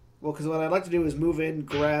 Well, because what I'd like to do is move in,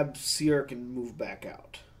 grab Syerk, and move back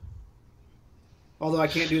out. Although I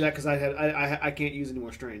can't do that because I can't use any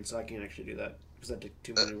more strain, so I can't actually do that because that took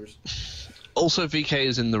 2 maneuvers. Also, VK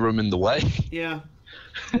is in the room in the way. Yeah.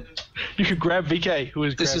 You could grab VK, who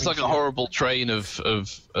is. This is like a horrible train of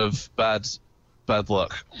bad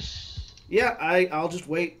luck. Yeah, I'll just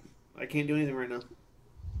wait. I can't do anything right now.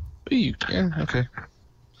 Okay.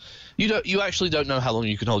 You actually don't know how long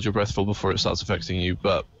you can hold your breath for before it starts affecting you,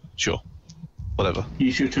 but sure, whatever.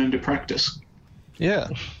 Use your turn to practice. Yeah.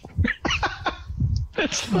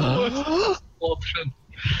 That's the worst option.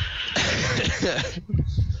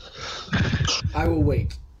 I will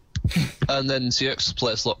wait. And then Syerk's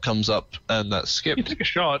play slot comes up, and that's skipped. You can take a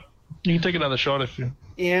shot. You can take another shot if you.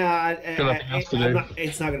 Yeah, nothing else to do.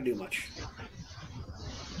 It's not going to do much.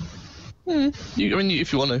 If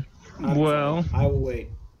you want to. Well, I will wait.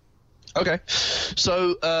 Okay,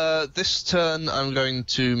 so this turn I'm going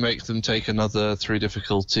to make them take another 3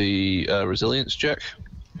 difficulty resilience check.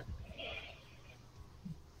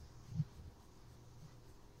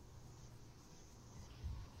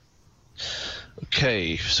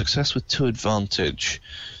 Okay, success with 2 advantage.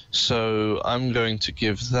 So I'm going to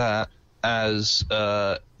give that as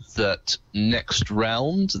that next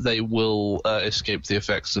round they will escape the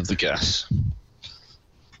effects of the gas.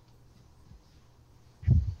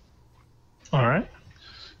 All right.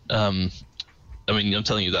 I mean, I'm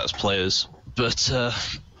telling you that as players, but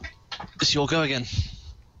it's your go again.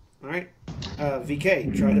 All right.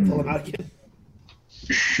 VK, try to pull him out again.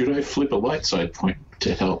 Should I flip a light side point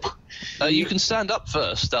to help? You can stand up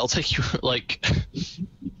first. That'll take you, like...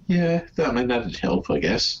 Yeah, that'd help, I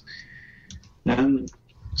guess.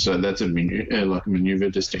 So that's a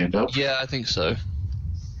maneuver to stand up? Yeah, I think so.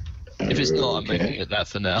 If it's not, I'm making it that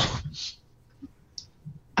for now.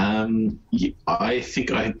 I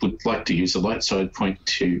think I would like to use a light side point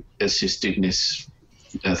to assist in this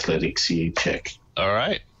athletics check. All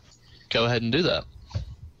right. Go ahead and do that.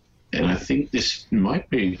 And I think this might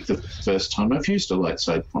be the first time I've used a light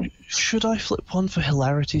side point. Should I flip one for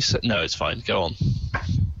hilarity? No, it's fine. Go on.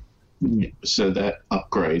 So that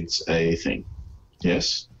upgrades a thing.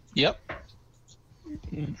 Yes? Yep.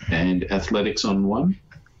 And athletics on 1?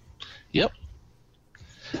 Yep.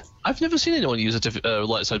 I've never seen anyone use a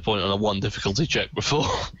light side point on a 1 difficulty check before.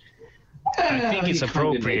 I think it's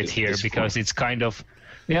appropriate here because it's kind of...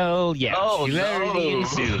 Well, yeah, hilarity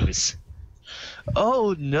ensues.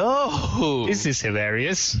 Oh no! This is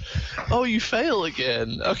hilarious. Oh, you fail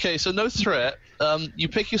again. Okay, so no threat. You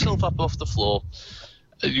pick yourself up off the floor.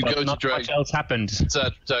 You But go to not drag much else happened.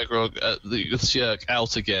 Zaghrog, the Syerk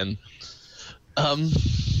out again.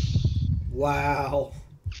 Wow.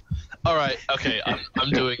 All right. Okay, I'm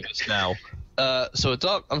doing this now. So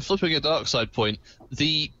I'm flipping a dark side point.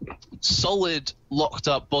 The solid locked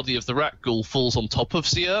up body of the rat ghoul falls on top of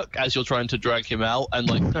Syerk as you're trying to drag him out and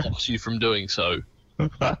blocks you from doing so.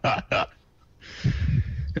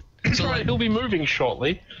 So he'll be moving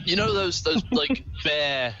shortly. You know those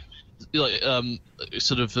bear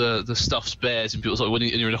sort of the stuffed bears in people's when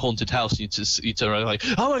you're in a haunted house and you turn around like,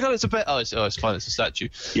 oh my god, it's a bear. Oh, it's fine, it's a statue.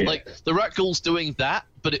 Yeah. Like the rat ghoul's doing that,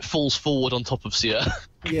 but it falls forward on top of Syerk.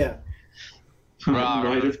 Yeah. I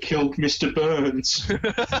might have killed Mr. Burns.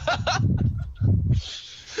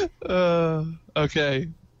 Okay.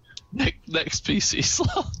 Next PC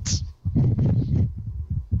slot.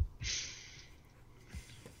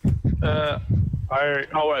 We're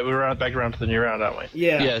back around to the new round, aren't we?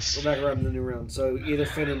 Yeah. Yes. We're back around to the new round. So either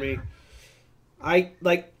Finn or me. I'm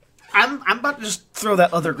about to just throw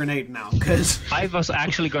that other grenade now because I was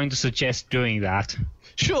actually going to suggest doing that.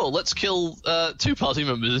 Sure, let's kill 2 party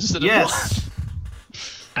members instead of yes. one.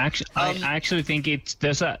 Actually, I actually think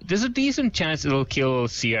there's a decent chance it'll kill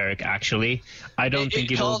Syerk. Actually, I don't think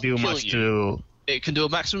it'll do much to. It can do a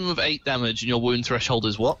maximum of 8 damage, and your wound threshold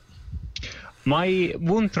is what? My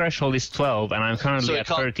wound threshold is 12, and I'm currently So at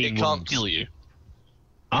 13 it wounds. can't kill you.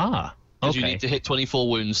 Ah, Because okay. you need to hit 24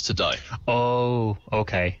 wounds to die. Oh,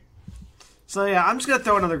 okay. So yeah, I'm just gonna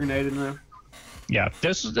throw another grenade in there. Yeah,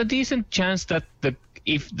 there's a decent chance that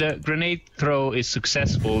if the grenade throw is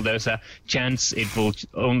successful, there's a chance it will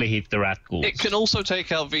only hit the rat ghouls. It can also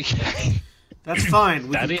take out VK. That's fine.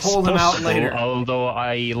 We That can is pull them out possible, later. although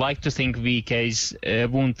I like to think VK's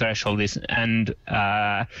wound threshold is and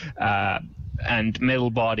metal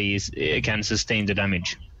bodies can sustain the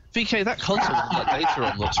damage. VK, that console with that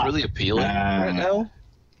data on looks really appealing right now.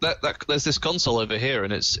 There's this console over here,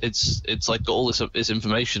 and it's like got all this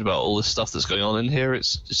information about all this stuff that's going on in here.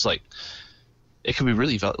 It's just like it can be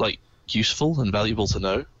really useful and valuable to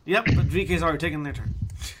know. Yep, but VK's already taken their turn.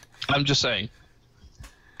 I'm just saying.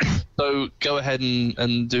 So go ahead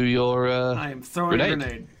and do your I am throwing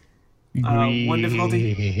grenade. a grenade. One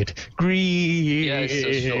difficulty? Greed. Yeah, it's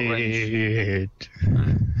a short range.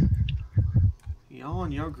 Y'all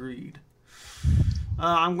and your greed.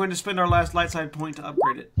 I'm going to spend our last light side point to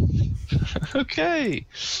upgrade it. Okay.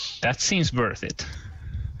 That seems worth it.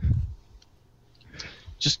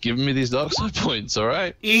 Just give me these dark side points, all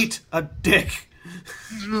right? Eat a dick.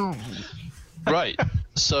 Right.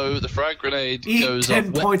 So the frag grenade Eat goes 10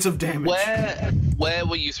 up. points of damage. Where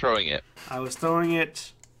were you throwing it? I was throwing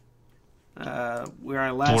it where I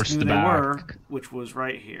last Towards knew the they back. were, which was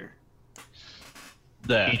right here.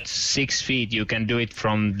 There. It's 6 feet. You can do it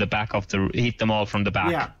from the back of the. Hit them all from the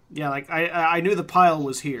back. Yeah. Like I knew the pile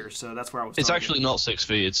was here, so that's where I was. It's throwing actually not 6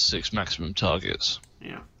 feet. It's 6 maximum targets. it.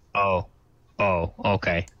 Yeah. Oh,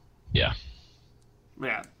 okay. Yeah.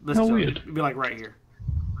 Yeah. How weird. It'd be like right here.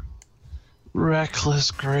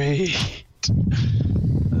 Reckless greed.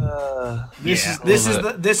 This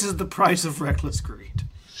is the price of reckless greed.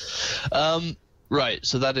 Right.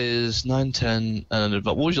 So that is 9, 10, and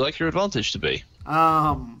what would you like your advantage to be?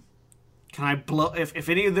 Can I blow? If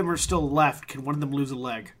any of them are still left, can one of them lose a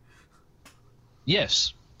leg?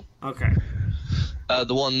 Yes. Okay.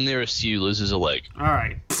 The one nearest to you loses a leg. All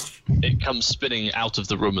right. It comes spinning out of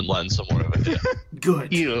the room and lands somewhere over here.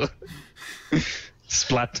 Good. Ew.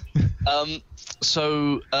 Splat.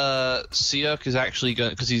 So Syerk is actually going,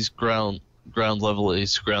 because he's ground level,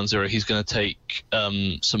 he's ground zero. He's going to take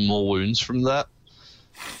some more wounds from that.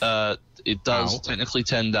 It does technically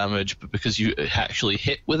 10 damage, but because you actually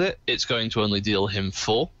hit with it, it's going to only deal him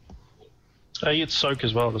 4. He gets soak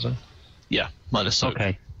as well, doesn't Yeah, minus soak.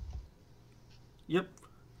 Okay. Yep.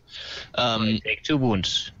 Take 2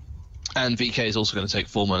 wounds. And VK is also going to take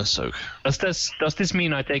 4 minus soak. Does this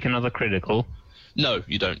mean I take another critical? No,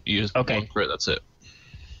 you don't. You use Okay. one crit, that's it.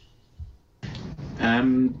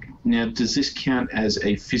 Now, does this count as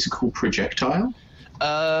a physical projectile?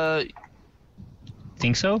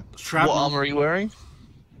 Think so? What Shrapnel. armor are you wearing?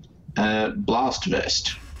 Blast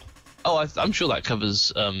vest. Oh, I'm sure that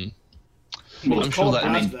covers. Well, I'm sure that.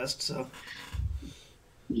 Blast vest, so.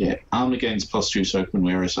 Yeah, armed against +2 soak when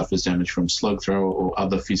wearer suffers damage from slug thrower or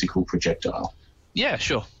other physical projectile. Yeah,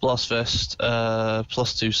 sure. Blast vest,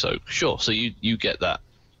 +2 soak. Sure. So you get that.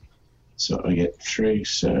 So I get 3,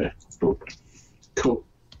 so cool.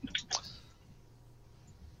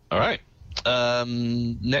 All right.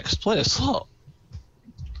 Next player slot.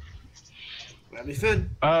 That'd be Finn.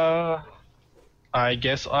 I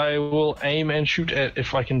guess I will aim and shoot at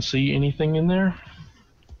if I can see anything in there.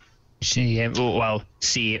 See a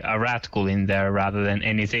rat ghoul in there rather than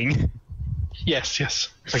anything. Yes.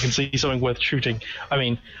 I can see something worth shooting. I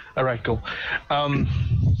mean, a rat ghoul.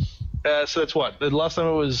 So that's what? The last time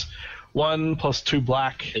it was 1 + 2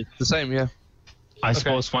 black. It's the same, yeah. I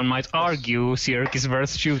suppose one might argue Syerk is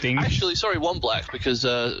worth shooting. Actually, sorry, 1 black because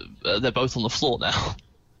they're both on the floor now.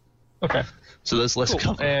 Okay. So there's less Cool.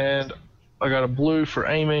 cover. And I got a blue for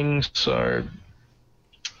aiming, so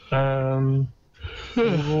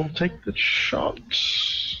we'll take the shot.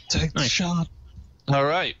 Take the shot. All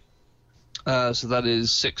right. So that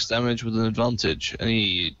is 6 damage with an advantage.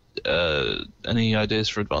 Any ideas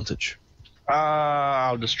for advantage?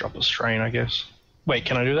 I'll just drop a strain, I guess. Wait,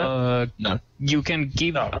 can I do that? No. You can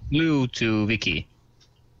give blue to Vicky.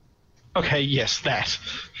 Okay, yes, that.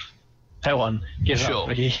 That one. Get Sure. up,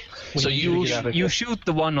 Vicky. So You shoot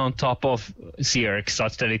the one on top of Syerk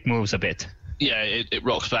such that it moves a bit. Yeah, it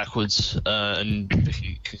rocks backwards, and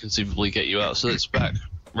Vicky can conceivably get you out. So it's back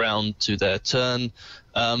round to their turn.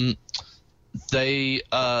 They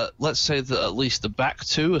let's say that at least the back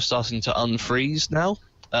 2 are starting to unfreeze now.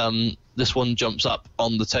 This one jumps up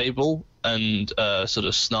on the table and sort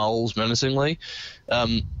of snarls menacingly.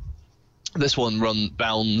 This one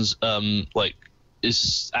bounds,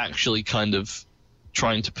 is actually kind of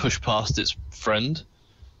trying to push past its friend.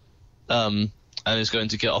 and is going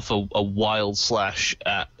to get off a wild slash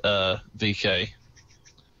at VK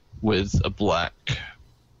with a black,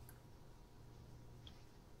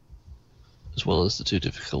 as well as the 2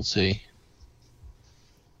 difficulty.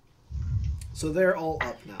 So they're all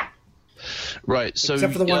up now. Right, so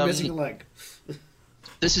Except for the one missing a leg.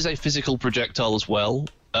 this is a physical projectile as well.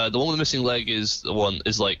 The one with the missing leg is the one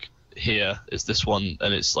is like here is this one,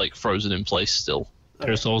 and it's like frozen in place still.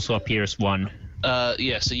 There's also a Pierce 1.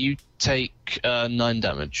 Yeah, so you take 9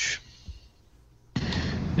 damage.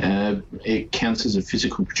 It counts as a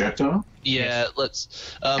physical projectile. Yeah,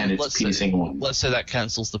 let's and it's piercing 1. Let's say that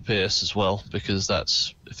cancels the pierce as well, because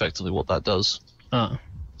that's effectively what that does.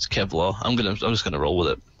 It's Kevlar. I'm just gonna roll with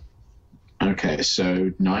it. Okay,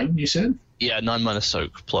 so 9 you said? Yeah, 9 minus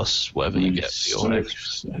soak plus whatever you get for your Soak,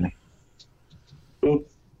 extra. so-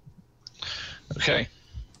 Okay.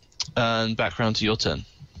 And back round to your turn.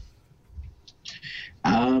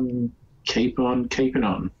 Keep on keeping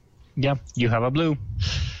on. Yeah, you have a blue.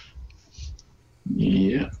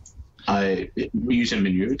 Yeah. I use a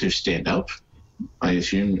maneuver to stand up, I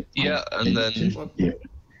assume. Yeah, and then... Yeah.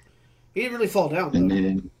 He didn't really fall down, And though.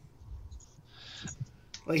 then...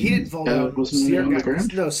 Like, he didn't fall down. Wasn't he on the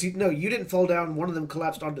ground? No, you didn't fall down. One of them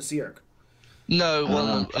collapsed onto Syerk. No,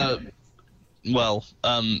 well, Okay.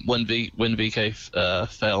 when BK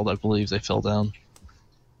failed, I believe they fell down.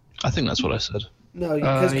 I think that's what I said. No, He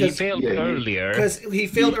because failed earlier. he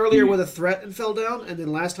failed earlier with a threat and fell down, and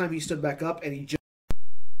then last time he stood back up and he just...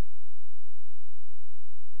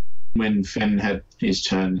 When Fen had his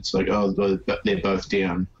turn, it's like, oh, they're both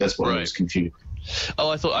down. That's why I was confused. Oh,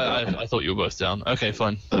 I thought you were both down. Okay,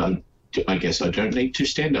 fine. I guess I don't need to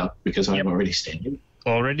stand up because I'm already standing.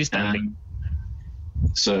 Already standing.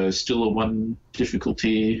 So still a 1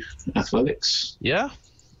 difficulty athletics. Yeah.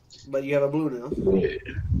 But you have a blue now.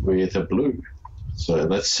 With a blue. So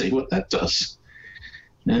let's see what that does.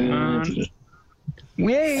 Yay!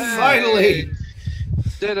 Finally!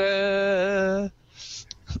 Ta-da!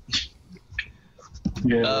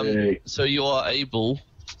 Yay. So you are able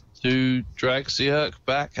to drag Syerk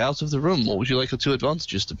back out of the room. What would you like your 2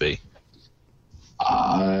 advantages to be?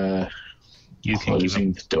 You can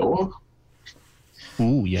Closing the door.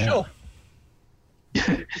 Ooh, yeah. Sure.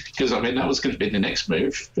 Because I mean that was going to be the next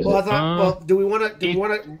move. But Well, I thought. Do we want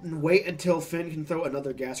to wait until Finn can throw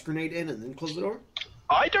another gas grenade in and then close the door?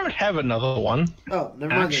 I don't have another one. Oh,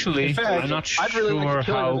 never mind. Actually, In fact, I'm not I'd really like sure to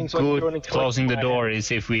kill how everything so I can go in good and collect closing the my- door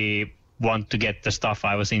is if we want to get the stuff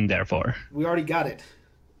I was in there for. We already got it.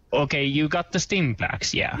 Okay, you got the stim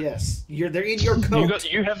packs, yeah. Yes, they're in your coat.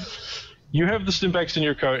 You have the stimpaks in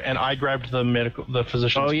your coat, and I grabbed the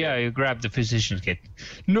physician's. Oh yeah, you grabbed the physician's kit.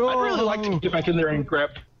 No, I'd really like to get back in there and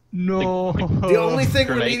grab. No. The only thing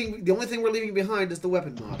Grenade. we're leaving behind is the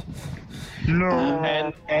weapon mod. No.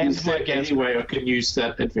 And is there any way I can use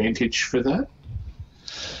that advantage for that?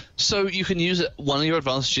 So you can use one of your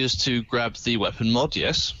advantages to grab the weapon mod,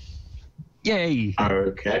 yes. Yay.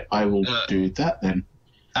 Okay, I will do that then.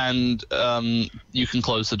 And you can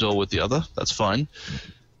close the door with the other. That's fine.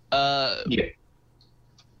 Yeah.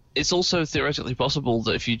 It's also theoretically possible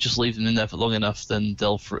that if you just leave them in there for long enough, then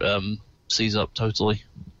they'll seize up totally.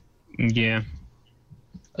 Yeah.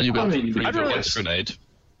 And you'll be able to retrieve I'd your really gas grenade.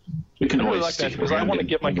 We can I really always like that stick because I around want to and-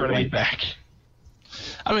 get my and wait. grenade back.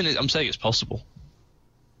 I mean, I'm saying it's possible.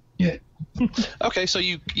 Yeah. Okay, so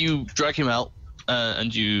you drag him out,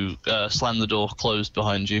 and you slam the door closed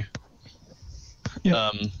behind you.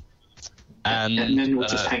 Yeah. And then we'll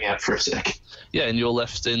just hang out for a sec. yeah, and you're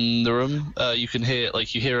left in the room. You can hear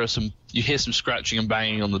you hear some scratching and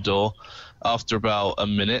banging on the door. After about a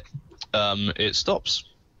minute, it stops.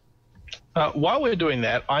 While we're doing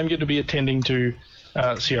that, I'm going to be attending to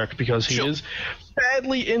Syerk because he Sure. is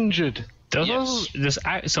badly injured. There's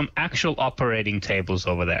some actual operating tables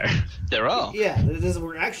over there. There are. Yeah,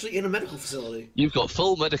 we're actually in a medical facility. You've got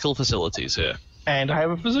full medical facilities here. And I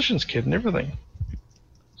have a physician's kit and everything.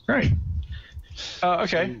 Great.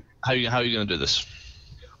 Okay. How are you going to do this?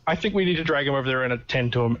 I think we need to drag him over there and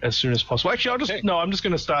attend to him as soon as possible. Actually, I'm just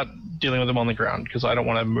going to start dealing with him on the ground because I don't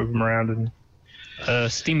want to move him around.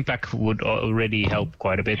 And Stim pack would already help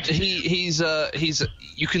quite a bit. He's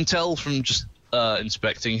you can tell from just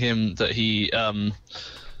inspecting him that he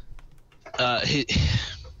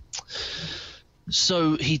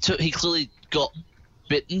clearly got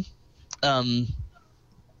bitten,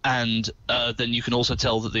 and then you can also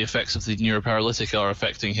tell that the effects of the neuroparalytic are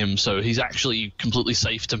affecting him. So he's actually completely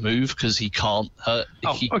safe to move because he can't hurt.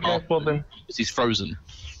 Well then, he's frozen.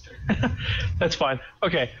 that's fine.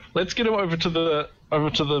 Okay, let's get him over to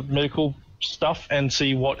the medical stuff and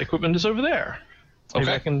see what equipment is over there. Maybe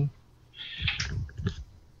Okay. I can.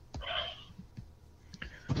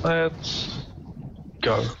 Let's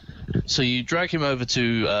go. So you drag him over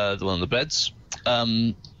to the one of the beds.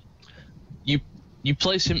 You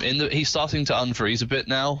place him in the. He's starting to unfreeze a bit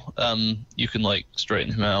now. You can like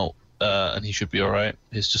straighten him out, and he should be all right.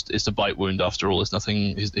 It's a bite wound after all. It's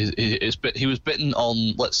nothing. He was bitten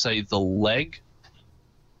on, let's say, the leg.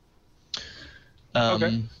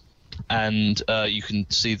 Okay. And you can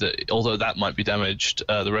see that although that might be damaged,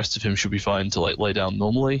 the rest of him should be fine to like lay down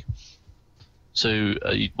normally. So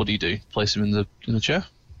what do? Place him in the chair?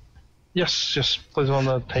 Yes, just place him on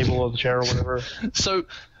the table or the chair or whatever. So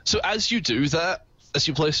as you do that, as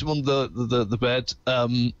you place him on the bed,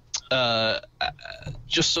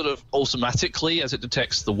 just sort of automatically, as it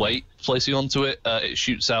detects the weight placing onto it, it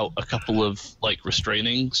shoots out a couple of like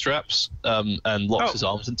restraining straps and locks his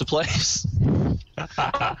arms into place.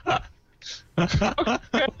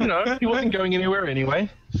 Okay, he wasn't going anywhere anyway.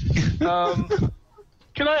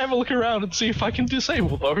 Can I have a look around and see if I can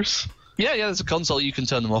disable those? Yeah, there's a console. You can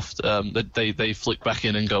turn them off. They flick back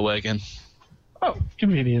in and go away again. Oh,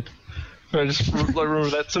 convenient. I just remember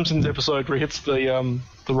that Simpsons episode where he hits the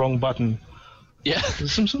wrong button. Yeah. The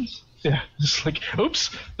Simpsons? Yeah. It's like, oops,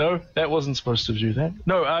 no, that wasn't supposed to do that.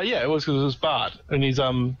 No, yeah, it was because it was Bart, and he's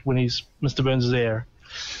when he's Mr. Burns' heir.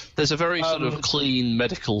 There's a very sort of clean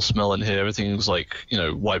medical smell in here. Everything's like,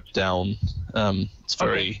 wiped down. It's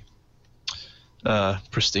very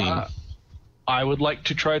pristine. I would like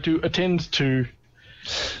to try to attend to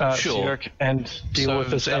Sure. Syerk and deal with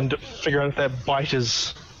this and figure out if that bite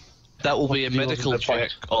is... That will be a deal with medical that check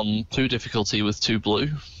bite. on 2 difficulty with 2 blue.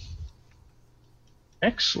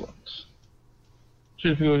 Excellent. 2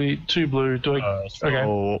 difficulty, 2 blue. Do I... So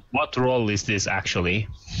okay. what role is this actually?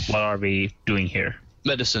 What are we doing here?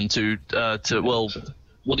 Medicine to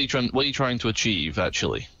what are you trying to achieve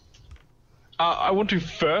actually? I want to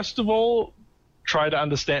first of all try to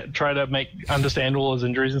understand all his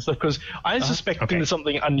injuries and stuff, because I'm suspecting there's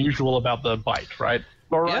something unusual about the bite, right?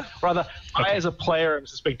 Or rather, I as a player am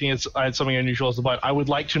suspecting it's something unusual as the bite. I would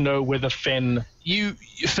like to know whether Fen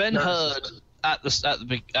heard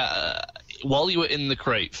while you were in the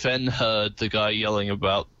crate. Fen heard the guy yelling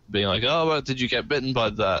about being like, "Oh, well, did you get bitten by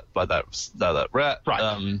that rat?"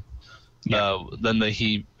 Right. Then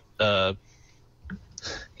he.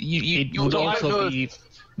 You would don't also know. be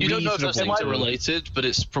You don't know if those things are reasonable. related, but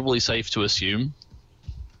it's probably safe to assume.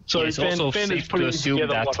 So It's Fen also is safe to putting assume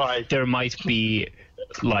together that what I... there might be,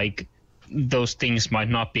 like, those things might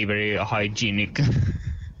not be very hygienic.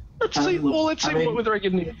 Let's see whether I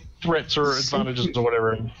get any threats or advantages or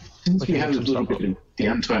whatever. Since we have a little bit of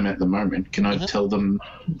downtime at the moment, can I tell them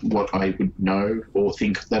what I would know or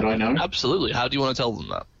think that I know? Absolutely. How do you want to tell them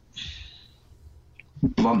that?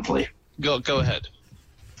 Bluntly. Go ahead.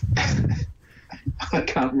 I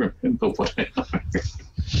can't remember what I know.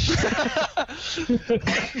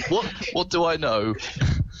 What do I know?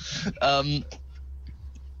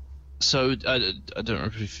 So I don't know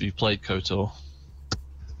if you played KOTOR.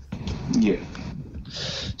 Yeah.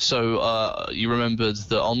 So you remembered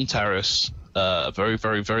that on Taris, a very,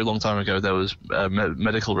 very, very long time ago, there was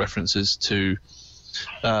medical references to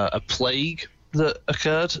a plague that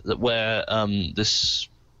occurred where this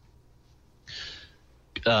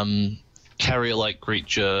carrier-like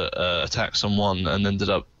creature attacked someone and ended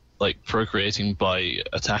up like procreating by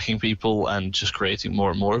attacking people and just creating more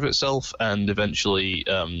and more of itself, and eventually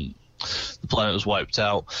the planet was wiped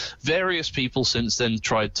out. Various people since then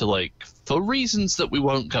tried to, like, for reasons that we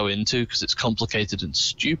won't go into because it's complicated and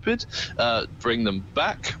stupid, bring them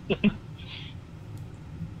back.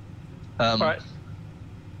 Right.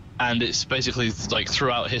 And it's basically like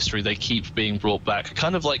throughout history they keep being brought back,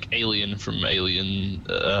 kind of like Alien from Alien,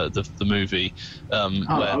 the movie, where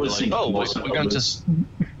I was they're like, thinking we're going to.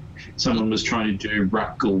 Someone was trying to do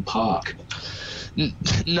Rakghoul Park.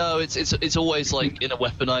 No, it's always like in a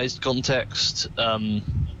weaponized context. I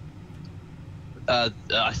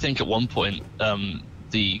think at one point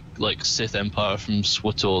the like Sith Empire from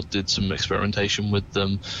SWTOR did some experimentation with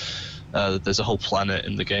them. There's a whole planet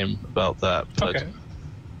in the game about that. But Okay.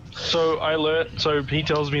 So I learned. So he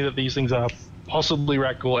tells me that these things are possibly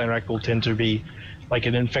Rakghoul, and Rakghoul tend to be like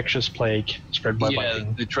an infectious plague spread by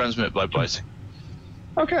biting. they transmit by biting.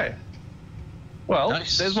 Okay. Well,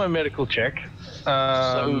 Nice. there's my medical check.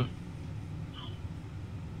 So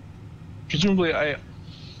Presumably, I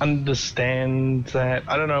understand that.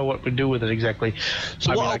 I don't know what we do with it exactly.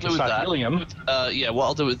 So I what mean, I'll I do can with start that- healing him. what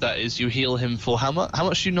I'll do with that is you heal him for how much? How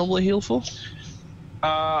much do you normally heal for?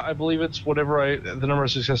 I believe it's whatever the number of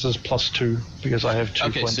successes plus 2, because I have 2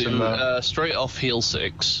 Okay, points so in the... straight off heal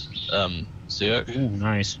 6. Syerk. Ooh,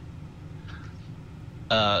 nice.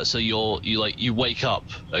 So you wake up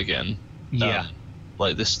again. Yeah.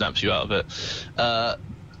 like this snaps you out of it.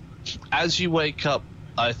 As you wake up,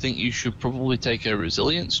 I think you should probably take a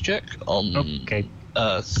resilience check on. Okay.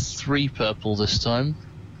 3 purple this time.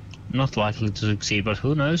 Not likely to succeed, but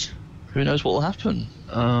who knows? Who knows what will happen?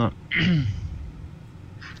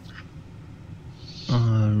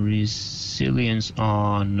 Resilience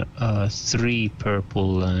on 3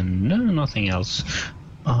 purple and nothing else.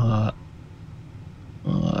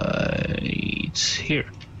 It's here.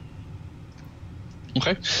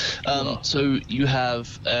 Okay. So you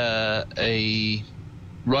have a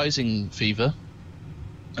rising fever.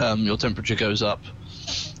 Your temperature goes up.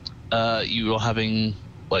 You are having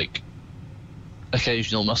like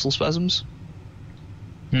occasional muscle spasms.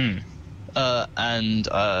 And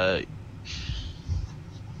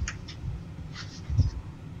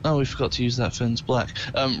oh, we forgot to use that Finn's black.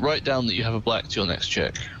 Write down that you have a black to your next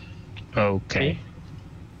check. Okay.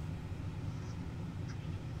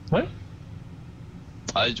 What?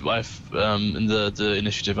 I've in the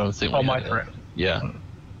initiative. I think. Oh, my turn. Yeah.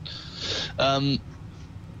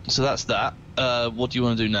 So that's that. What do you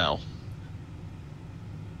want to do now?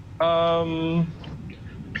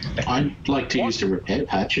 I'd like to use the repair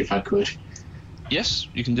patch if I could. Yes,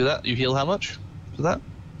 you can do that. You heal how much for that?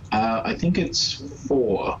 I think it's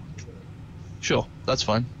 4. Sure, that's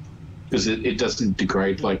fine. Because it doesn't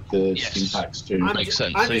degrade like the Yes. stim packs do. Makes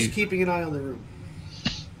sense. I'm So just you- keeping an eye on the room.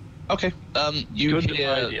 Okay. You Good hear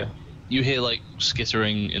idea. you hear like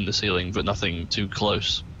skittering in the ceiling, but nothing too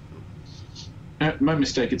close. My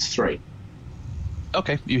mistake, it's 3.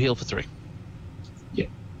 Okay, you heal for 3. Yeah.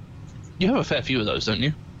 You have a fair few of those, don't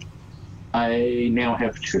you? I now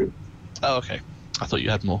have 2. Oh, okay. I thought you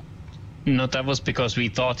had more. No, that was because we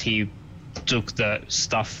thought he took the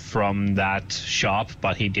stuff from that shop,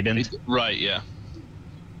 but he didn't. Right, yeah.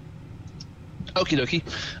 Okie dokie.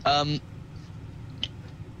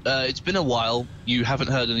 It's been a while. You haven't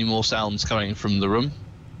heard any more sounds coming from the room.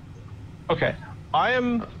 Okay.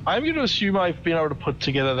 I'm going to assume I've been able to put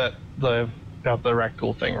together the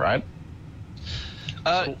raccoon thing, right?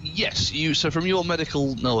 Yes, so from your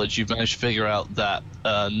medical knowledge, you've managed to figure out that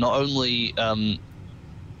not only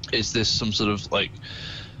is this some sort of like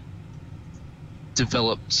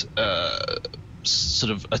developed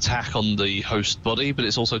sort of attack on the host body, but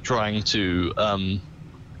it's also trying to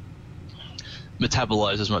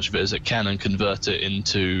metabolize as much of it as it can and convert it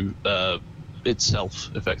into itself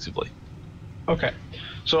effectively. Okay.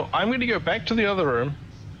 So I'm going to go back to the other room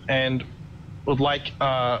and would like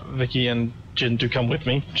Vicky and Jin to come with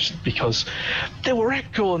me, just because they were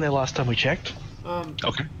cool in there last time we checked.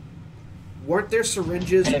 Okay. Weren't there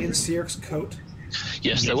syringes in Syerk's coat?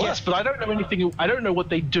 Yes, there were. Yes, but I don't know anything. I don't know what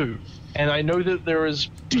they do, and I know that there is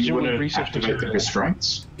Do you want presumably to research activate the material.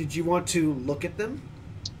 restraints? Did you want to look at them?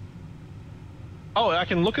 Oh, I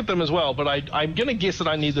can look at them as well, but I'm gonna guess that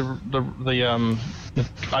I need the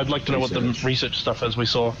I'd like to know what the research stuff is we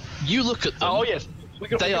saw. You look at them. Oh yes, we're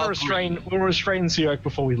gonna restrain Syerk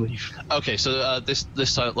before we leave. Okay, so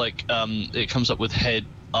this time, like, it comes up with head,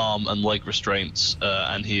 arm, and leg restraints,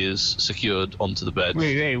 and he is secured onto the bed.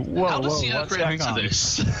 Wait, whoa, How does whoa, Syerk what's react going to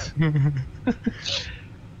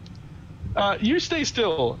on? this? You stay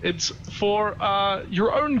still. It's for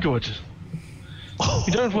your own good.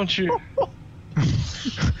 We don't want you.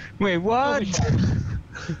 Wait, what?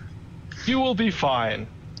 You will be fine.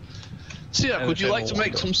 Syerk, would you like to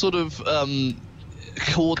make some sort of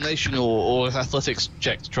coordination or athletics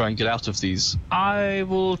check to try and get out of these? I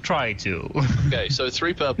will try to. Okay, so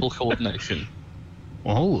 3 purple coordination.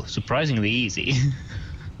 Oh, surprisingly easy.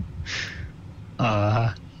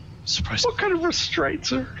 Surprising. What kind of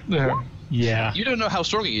restraints are there? Yeah. You don't know how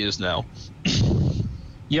strong he is now.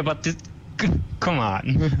 Yeah, but come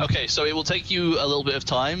on. Okay, so it will take you a little bit of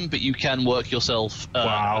time, but you can work yourself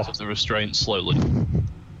out of the restraint slowly.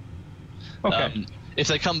 Okay. If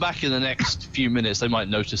they come back in the next few minutes, they might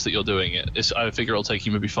notice that you're doing it. I figure it'll take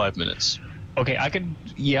you maybe 5 minutes. Okay, I could.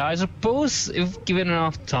 Yeah, I suppose if given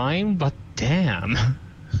enough time, but damn.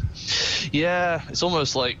 Yeah, it's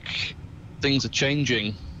almost like things are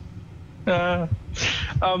changing. All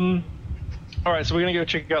right, so we're gonna go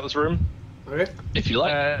check out this room. Okay. If you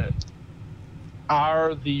like.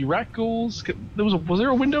 Are the rat ghouls? Was there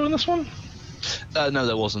a window in this one? No,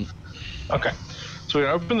 there wasn't. Okay, so we're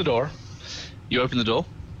gonna open the door You open the door.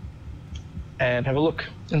 and have a look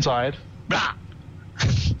inside.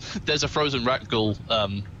 There's a frozen rat ghoul,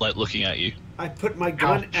 like looking at you. I put my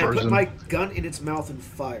gun. How I put frozen? my gun in its mouth and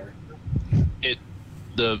fire.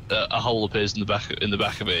 A hole appears in the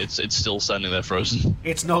back of it. It's still standing there frozen.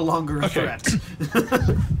 It's no longer a Okay. threat.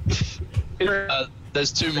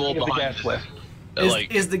 There's 2 more The behind. gas left.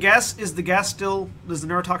 Is the gas still? Is the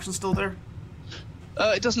neurotoxin still there?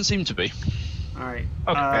 It doesn't seem to be. All right.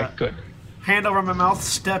 Okay, good. Hand over my mouth,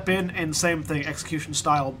 step in, and same thing, execution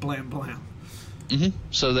style, blam blam.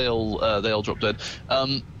 So they all drop dead.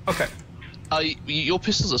 Okay. Your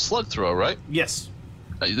pistol's a slug thrower, right? Yes.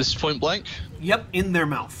 This is point blank? Yep, in their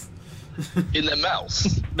mouth. In their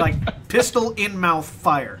mouth? Like, pistol in mouth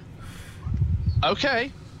fire.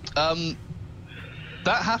 Okay. That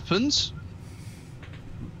happens.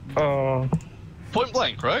 Point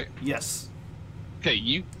blank, right? Yes. Okay,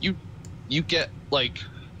 you get, like,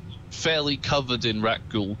 fairly covered in rat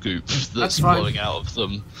ghoul goop that's fine. flowing out of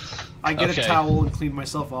them. I get Okay. a towel and clean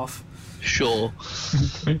myself off. Sure.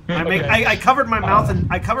 I covered my mouth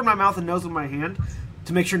and nose with my hand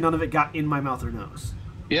to make sure none of it got in my mouth or nose.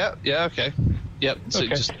 Yeah, okay. Yep, so Okay.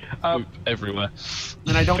 just goop everywhere.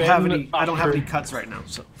 And I don't have Fen, any cuts right now,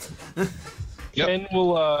 so. Yep. Fen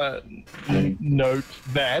will note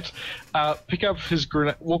that. Pick up his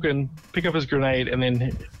grenade, and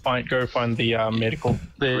then go find the medical,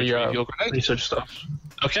 Retrieve your grenade. research stuff.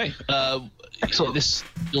 Okay. Excellent.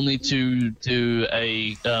 You'll need to do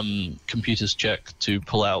a computers check to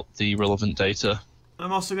pull out the relevant data.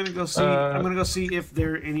 I'm also gonna go see. I'm gonna go see if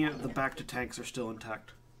any of the back to tanks are still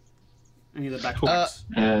intact. Any of the back to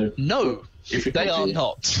tanks. No, they are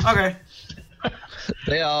not. Okay.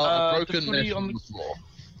 They are a broken difficulty mess on on the- the floor.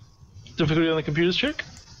 Difficulty on the computers check.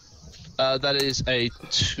 That is a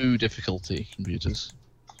 2 difficulty computers.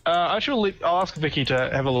 I'll ask Vicky to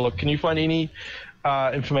have a look. Can you find any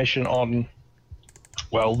information on,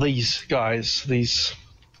 well, these guys, this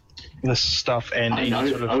stuff, and I any know.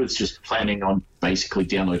 sort of... I was just planning on basically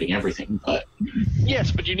downloading everything, but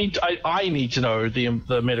Yes, but you need. I need to know the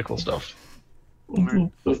medical stuff.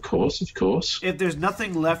 of course. If there's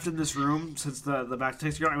nothing left in this room since the back to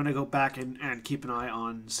tanks are gone, I'm gonna go back and keep an eye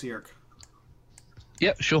on Syerk.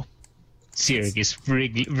 Yep, sure. Syerk is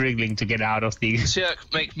wriggling to get out of the... Syerk,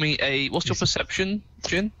 make me a... What's your perception,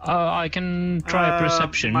 Jin? I can try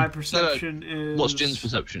perception. My perception is. What's Jin's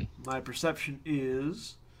perception? My perception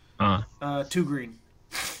is 2 green.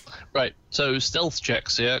 Right, so stealth check,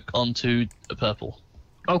 Syerk, onto a purple.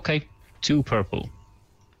 Okay, 2 purple.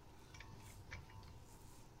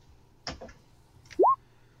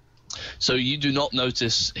 So you do not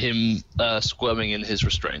notice him squirming in his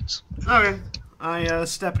restraints. Okay. I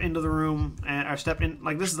step into the room and I step in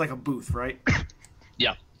like this is like a booth, right?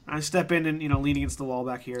 Yeah, I step in and lean against the wall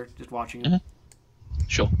back here, just watching him.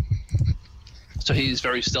 sure. So he's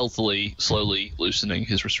very stealthily, slowly loosening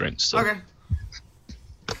his restraints. Still. Okay.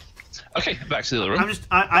 Okay, back to the other room. I'm just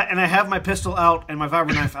I have my pistol out and my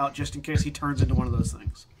vibro knife out just in case he turns into one of those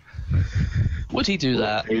things. Would he do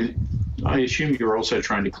that? I assume you're also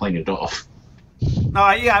trying to clean it off. No,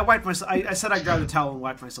 I wiped myself. I said I grabbed a towel and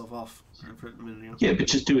wiped myself off for a minute ago. Yeah, but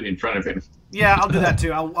just do it in front of him. Yeah, I'll do that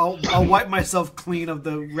too. I'll wipe myself clean of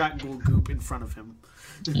the rat ghoul goop in front of him.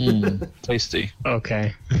 Tasty.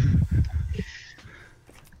 Okay.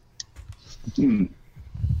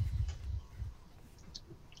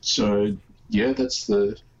 So, yeah, that's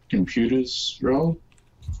the computer's role.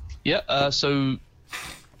 Yeah, so...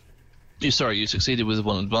 you succeeded with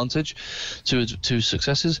 1 advantage. 2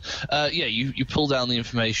 successes. Yeah, you pull down the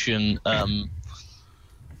information.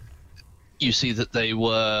 You see that they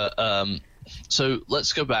were... so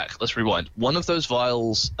let's go back. Let's rewind. One of those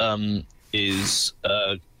vials is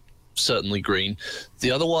certainly green. The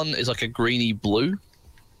other one is like a greeny blue.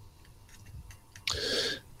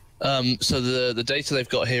 So the data they've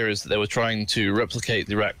got here is that they were trying to replicate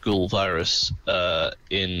the rat ghoul virus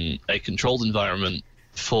in a controlled environment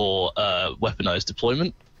for weaponized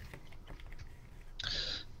deployment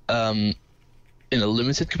in a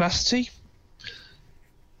limited capacity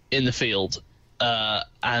in the field,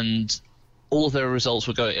 and all of their results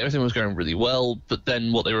were going. Everything was going really well, but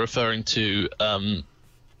then what they were referring to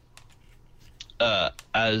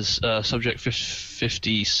as subject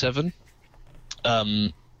 57.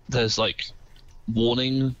 There's like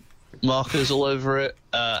warning markers all over it,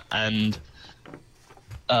 and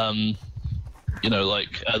the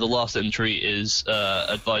last entry is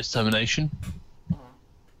advised termination.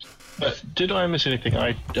 But did I miss anything?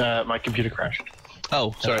 My computer crashed.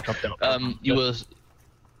 Oh, sorry. I dropped out.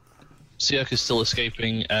 Syerk is still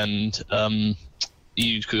escaping, and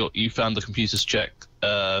you found the computers check.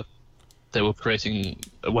 They were creating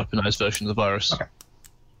a weaponized version of the virus. Okay.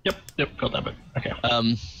 Yep, got that bit. Okay.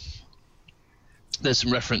 There's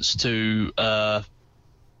some reference to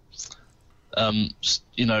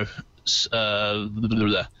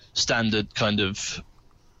standard kind of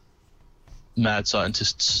mad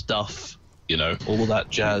scientist stuff, all of that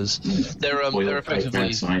jazz. They're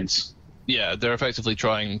effectively science. Yeah, they're effectively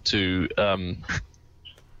trying to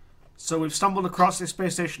So we've stumbled across a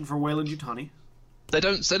space station for Weyland-Yutani. They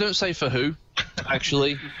don't say for who,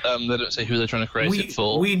 actually. They don't say who they're trying to create it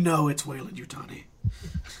for. We know it's Weyland-Yutani.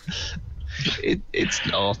 It's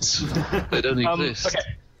not. They don't exist. Okay.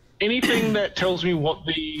 Anything that tells me what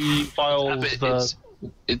the files,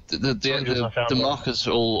 the markers,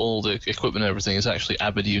 all the equipment and everything is actually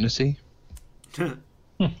Abbott Unity. Which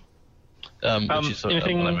is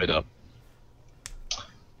anything, one I made up.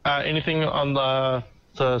 Anything on the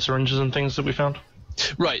syringes and things that we found?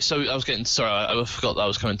 Right, so I forgot that I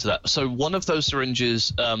was coming to that. So one of those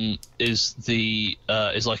syringes is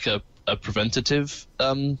like a preventative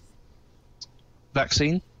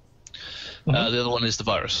vaccine. The other one is the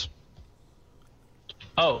virus.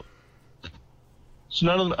 Oh. So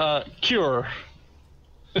none of them, cure.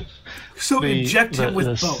 So inject him with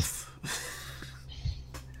both.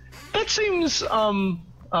 That seems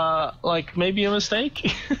like maybe a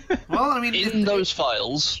mistake. Well, I mean, in those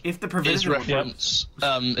files, if the is reference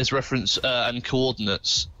and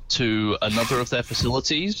coordinates to another of their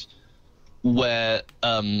facilities where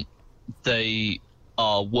they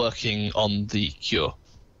are working on the cure.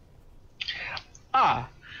 Ah,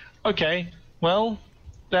 okay. Well,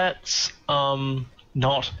 that's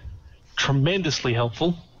not tremendously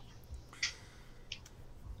helpful.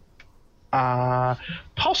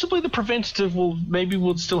 Possibly the preventative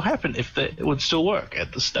would still happen if it would still work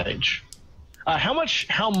at this stage. How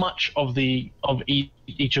much of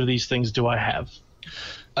each of these things do I have?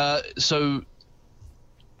 So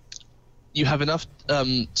you have enough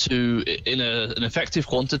to, in an effective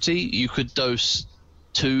quantity, you could dose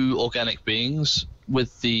 2 organic beings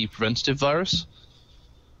with the preventative virus.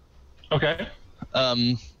 Okay. How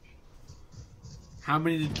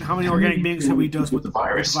many organic beings have we dosed with the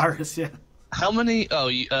virus? Yeah. How many? Oh,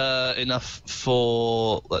 enough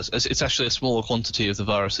for. It's actually a smaller quantity of the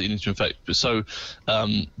virus that you need to infect. So,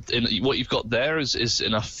 what you've got there is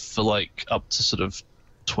enough for like up to sort of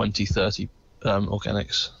 20, 30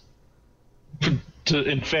 organics. To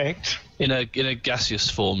infect in a gaseous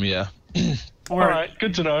form, yeah. All right,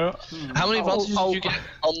 good to know. How many advantages did you get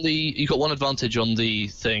on the? You got one advantage on the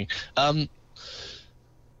thing.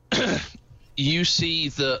 You see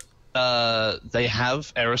that they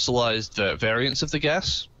have aerosolized variants of the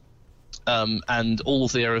gas, and all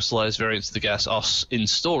of the aerosolized variants of the gas are in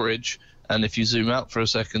storage. And if you zoom out for a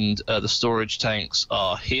second, the storage tanks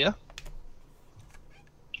are here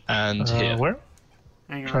and here. Where?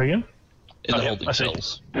 Try again. In the holding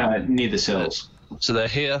cells. Near the cells. So they're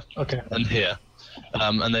here and here.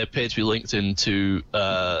 And they appear to be linked into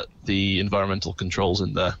the environmental controls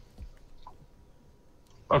in there.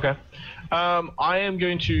 Okay. I am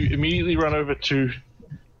going to immediately run over to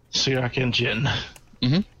Syerk and Jin.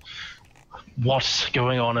 Mm-hmm. What's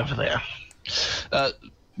going on over there?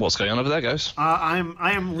 What's going on over there, guys? I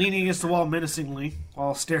am leaning against the wall menacingly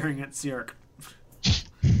while staring at Syerk.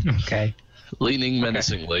 Okay. Leaning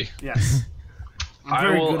menacingly. Yes.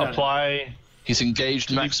 I will apply... He's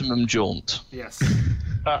engaged maximum jaunt. Yes.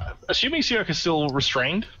 Assuming Syerk is still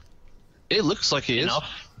restrained. It looks like he is.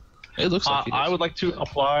 It looks like he is. I would like to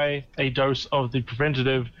apply a dose of the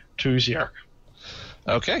preventative to Syerk.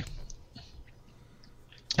 Okay.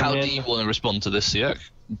 How do you want to respond to this, Syerk?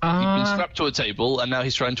 You've been strapped to a table, and now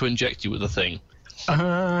he's trying to inject you with a thing.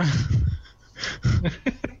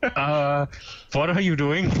 What are you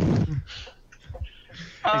doing?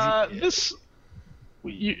 I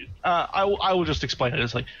will just explain it.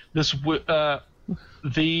 It's like this.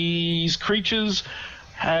 These creatures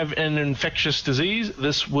have an infectious disease.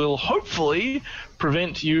 This will hopefully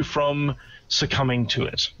prevent you from succumbing to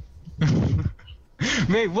it.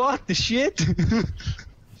 Wait, what? The shit?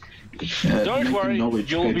 Don't worry,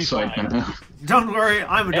 you'll be fine. Don't worry,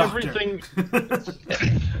 I'm a doctor. Everything.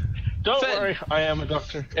 Don't worry, I am a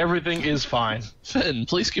doctor. Everything is fine. Fen,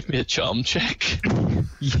 please give me a charm check.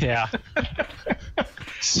 Yeah.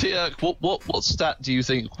 Syerk, what stat do you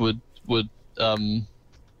think would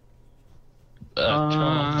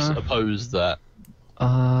oppose that?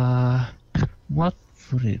 What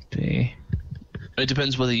would it be? It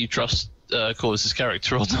depends whether you trust Korvys'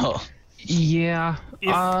 character or not. Yeah.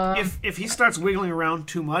 If he starts wiggling around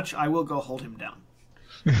too much, I will go hold him down.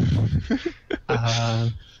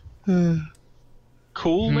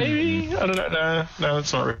 Cool, maybe? I don't know. No,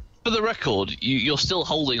 it's not. For the record, you're still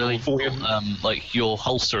holding like your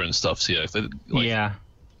holster and stuff, Syerk. Yeah.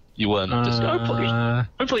 You weren't.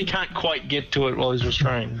 Hopefully he can't quite get to it while he's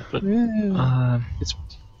restrained. But it's.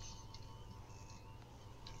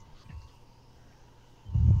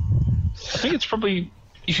 I think it's probably.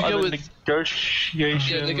 You could go with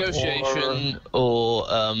negotiation. Yeah, negotiation or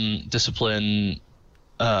discipline.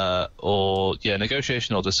 or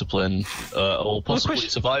negotiation or discipline, or possibly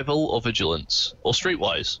survival or vigilance, or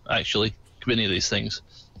streetwise. Actually, could be any of these things.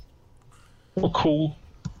 Or cool.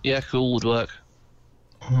 Yeah, cool would work.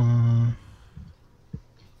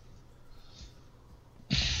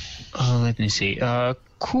 Let me see.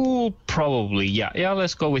 Cool, probably. Yeah.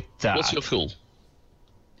 Let's go with that. What's your cool?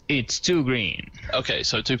 It's 2 green. Okay,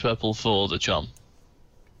 so 2 purple for the charm.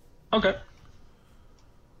 Okay.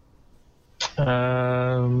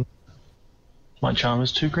 My charm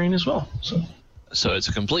is 2 green as well. So it's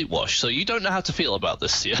a complete wash. So you don't know how to feel about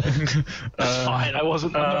this, yeah? That's fine. I'm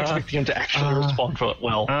not expecting him to actually respond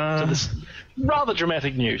to this rather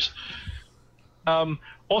dramatic news.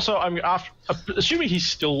 Also, I'm assuming he's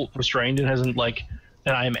still restrained and hasn't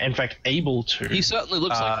and I am in fact able to. He certainly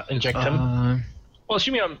looks like inject him. Well,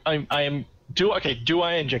 assuming I am. Do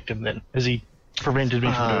I inject him then? Has he prevented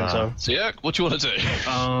me from doing so? Syerk, what do you want to do?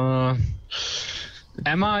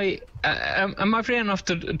 Am I free enough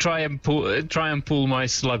to try and pull my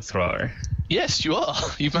slug thrower? Yes, you are.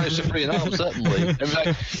 You've managed to free an arm, certainly. In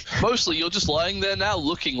fact, mostly you're just lying there now,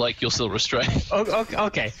 looking like you're still restrained.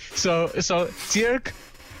 Okay. So Syerk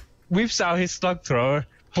whips out his slug thrower,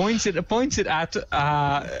 points it at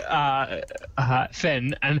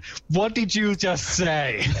Fen, and what did you just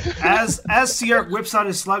say? As Syerk whips out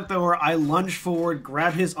his slug thrower, I lunge forward,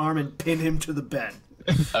 grab his arm, and pin him to the bed.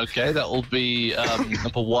 Okay, that will be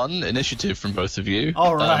number 1, initiative from both of you.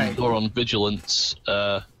 All right. You're on vigilance,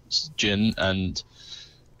 Jin, and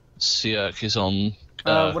Syerk is on...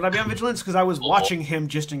 would I be on vigilance? Because I was watching him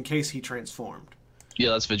just in case he transformed.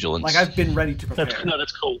 Yeah, that's vigilance. Like, I've been ready to prepare.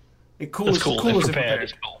 That's cool. Cool as prepared.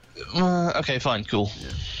 It's cool. Okay, fine, cool.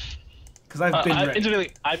 Because I've been ready.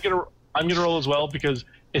 Incidentally, I'm gonna roll as well because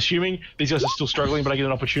assuming these guys are still struggling, but I get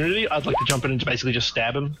an opportunity, I'd like to jump in and basically just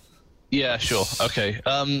stab him. Yeah, sure. Okay.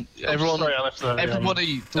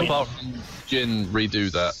 Everybody apart from Jin,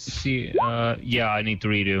 redo that. I need to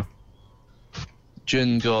redo.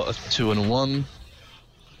 Jin got a 2 and a 1.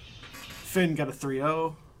 Finn got a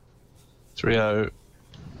 3-0. 3-0.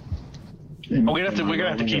 We're gonna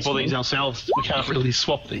have to keep all these ourselves. We can't really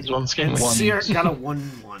swap these ones, can we? Syerk got a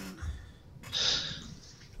 1-1.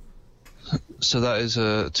 So that is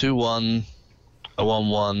a 2-1, a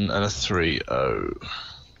 1-1, and a 3-0.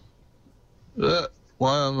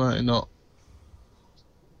 Why am I not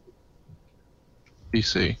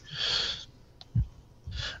PC?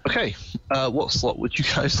 Okay, what slot would you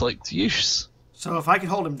guys like to use? So if I could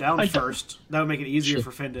hold him down first, that would make it easier for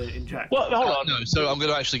Finn to inject. Well, hold on. No, so I'm going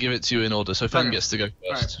to actually give it to you in order. So Fen gets to go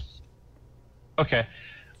first. Right. Okay.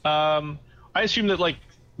 I assume that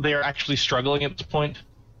they are actually struggling at this point.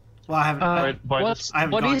 Well, I haven't.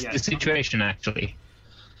 What is the situation actually?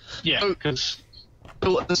 Yeah, because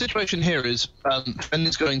the situation here is Fen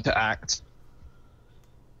is going to act.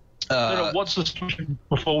 What's the situation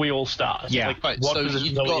before we all start? Yeah. Right. What So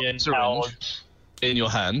position you've are got we in? syringe in your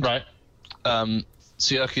hand. Right.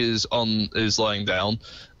 Syerk is lying down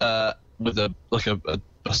with a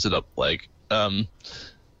busted up leg, and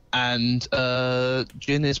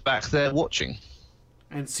Jin is back there watching.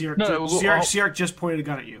 And Syerk just pointed a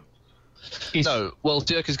gun at you. No, well,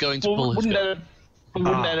 Syerk is going to pull his gun.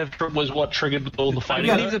 Wouldn't that have was what triggered all the fighting?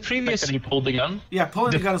 Yeah, leave the previous. And he pulled the gun. Yeah,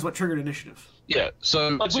 pulling the gun is what triggered initiative. Yeah,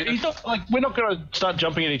 so we're not going to start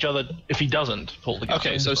jumping at each other if he doesn't pull the gun.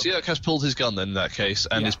 Okay, so Syerk has pulled his gun then in that case,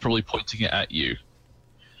 and is probably pointing it at you.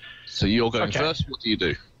 So you're going first. What do you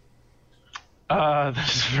do?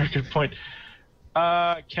 That's a very good point.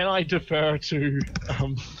 Can I defer to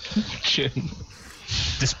Jin?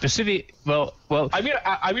 The specific. Well. I'm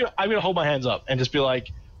gonna hold my hands up and just be like,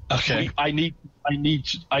 okay, I need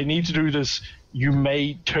to do this. You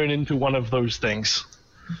may turn into one of those things.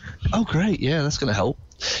 Oh, great! Yeah, that's going to help.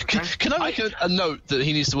 Can I make a note that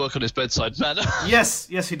he needs to work on his bedside manner? Yes,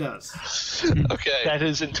 he does. Okay, that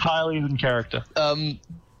is entirely in character.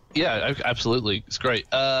 Yeah, absolutely, it's great.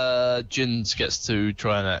 Jin gets to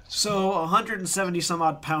try and act. So 170 some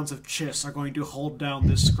odd pounds of Chiss are going to hold down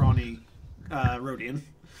this scrawny Rodian.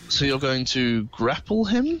 So you're going to grapple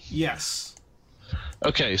him? Yes.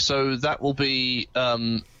 Okay, so that will be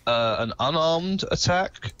an unarmed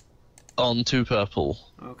attack on 2 purple.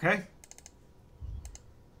 Okay.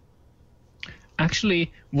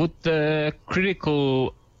 Actually, would the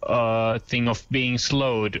critical thing of being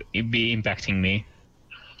slowed be impacting me?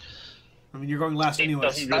 I mean, you're going last anyway.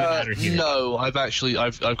 Doesn't really matter here. No, I've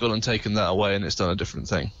gone and taken that away, and it's done a different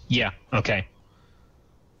thing. Yeah. Okay.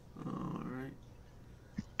 All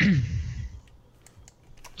right.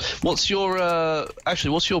 What's your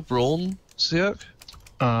brawn, Syerk?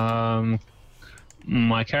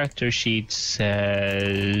 My character sheet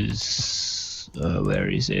says Where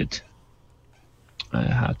is it? I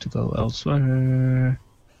have to go elsewhere.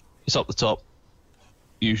 It's up the top,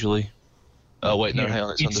 usually. Oh wait, no, Here, hang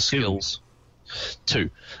on, it's it's under 2. skills. 2.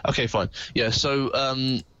 Okay, fine. Yeah, so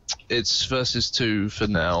it's versus 2 for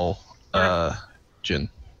now, Jin.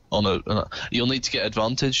 You'll need to get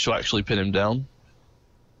advantage to actually pin him down.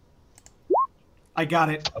 I got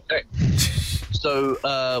it. Okay.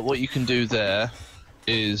 So what you can do there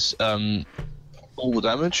is all the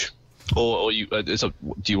damage, or you do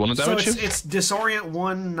you want to damage So him? it's disorient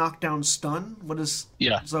 1, knockdown, stun. What is?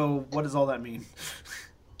 Yeah. So what does all that mean?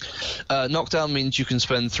 Knockdown means you can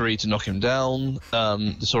spend 3 to knock him down.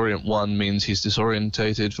 Disorient 1 means he's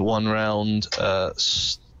disorientated for 1 round.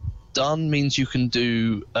 Stun means you can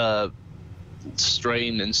do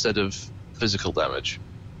strain instead of physical damage.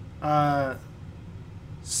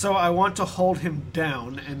 So I want to hold him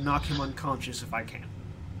down and knock him unconscious if I can.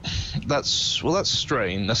 That's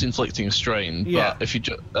strain. That's inflicting strain. Yeah. But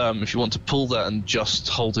if you want to pull that and just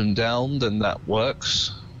hold him down, then that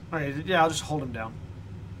works. Okay, yeah, I'll just hold him down.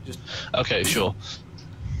 Okay, sure.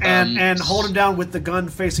 And hold him down with the gun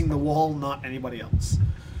facing the wall, not anybody else.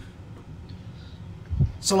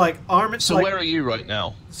 So like arm it. So like, where are you right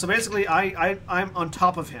now? So basically, I'm on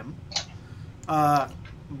top of him.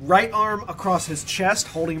 Right arm across his chest,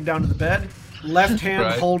 holding him down to the bed. Left hand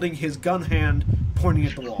Right. holding his gun hand, pointing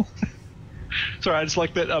at the wall. Sorry, I just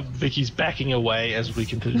like that Vicky's backing away as we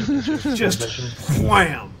continue. Just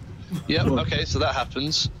wham. Yep. Okay, so that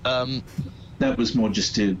happens. That was more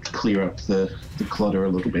just to clear up the clutter a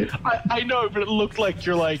little bit. I know, but it looked like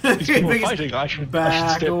you're like, these people are fighting. I should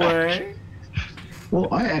Back step away. Well,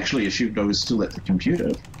 I actually assumed I was still at the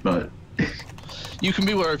computer, but You can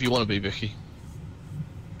be wherever you want to be, Vicky.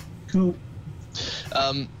 cool.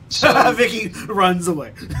 So Vicky runs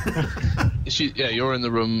away. you're in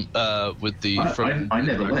the room with the. I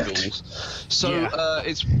never rogue left. ghouls. So Yeah.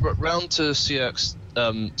 it's round to Syerk's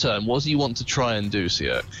turn. What do you want to try and do,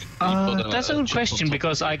 Syerk? That's a good question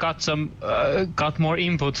because I got got more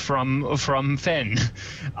input from Fen.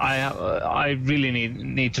 I really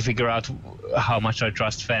need to figure out how much I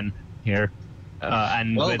trust Fen here,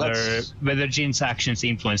 and whether Jin's actions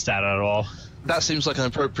influence that at all. That seems like an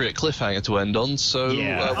appropriate cliffhanger to end on. So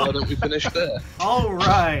Yeah. why don't we finish there? All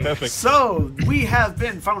right. Perfect. So we have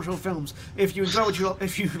been Final Show Films. If you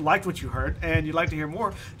liked what you heard and you'd like to hear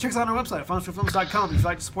more, check us out on our website at finalshowfilms.com. If you'd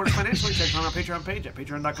like to support us financially, check us out on our Patreon page at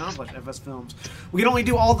patreon.com/fsfilms. We can only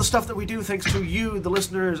do all the stuff that we do thanks to you, the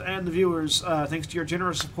listeners and the viewers, thanks to your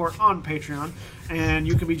generous support on Patreon. And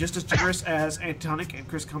you can be just as generous as Antitonic and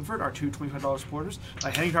Chris Comfort, our two $25 supporters,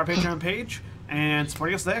 by heading to our Patreon page and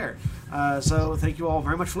supporting us there. So thank you all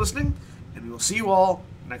very much for listening, and we will see you all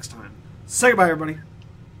next time. Say goodbye, everybody.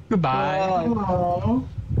 Goodbye. Oh.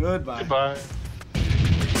 Goodbye. Goodbye.